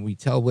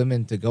tell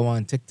women to go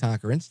on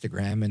TikTok or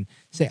Instagram and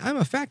say, I'm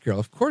a fat girl.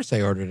 Of course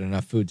I ordered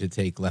enough food to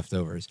take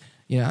leftovers.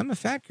 I'm a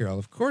fat girl.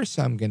 Of course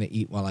I'm going to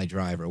eat while I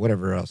drive, or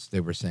whatever else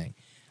they were saying.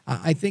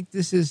 I think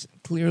this is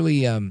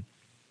clearly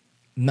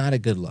not a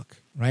good look,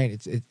 right?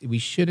 We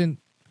shouldn't.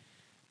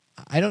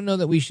 I don't know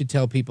that we should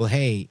tell people,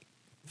 hey,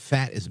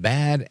 fat is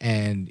bad,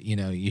 and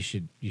you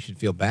should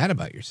feel bad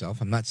about yourself.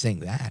 I'm not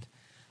saying that,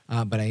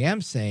 but I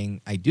am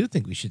saying I do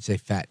think we should say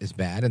fat is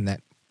bad, and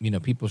that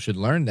people should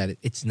learn that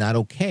it's not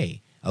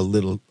okay. A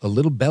little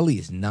belly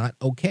is not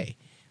okay,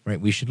 right?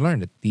 We should learn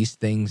that these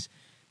things,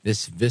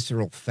 this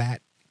visceral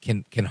fat,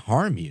 can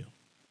harm you,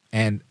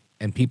 and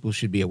people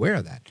should be aware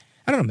of that.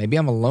 I don't know. Maybe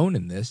I'm alone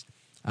in this.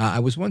 I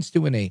was once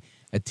doing a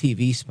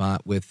TV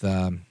spot with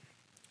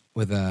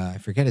I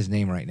forget his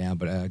name right now,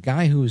 but a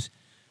guy who's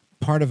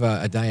part of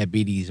a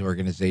diabetes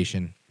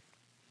organization,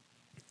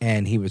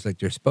 and he was like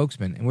their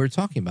spokesman, and we were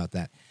talking about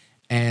that.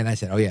 And I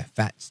said, oh yeah,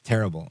 fat's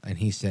terrible. And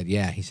he said,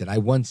 yeah. He said, I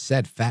once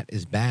said fat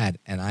is bad,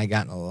 and I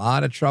got in a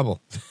lot of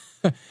trouble.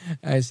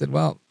 I said,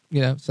 well,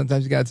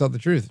 sometimes you got to tell the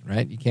truth,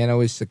 right? You can't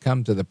always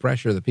succumb to the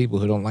pressure of the people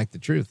who don't like the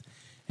truth.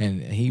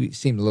 And he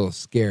seemed a little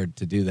scared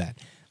to do that.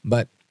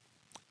 But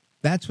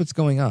that's what's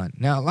going on.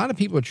 Now, a lot of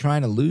people are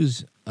trying to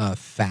lose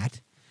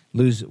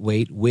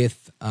weight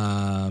with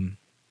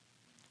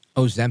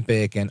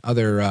Ozempic and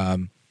other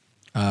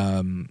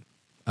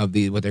of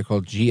the what they're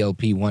called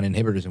GLP-1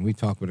 inhibitors, and we've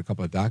talked with a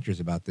couple of doctors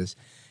about this.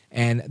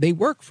 And they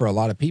work for a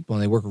lot of people,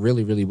 and they work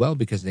really, really well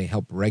because they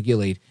help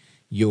regulate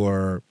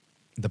the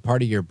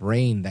part of your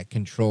brain that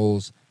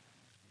controls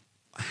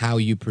how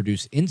you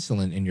produce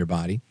insulin in your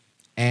body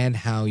and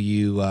how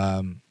you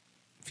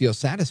feel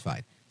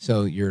satisfied.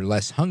 So you're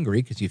less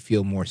hungry because you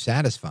feel more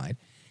satisfied,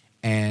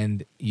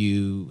 and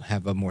you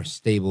have a more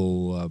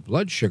stable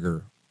blood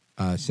sugar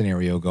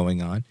scenario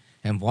going on,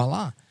 and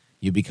voila,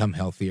 you become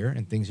healthier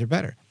and things are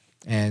better.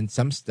 And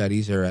some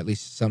studies, or at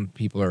least some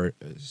people are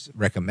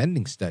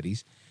recommending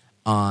studies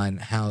on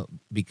how,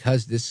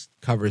 because this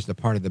covers the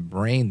part of the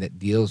brain that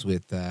deals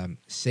with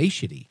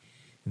satiety,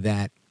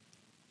 that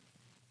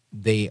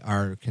they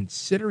are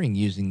considering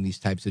using these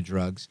types of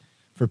drugs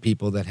for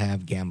people that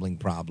have gambling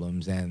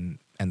problems and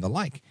the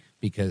like,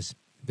 because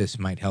this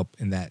might help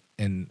in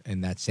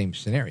that same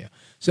scenario.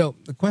 So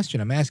the question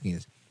I'm asking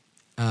is,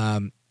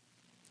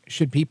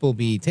 should people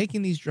be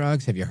taking these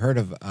drugs? Have you heard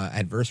of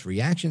adverse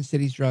reactions to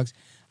these drugs?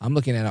 I'm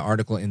looking at an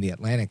article in The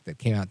Atlantic that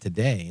came out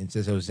today and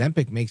says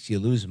Ozempic makes you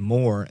lose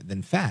more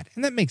than fat.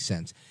 And that makes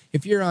sense.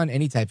 If you're on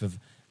any type of,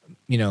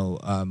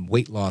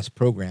 weight loss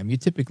program, you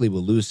typically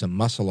will lose some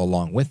muscle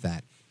along with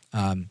that.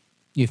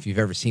 If you've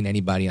ever seen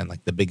anybody on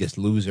like The Biggest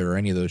Loser or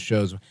any of those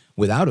shows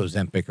without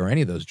Ozempic or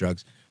any of those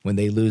drugs, when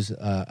they lose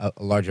a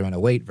large amount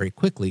of weight very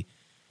quickly,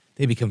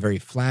 they become very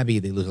flabby.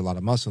 They lose a lot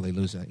of muscle. They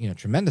lose a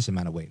tremendous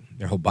amount of weight.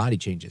 Their whole body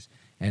changes,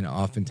 and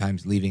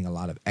oftentimes leaving a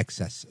lot of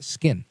excess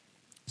skin.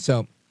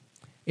 So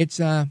it's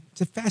a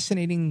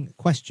fascinating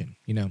question.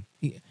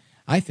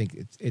 I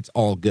think it's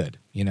all good.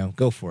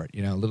 Go for it.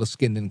 A little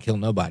skin didn't kill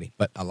nobody,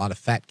 but a lot of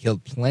fat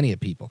killed plenty of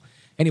people.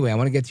 Anyway, I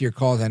want to get to your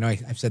calls. I know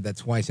I've said that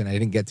twice, and I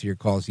didn't get to your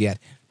calls yet,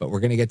 but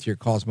we're going to get to your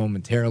calls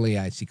momentarily.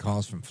 I see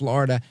calls from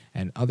Florida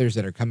and others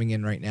that are coming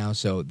in right now.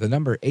 So the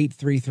number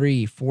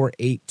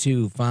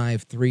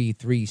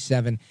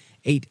 833-482-5337,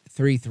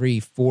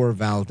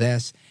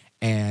 833-4-Valdez,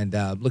 and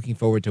looking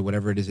forward to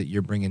whatever it is that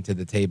you're bringing to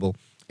the table.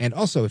 And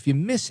also, if you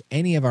miss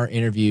any of our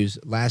interviews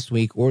last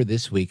week or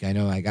this week, I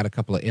know I got a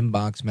couple of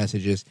inbox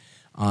messages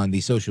on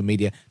the social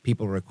media,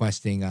 people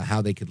requesting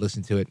how they could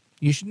listen to it.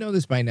 You should know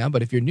this by now,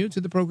 but if you're new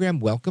to the program,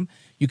 welcome.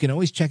 You can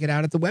always check it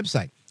out at the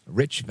website.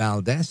 Rich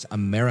Valdez,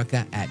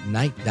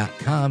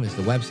 AmericaAtNight.com is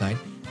the website.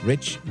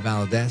 Rich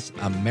Valdez,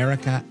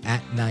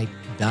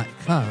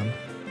 AmericaAtNight.com.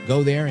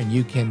 Go there and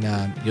you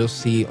can you'll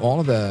see all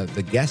of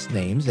the guest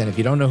names. And if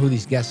you don't know who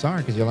these guests are,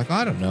 because you're like,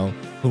 I don't know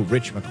who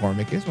Rich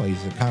McCormick is. Well,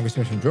 he's a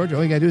congressman from Georgia.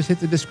 All you got to do is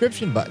hit the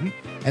description button,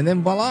 and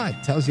then voila,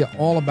 it tells you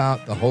all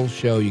about the whole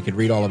show. You can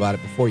read all about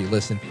it before you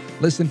listen.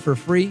 Listen for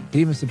free. You can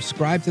even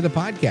subscribe to the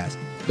podcast.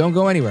 Don't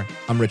go anywhere.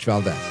 I'm Rich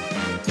Valdez.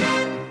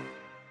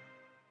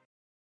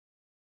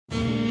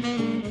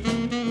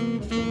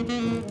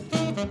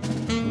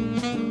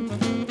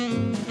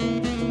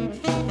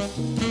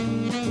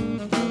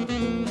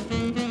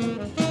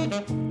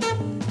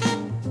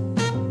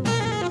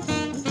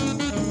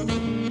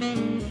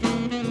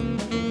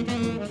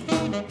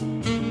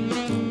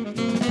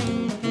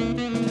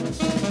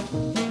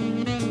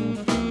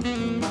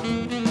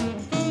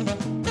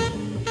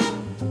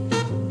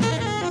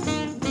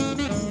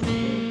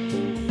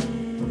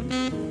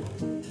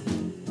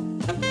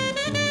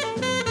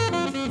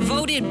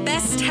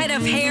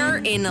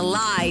 In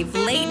live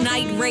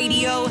late-night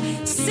radio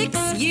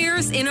 6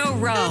 years in a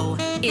row.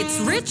 It's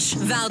Rich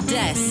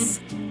Valdez.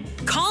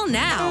 Call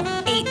now,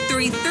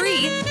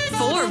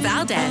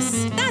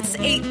 833-4-VALDEZ. That's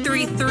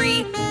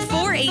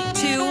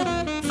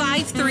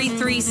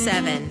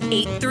 833-482-5337.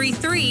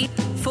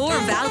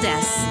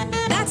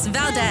 833-4-VALDEZ. That's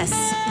Valdez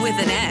with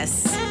an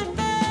S.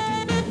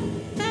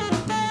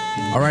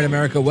 All right,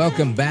 America,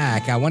 welcome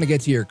back. I want to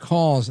get to your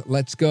calls.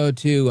 Let's go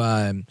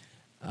to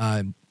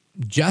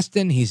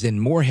Justin. He's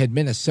in Moorhead,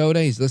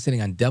 Minnesota. He's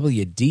listening on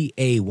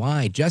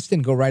WDAY.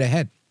 Justin, go right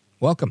ahead.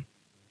 Welcome.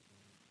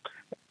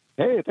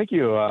 Hey, thank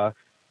you.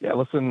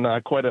 Listen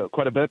quite a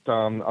bit. Usually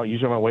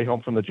on my way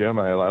home from the gym.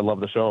 I love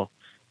the show.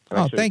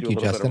 Thank you,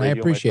 Justin. I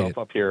appreciate it.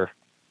 Up here.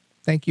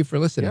 Thank you for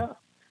listening.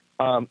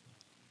 Yeah,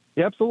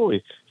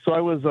 absolutely. So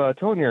I was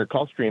telling your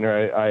call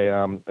screener,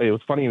 it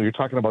was funny you were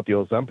talking about the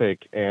Ozempic,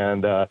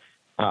 and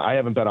I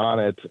haven't been on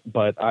it,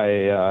 but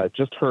I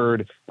just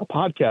heard a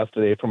podcast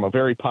today from a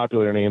very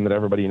popular name that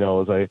everybody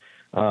knows.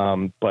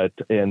 And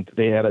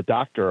they had a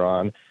doctor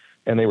on,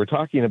 and they were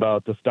talking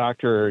about this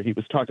doctor. He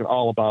was talking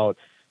all about,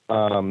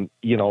 the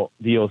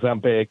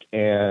Ozempic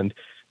and,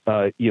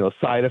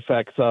 side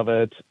effects of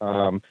it.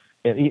 And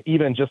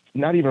even just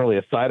not even really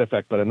a side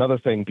effect, but another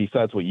thing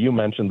besides what you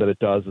mentioned that it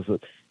does is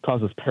it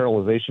causes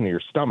paralyzation of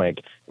your stomach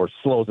or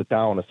slows it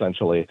down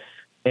essentially.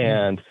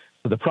 And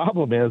the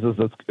problem is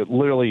it's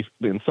literally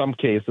in some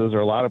cases or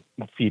a lot of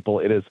people,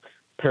 it is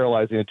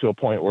paralyzing it to a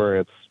point where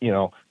it's,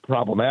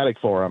 problematic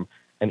for them.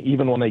 And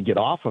even when they get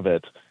off of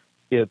it,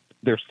 they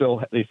still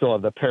have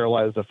the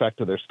paralyzed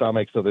effect of their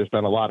stomach. So there's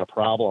been a lot of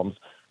problems.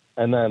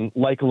 And then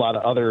like a lot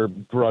of other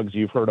drugs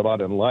you've heard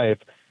about in life,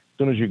 as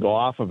soon as you go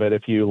off of it,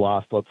 if you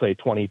lost, let's say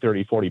 20,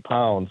 30, 40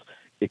 pounds,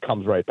 it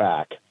comes right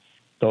back.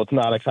 So it's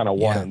not a kind of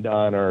one and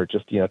done or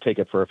just, take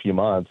it for a few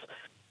months.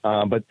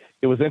 But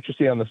it was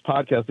interesting on this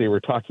podcast, they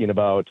were talking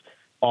about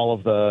all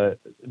of the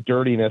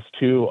dirtiness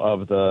too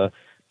of the,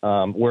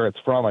 where it's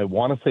from. I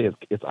want to say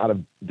it's out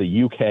of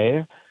the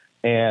UK.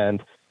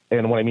 And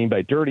what I mean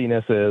by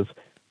dirtiness is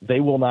they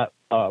will not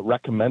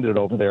recommend it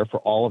over there for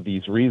all of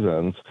these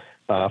reasons,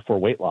 for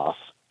weight loss,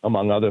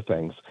 among other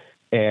things.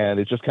 And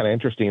it's just kind of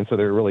interesting. So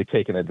they're really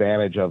taking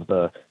advantage of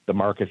the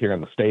market here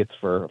in the States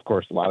for, of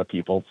course, a lot of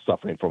people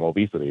suffering from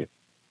obesity.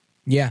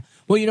 Yeah.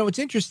 Well, what's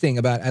interesting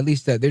about at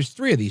least there's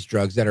 3 of these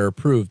drugs that are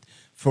approved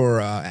for,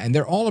 and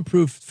they're all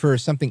approved for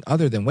something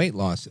other than weight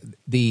loss.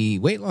 The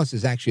weight loss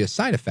is actually a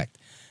side effect.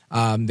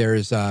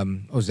 There's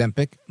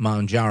Ozempic,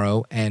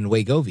 Mounjaro, and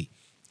Wegovy.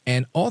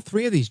 And all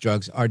 3 of these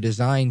drugs are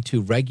designed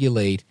to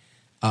regulate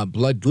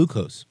blood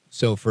glucose.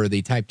 So for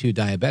the type 2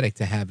 diabetic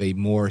to have a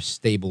more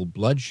stable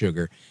blood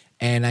sugar.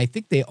 And I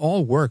think they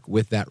all work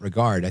with that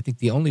regard. I think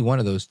the only one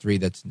of those 3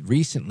 that's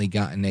recently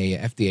gotten a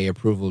FDA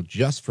approval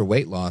just for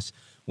weight loss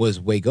was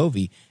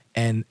Wegovy,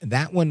 and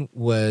that one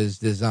was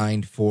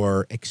designed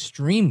for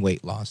extreme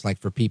weight loss, like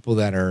for people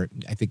that are,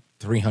 I think,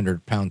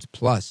 300 pounds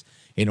plus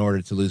in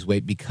order to lose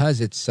weight, because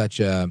it's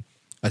such a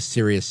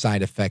serious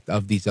side effect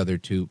of these other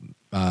 2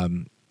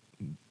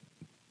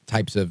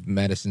 types of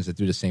medicines that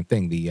do the same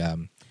thing, the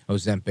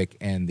Ozempic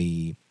and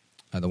the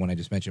one I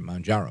just mentioned,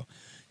 Mounjaro.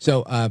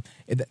 So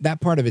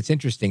that part of it's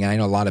interesting. And I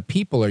know a lot of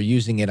people are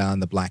using it on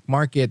the black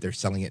market. They're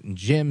selling it in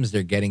gyms.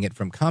 They're getting it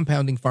from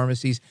compounding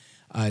pharmacies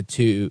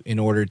in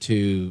order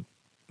to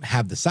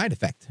have the side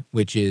effect,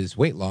 which is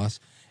weight loss.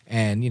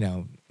 And,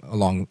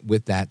 along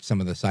with that,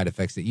 some of the side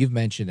effects that you've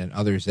mentioned and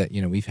others that,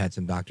 we've had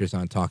some doctors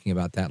on talking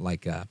about that,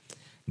 like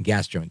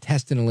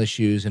gastrointestinal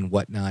issues and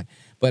whatnot.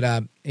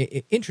 But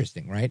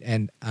interesting, right?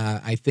 And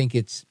I think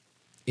it's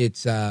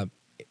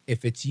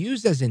if it's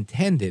used as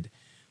intended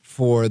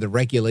for the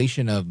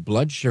regulation of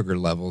blood sugar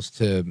levels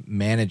to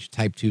manage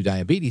type 2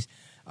 diabetes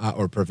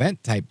or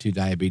prevent type 2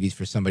 diabetes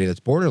for somebody that's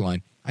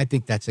borderline, I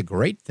think that's a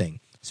great thing,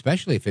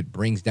 especially if it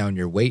brings down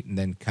your weight and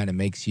then kind of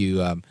makes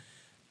you,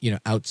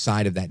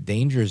 outside of that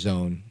danger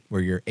zone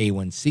where your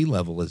A1C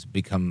level has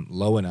become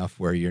low enough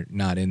where you're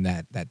not in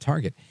that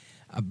target.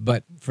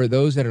 But for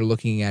those that are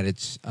looking at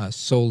it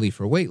solely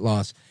for weight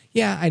loss,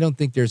 I don't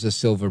think there's a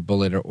silver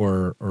bullet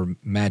or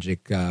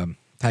magic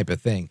type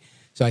of thing.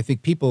 So I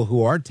think people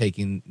who are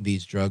taking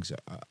these drugs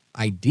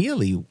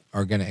ideally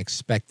are going to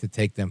expect to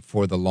take them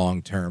for the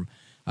long term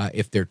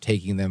if they're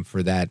taking them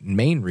for that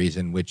main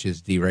reason, which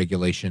is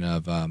deregulation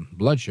of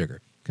blood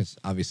sugar. Because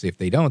obviously if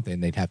they don't, then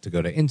they'd have to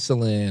go to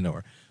insulin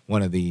or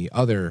one of the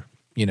other,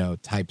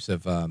 types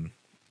of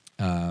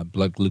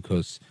blood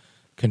glucose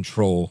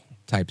control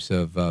types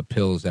of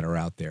pills that are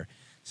out there.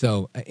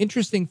 So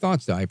interesting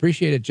thoughts, though. I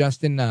appreciate it,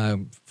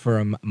 Justin,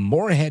 from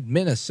Moorhead,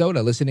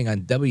 Minnesota, listening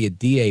on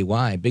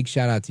WDAY. Big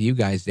shout out to you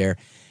guys there.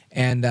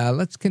 And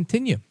let's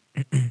continue.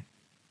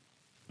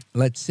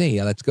 Let's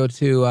see. Let's go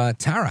to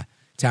Tara.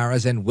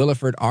 Tara's in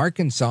Williford,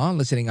 Arkansas,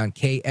 listening on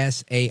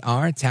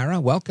KSAR. Tara,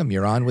 welcome.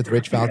 You're on with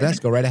Rich Valdez.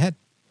 Go right ahead.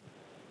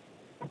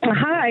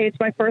 Hi, it's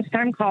my first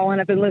time calling.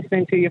 I've been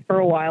listening to you for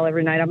a while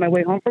every night on my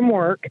way home from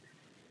work.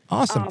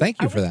 Awesome.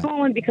 Thank you for that. I was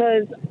calling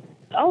because,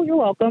 you're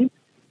welcome.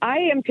 I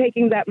am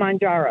taking that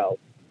Manjaro.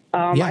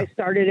 I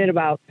started it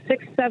about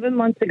 6-7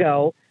 months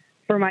ago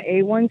for my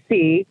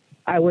A1C.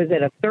 I was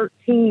at a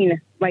 13.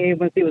 My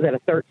A1C was at a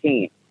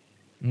 13.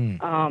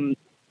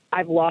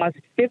 I've lost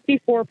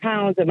 54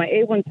 pounds, and my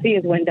A1C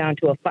has went down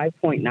to a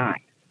 5.9.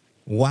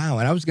 Wow.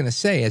 And I was going to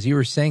say, as you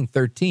were saying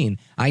 13,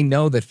 I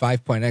know that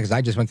 5.9, because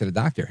I just went to the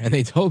doctor, and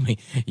they told me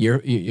you're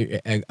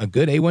a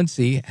good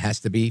A1C has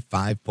to be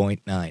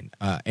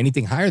 5.9.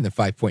 Anything higher than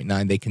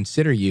 5.9, they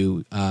consider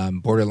you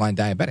borderline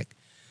diabetic.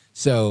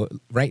 So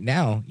right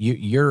now,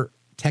 you're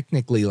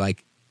technically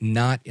like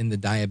not in the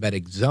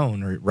diabetic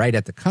zone or right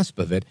at the cusp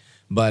of it,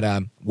 but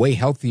way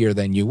healthier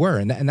than you were.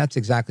 And that's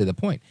exactly the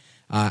point.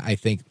 I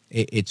think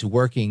it's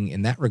working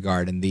in that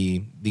regard. And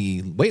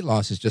the weight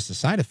loss is just a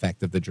side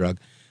effect of the drug,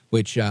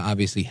 which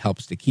obviously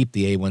helps to keep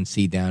the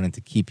A1C down and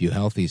to keep you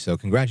healthy. So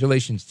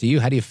congratulations to you.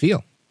 How do you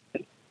feel?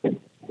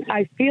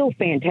 I feel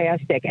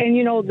fantastic. And,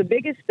 the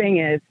biggest thing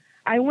is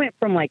I went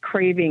from like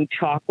craving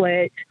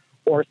chocolate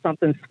or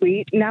something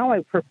sweet. Now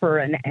I prefer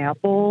an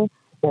apple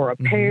or a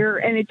pear,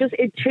 and it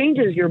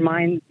changes your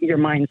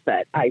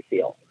mindset, I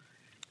feel.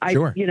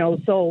 Sure.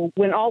 So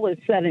when all is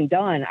said and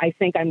done, I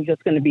think I'm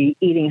just going to be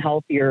eating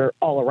healthier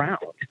all around.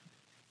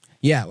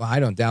 Yeah, well, I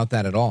don't doubt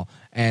that at all.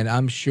 And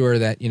I'm sure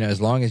that, as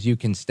long as you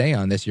can stay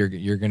on this, you're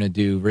going to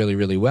do really,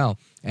 really well.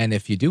 And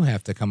if you do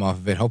have to come off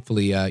of it,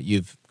 hopefully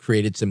you've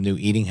created some new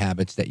eating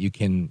habits that you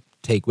can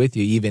take with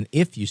you, even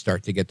if you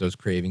start to get those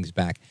cravings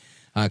back.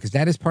 Because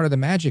that is part of the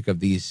magic of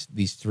these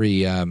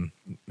three,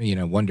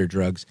 wonder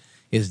drugs,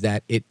 is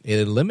that it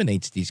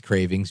eliminates these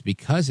cravings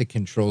because it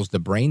controls the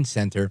brain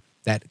center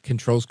that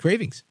controls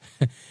cravings.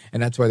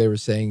 And that's why they were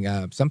saying,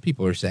 some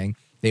people are saying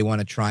they want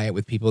to try it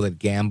with people that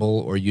gamble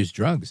or use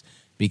drugs,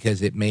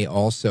 because it may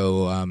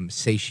also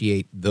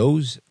satiate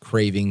those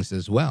cravings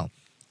as well.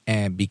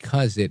 And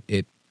because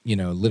it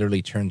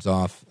literally turns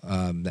off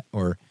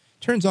or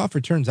turns on,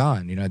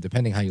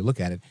 depending how you look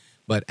at it,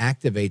 but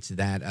activates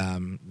that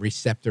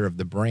receptor of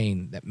the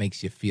brain that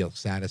makes you feel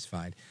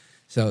satisfied.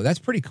 So that's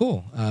pretty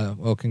cool.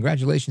 Well,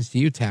 congratulations to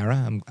you,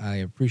 Tara. I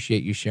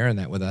appreciate you sharing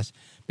that with us.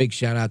 Big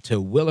shout out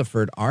to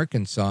Williford,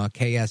 Arkansas,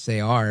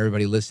 KSAR,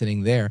 everybody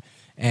listening there.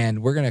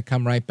 And we're going to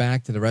come right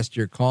back to the rest of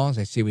your calls.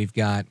 I see we've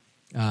got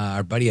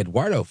our buddy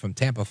Eduardo from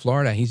Tampa,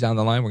 Florida. He's on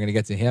the line. We're going to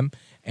get to him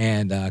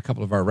and a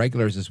couple of our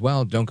regulars as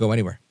well. Don't go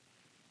anywhere.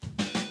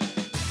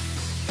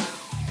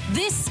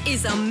 This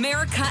is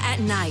America at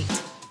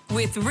Night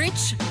with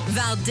Rich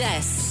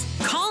Valdez.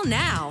 Call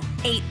now,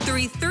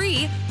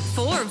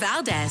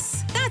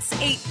 833-4VALDEZ. That's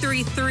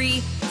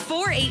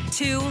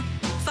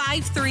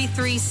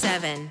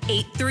 833-482-5337.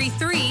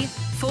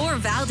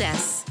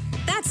 833-4VALDEZ.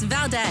 That's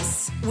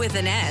Valdez with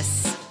an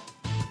S.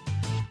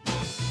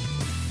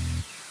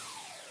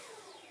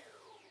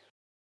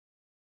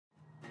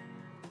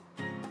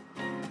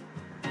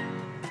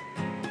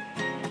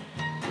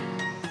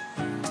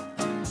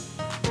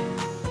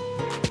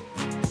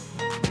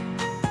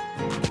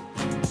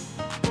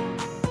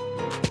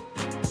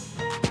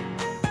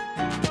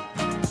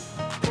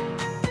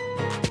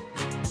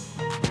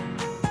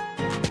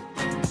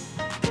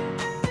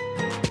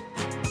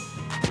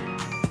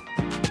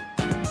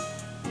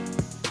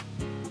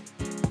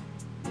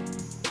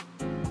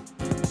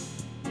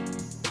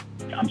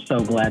 So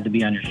glad to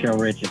be on your show,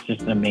 Rich. It's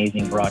just an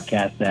amazing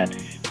broadcast that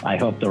I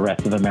hope the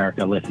rest of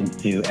America listens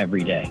to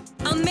every day.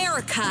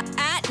 America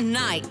at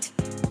Night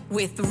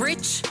with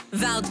Rich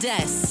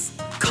Valdez.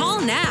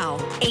 Call now,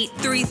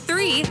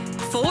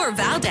 833-4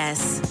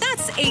 Valdez.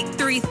 That's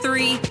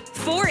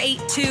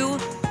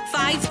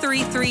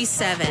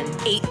 833-482-5337.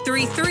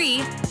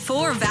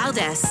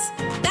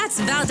 833-4Valdez.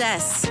 That's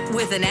Valdez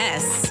with an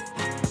S.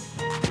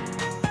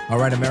 All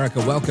right, America,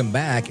 welcome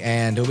back.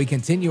 And we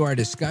continue our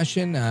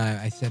discussion.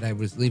 I said I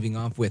was leaving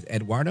off with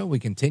Eduardo. We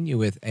continue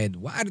with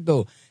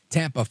Eduardo,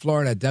 Tampa,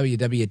 Florida,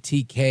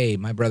 WWTK.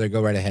 My brother,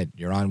 go right ahead.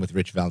 You're on with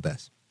Rich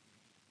Valdez.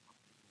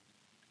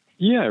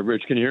 Yeah,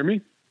 Rich, can you hear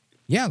me?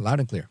 Yeah, loud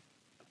and clear.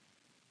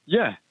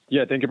 Yeah,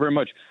 thank you very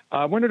much.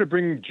 I wanted to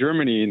bring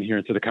Germany in here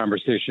into the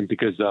conversation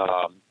because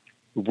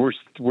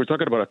we're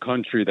talking about a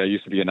country that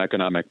used to be an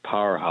economic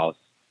powerhouse,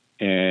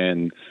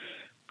 and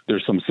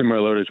there's some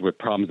similarities with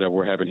problems that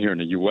we're having here in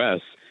the U.S.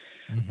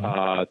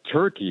 Mm-hmm.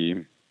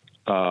 Turkey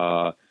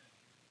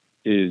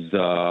is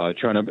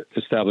trying to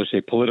establish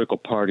a political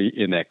party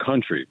in that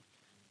country.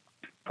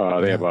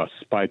 They have a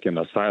spike in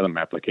asylum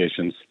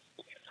applications.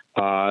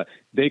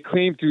 They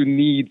claim to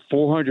need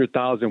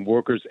 400,000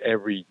 workers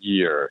every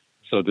year.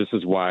 So this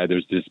is why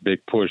there's this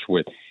big push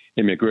with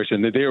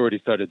immigration. They already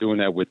started doing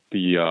that with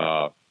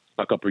a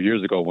couple of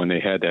years ago when they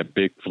had that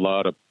big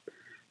flood of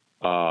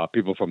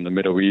people from the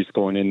Middle East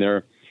going in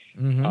there.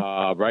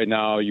 Mm-hmm. Right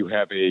now you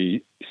have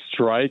a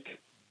strike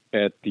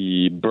at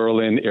the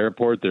Berlin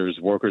airport. There's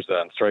workers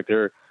on strike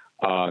there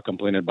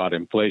complaining about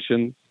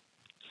inflation.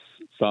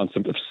 Sounds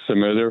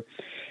similar.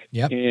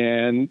 Yep.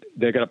 And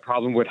they got a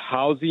problem with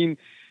housing.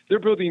 They're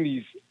building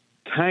these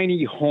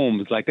tiny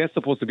homes. Like that's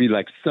supposed to be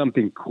like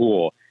something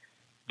cool.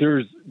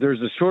 There's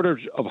a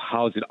shortage of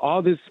housing.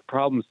 All this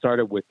problem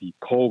started with the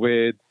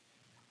COVID,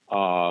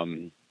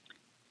 and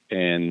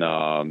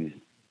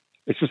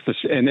it's just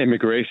and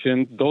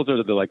immigration. Those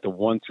are the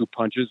 1-2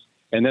 punches,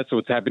 and that's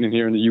what's happening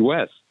here in the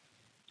U.S.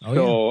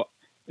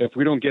 If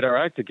we don't get our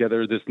act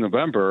together this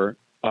November,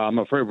 I'm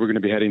afraid we're going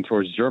to be heading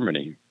towards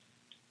Germany.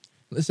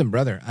 Listen,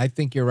 brother, I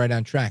think you're right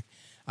on track.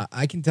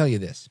 I can tell you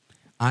this.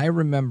 I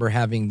remember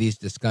having these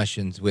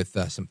discussions with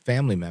some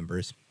family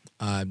members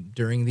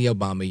during the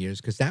Obama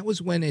years, because that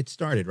was when it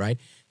started, right?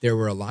 There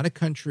were a lot of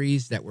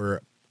countries that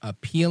were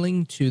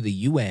appealing to the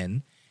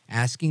UN,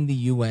 asking the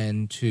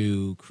UN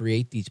to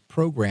create these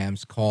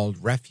programs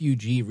called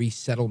refugee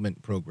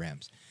resettlement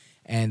programs.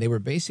 And they were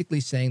basically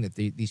saying that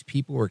these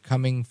people were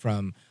coming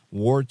from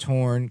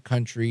war-torn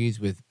countries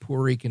with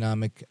poor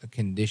economic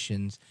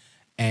conditions,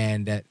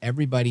 and that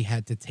everybody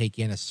had to take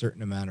in a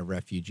certain amount of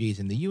refugees.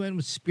 And the UN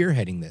was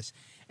spearheading this.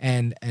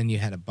 And you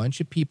had a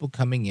bunch of people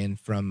coming in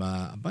from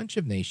a bunch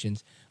of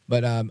nations.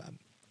 But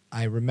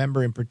I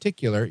remember in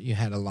particular, you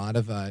had a lot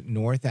of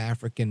North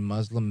African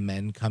Muslim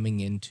men coming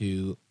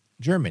into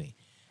Germany,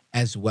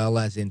 as well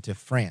as into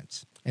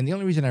France. And the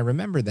only reason I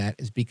remember that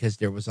is because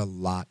there was a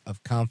lot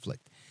of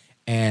conflict.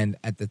 And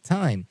at the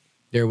time,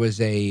 there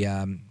was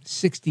a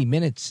 60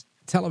 Minutes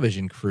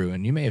television crew,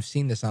 and you may have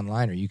seen this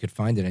online, or you could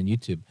find it on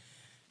YouTube.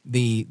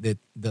 The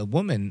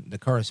woman, the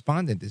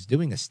correspondent, is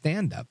doing a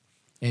stand-up,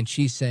 and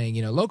she's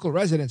saying, local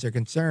residents are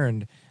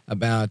concerned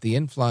about the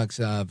influx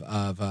of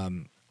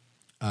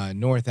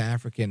North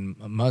African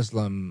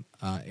Muslim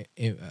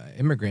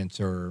immigrants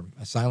or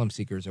asylum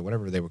seekers or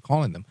whatever they were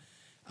calling them,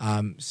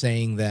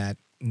 saying that,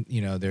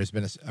 there's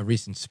been a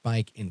recent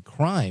spike in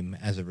crime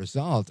as a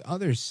result.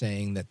 Others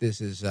saying that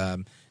this is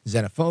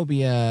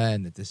xenophobia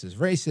and that this is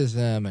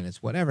racism and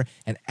it's whatever.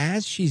 And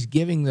as she's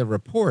giving the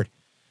report,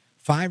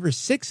 5 or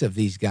 6 of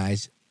these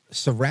guys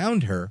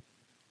surround her,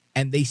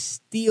 and they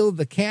steal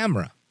the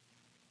camera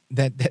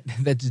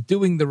that's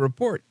doing the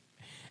report.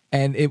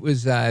 And it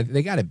was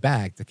they got it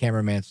back. The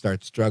cameraman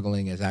starts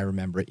struggling, as I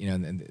remember it.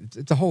 And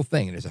it's a whole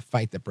thing. And there's a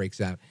fight that breaks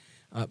out,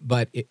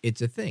 but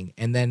it's a thing.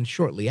 And then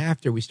shortly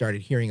after, we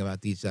started hearing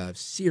about these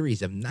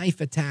series of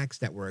knife attacks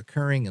that were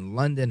occurring in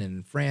London and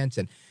in France.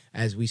 And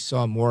as we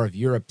saw more of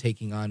Europe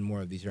taking on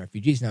more of these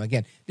refugees. Now,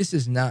 again, this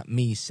is not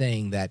me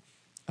saying that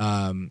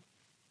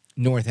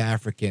North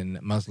African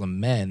Muslim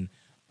men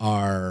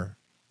are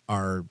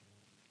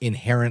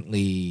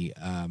inherently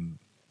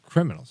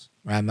criminals.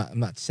 Right? I'm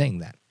not saying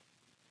that.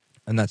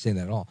 I'm not saying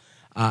that at all.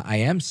 I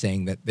am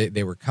saying that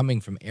they were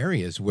coming from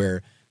areas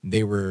where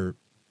they were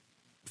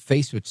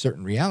faced with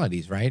certain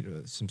realities, right?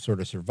 Some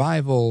sort of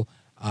survival.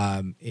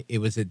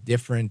 It was a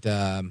different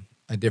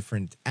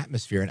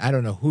atmosphere, and I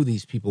don't know who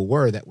these people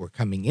were that were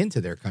coming into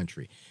their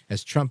country.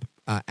 As Trump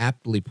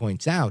aptly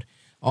points out,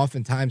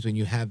 oftentimes when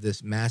you have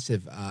this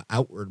massive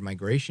outward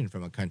migration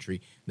from a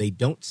country, they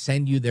don't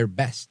send you their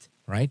best,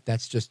 right?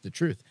 That's just the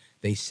truth.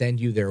 They send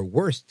you their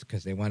worst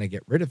because they want to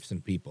get rid of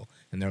some people,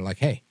 and they're like,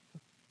 hey,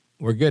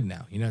 we're good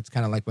now. It's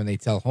kind of like when they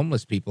tell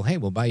homeless people, hey,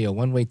 we'll buy you a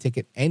one-way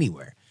ticket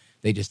anywhere.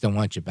 They just don't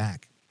want you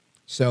back.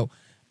 So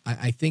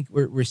I think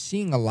we're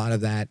seeing a lot of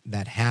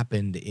that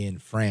happened in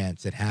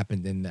France. It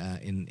happened in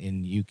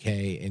UK,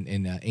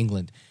 in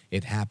England.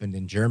 It happened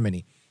in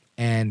Germany.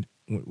 And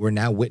we're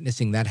now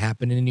witnessing that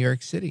happen in New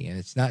York City. And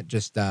it's not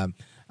just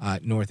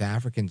North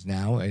Africans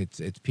now.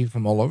 It's people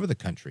from all over the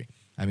country.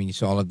 I mean, you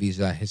saw all of these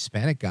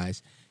Hispanic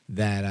guys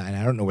that, and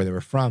I don't know where they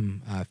were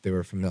from, if they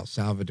were from El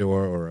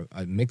Salvador or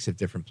a mix of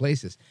different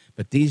places,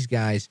 but these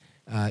guys,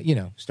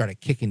 started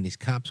kicking these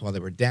cops while they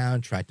were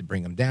down, tried to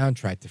bring them down,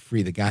 tried to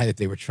free the guy that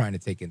they were trying to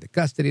take into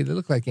custody. They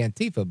looked like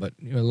Antifa, but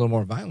a little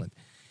more violent.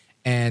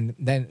 And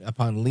then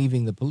upon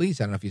leaving the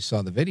police, I don't know if you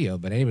saw the video,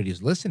 but anybody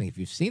who's listening, if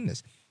you've seen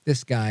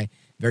this guy,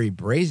 very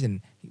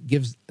brazen,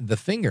 gives the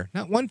finger,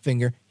 not one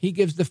finger, he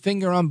gives the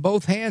finger on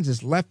both hands,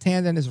 his left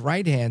hand and his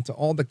right hand, to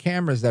all the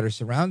cameras that are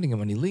surrounding him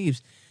when he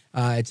leaves.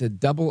 It's a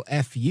double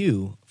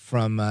FU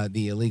from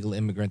the illegal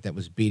immigrant that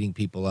was beating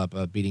people up,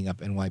 beating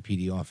up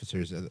NYPD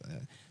officers,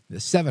 the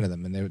 7 of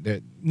them.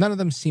 And none of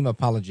them seem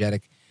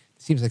apologetic.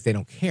 It seems like they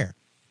don't care.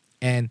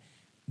 And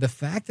the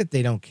fact that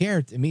they don't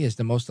care, to me, is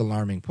the most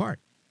alarming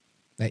part.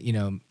 That,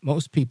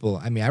 most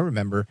people, I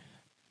remember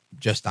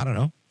just,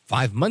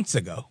 5 months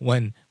ago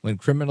when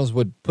criminals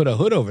would put a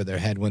hood over their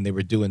head when they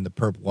were doing the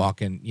perp walk,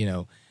 and,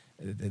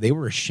 they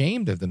were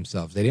ashamed of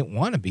themselves. They didn't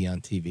want to be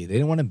on TV. They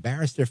didn't want to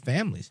embarrass their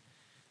families.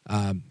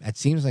 It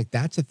seems like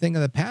that's a thing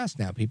of the past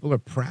now. People are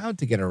proud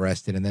to get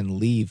arrested and then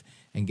leave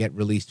and get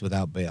released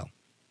without bail.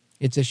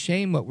 It's a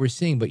shame what we're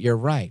seeing, but you're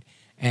right.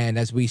 And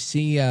as we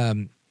see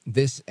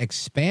this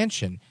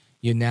expansion,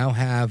 you now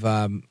have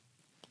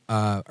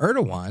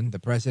Erdogan, the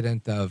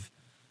president of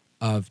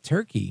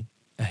Turkey,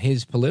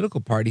 his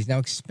political party is now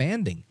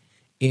expanding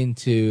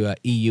into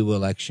EU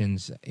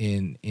elections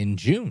in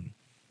June.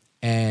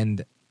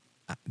 And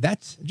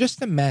that's,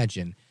 just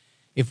imagine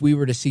if we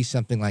were to see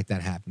something like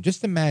that happen.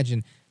 Just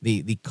imagine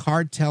the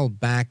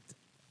cartel-backed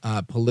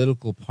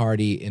political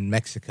party in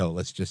Mexico,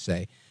 let's just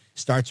say,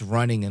 starts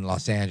running in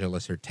Los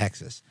Angeles or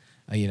Texas,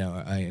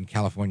 in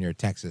California or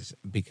Texas,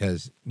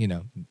 because,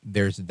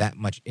 there's that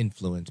much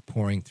influence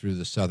pouring through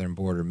the southern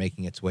border,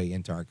 making its way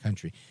into our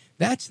country.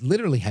 That's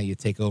literally how you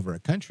take over a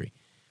country,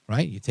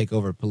 right? You take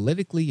over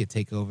politically, you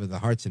take over the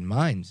hearts and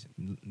minds.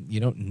 You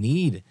don't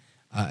need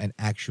an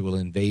actual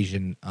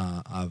invasion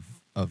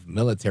of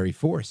military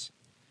force.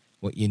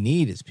 What you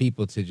need is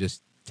people to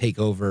just take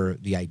over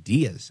the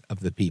ideas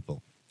of the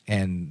people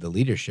and the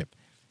leadership.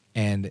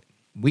 And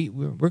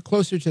we're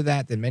closer to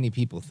that than many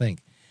people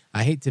think.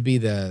 I hate to be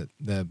the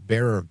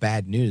bearer of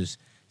bad news.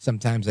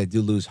 Sometimes I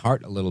do lose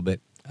heart a little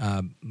bit,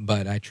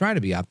 but I try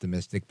to be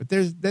optimistic. But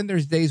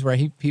there's days where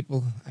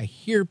I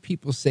hear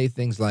people say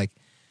things like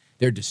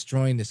they're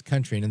destroying this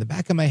country. And in the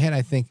back of my head,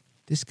 I think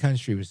this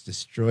country was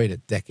destroyed a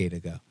decade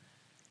ago.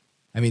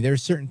 There are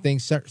certain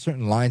things,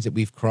 certain lines that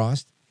we've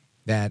crossed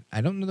that I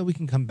don't know that we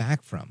can come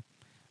back from.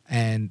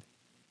 And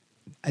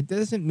it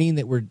doesn't mean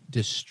that we're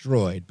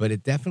destroyed, but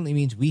it definitely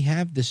means we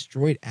have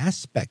destroyed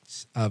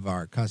aspects of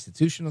our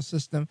constitutional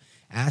system,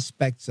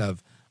 aspects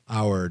of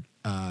our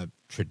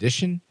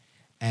tradition,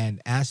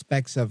 and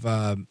aspects of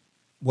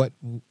what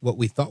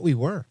we thought we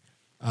were,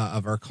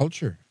 of our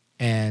culture.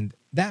 And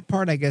that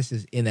part, I guess,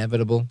 is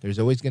inevitable. There's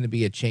always going to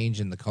be a change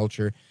in the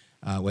culture.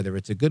 Whether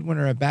it's a good one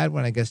or a bad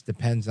one, I guess,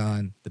 depends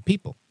on the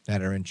people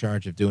that are in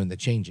charge of doing the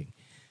changing.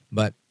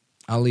 But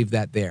I'll leave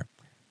that there.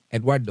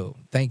 Eduardo,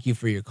 thank you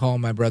for your call,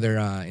 my brother,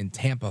 in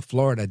Tampa,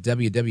 Florida,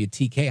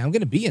 WWTK. I'm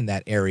going to be in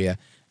that area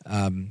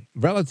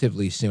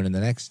relatively soon, in the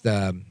next,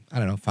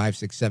 5,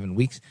 6, 7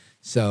 weeks.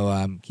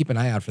 So keep an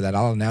eye out for that.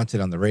 I'll announce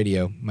it on the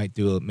radio. Might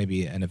do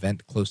maybe an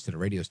event close to the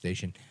radio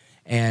station.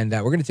 And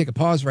we're going to take a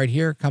pause right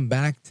here, come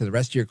back to the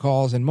rest of your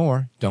calls and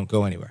more. Don't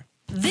go anywhere.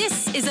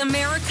 This is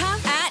America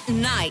at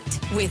Night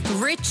with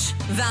Rich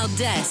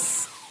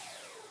Valdez.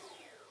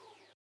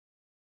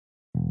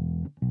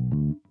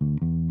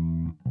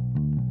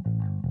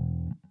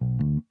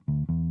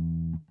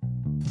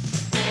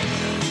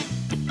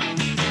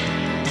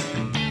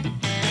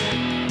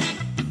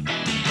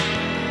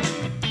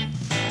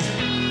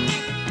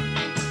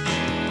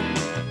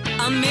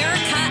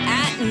 America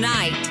at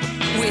Night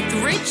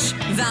with Rich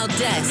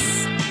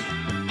Valdez.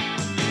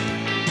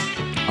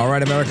 All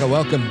right, America,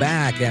 welcome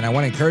back. And I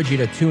want to encourage you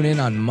to tune in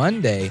on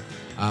Monday.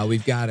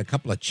 We've got a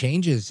couple of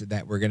changes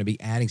that we're going to be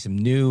adding, some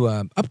new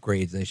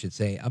upgrades, I should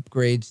say,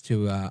 upgrades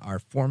to our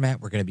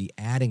format. We're going to be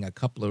adding a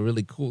couple of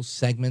really cool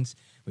segments.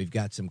 We've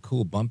got some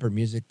cool bumper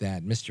music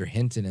that Mr.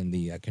 Hinton in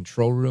the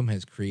control room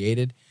has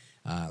created,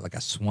 like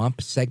a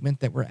swamp segment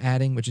that we're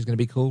adding, which is going to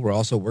be cool. We're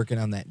also working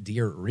on that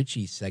Dear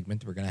Richie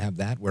segment. We're going to have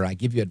that where I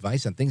give you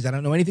advice on things I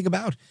don't know anything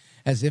about,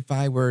 as if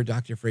I were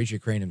Dr. Fraser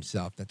Crane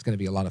himself. That's going to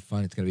be a lot of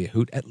fun. It's going to be a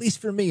hoot. At least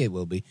for me, it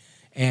will be.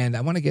 And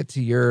I want to get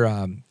to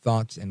your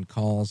thoughts and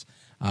calls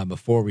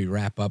before we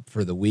wrap up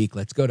for the week.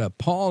 Let's go to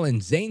Paul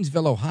in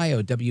Zanesville,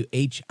 Ohio,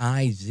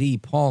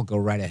 WHIZ. Paul, go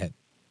right ahead.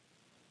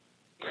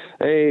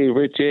 Hey,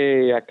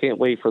 Richie, I can't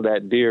wait for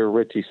that Dear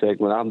Richie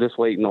segment. I'm just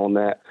waiting on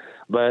that.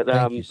 But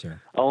Thank you,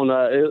 sir. On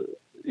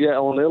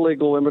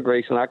illegal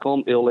immigration, I call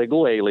them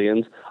illegal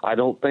aliens. I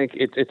don't think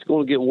it's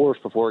going to get worse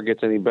before it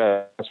gets any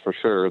better. That's for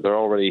sure. They're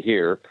already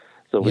here,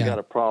 so we got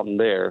a problem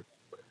there.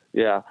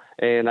 Yeah,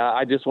 and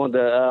I just wanted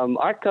to.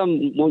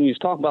 When you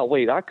talk about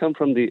weight, I come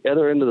from the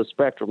other end of the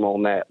spectrum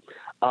on that.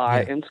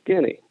 I am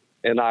skinny.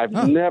 and I've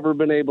never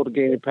been able to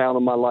gain a pound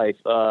in my life.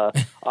 I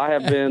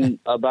have been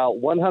about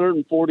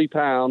 140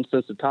 pounds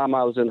since the time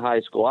I was in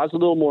high school. I was a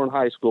little more in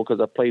high school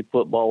because I played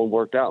football and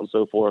worked out and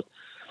so forth.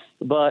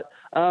 But,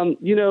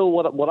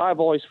 what I've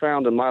always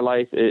found in my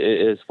life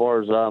as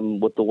far as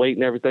with the weight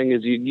and everything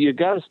is you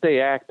got to stay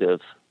active.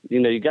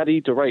 You got to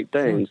eat the right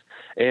things.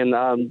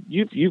 And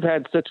you've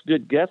had such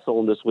good guests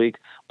on this week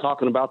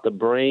talking about the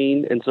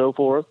brain and so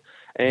forth.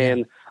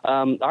 And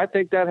I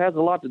think that has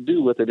a lot to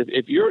do with it.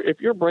 If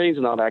your brain's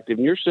not active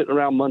and you're sitting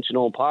around munching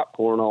on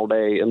popcorn all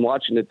day and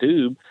watching the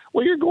tube,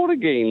 well, you're going to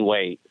gain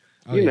weight,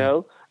 you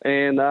know.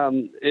 And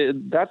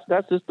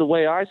that's just the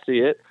way I see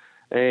it.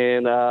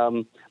 And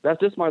that's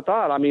just my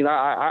thought. I mean,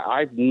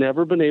 I've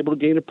never been able to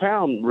gain a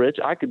pound, Rich.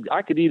 I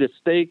could eat a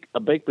steak, a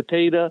baked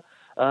potato,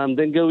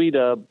 then go eat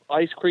a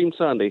ice cream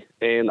sundae,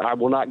 and I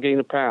will not gain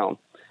a pound.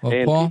 Well,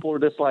 and Paul, people are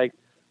just like,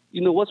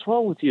 what's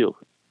wrong with you?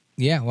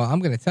 Yeah, well, I'm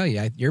going to tell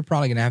you, you're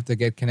probably going to have to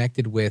get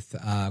connected with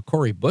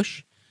Cori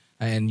Bush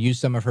and use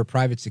some of her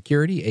private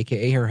security,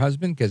 a.k.a. her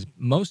husband, because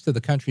most of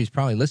the country is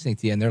probably listening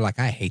to you, and they're like,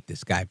 I hate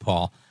this guy,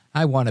 Paul.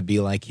 I want to be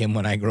like him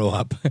when I grow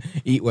up,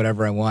 eat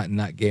whatever I want and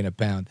not gain a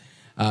pound.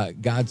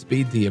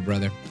 Godspeed to you,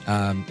 brother.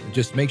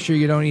 Just make sure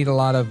you don't eat a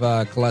lot of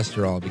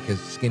cholesterol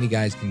because skinny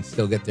guys can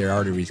still get their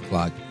arteries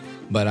clogged.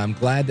 But I'm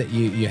glad that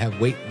you have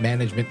weight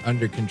management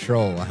under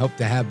control. I hope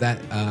to have that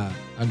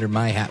under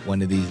my hat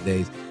one of these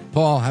days.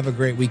 Paul, have a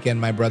great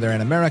weekend, my brother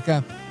in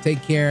America.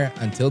 Take care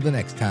until the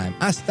next time.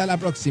 Hasta la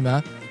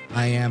próxima.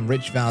 I am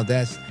Rich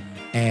Valdez,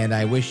 and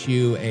I wish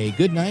you a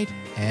good night,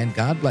 and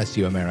God bless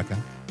you, America.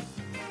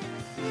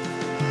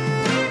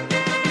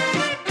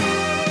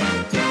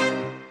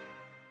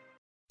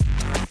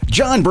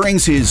 John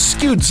brings his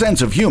skewed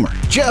sense of humor.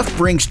 Jeff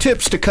brings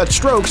tips to cut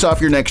strokes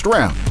off your next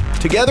round.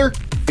 Together,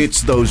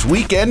 it's those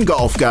weekend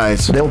golf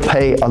guys. They'll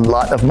pay a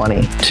lot of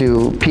money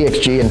to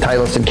PXG and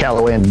Titleist and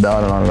Callaway and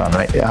on and on and on,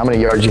 right? How many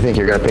yards do you think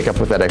you're going to pick up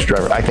with that extra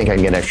driver? I think I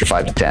can get an extra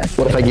 5 to 10.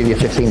 What if I give you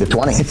 15 to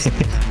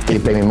 20? You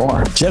pay me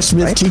more. Jeff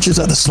Smith teaches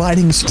on the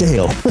sliding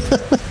scale.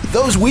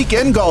 Those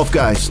Weekend Golf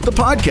Guys, the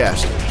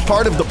podcast,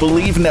 part of the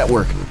Believe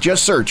Network.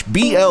 Just search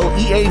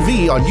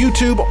BLEAV on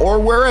YouTube or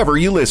wherever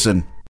you listen.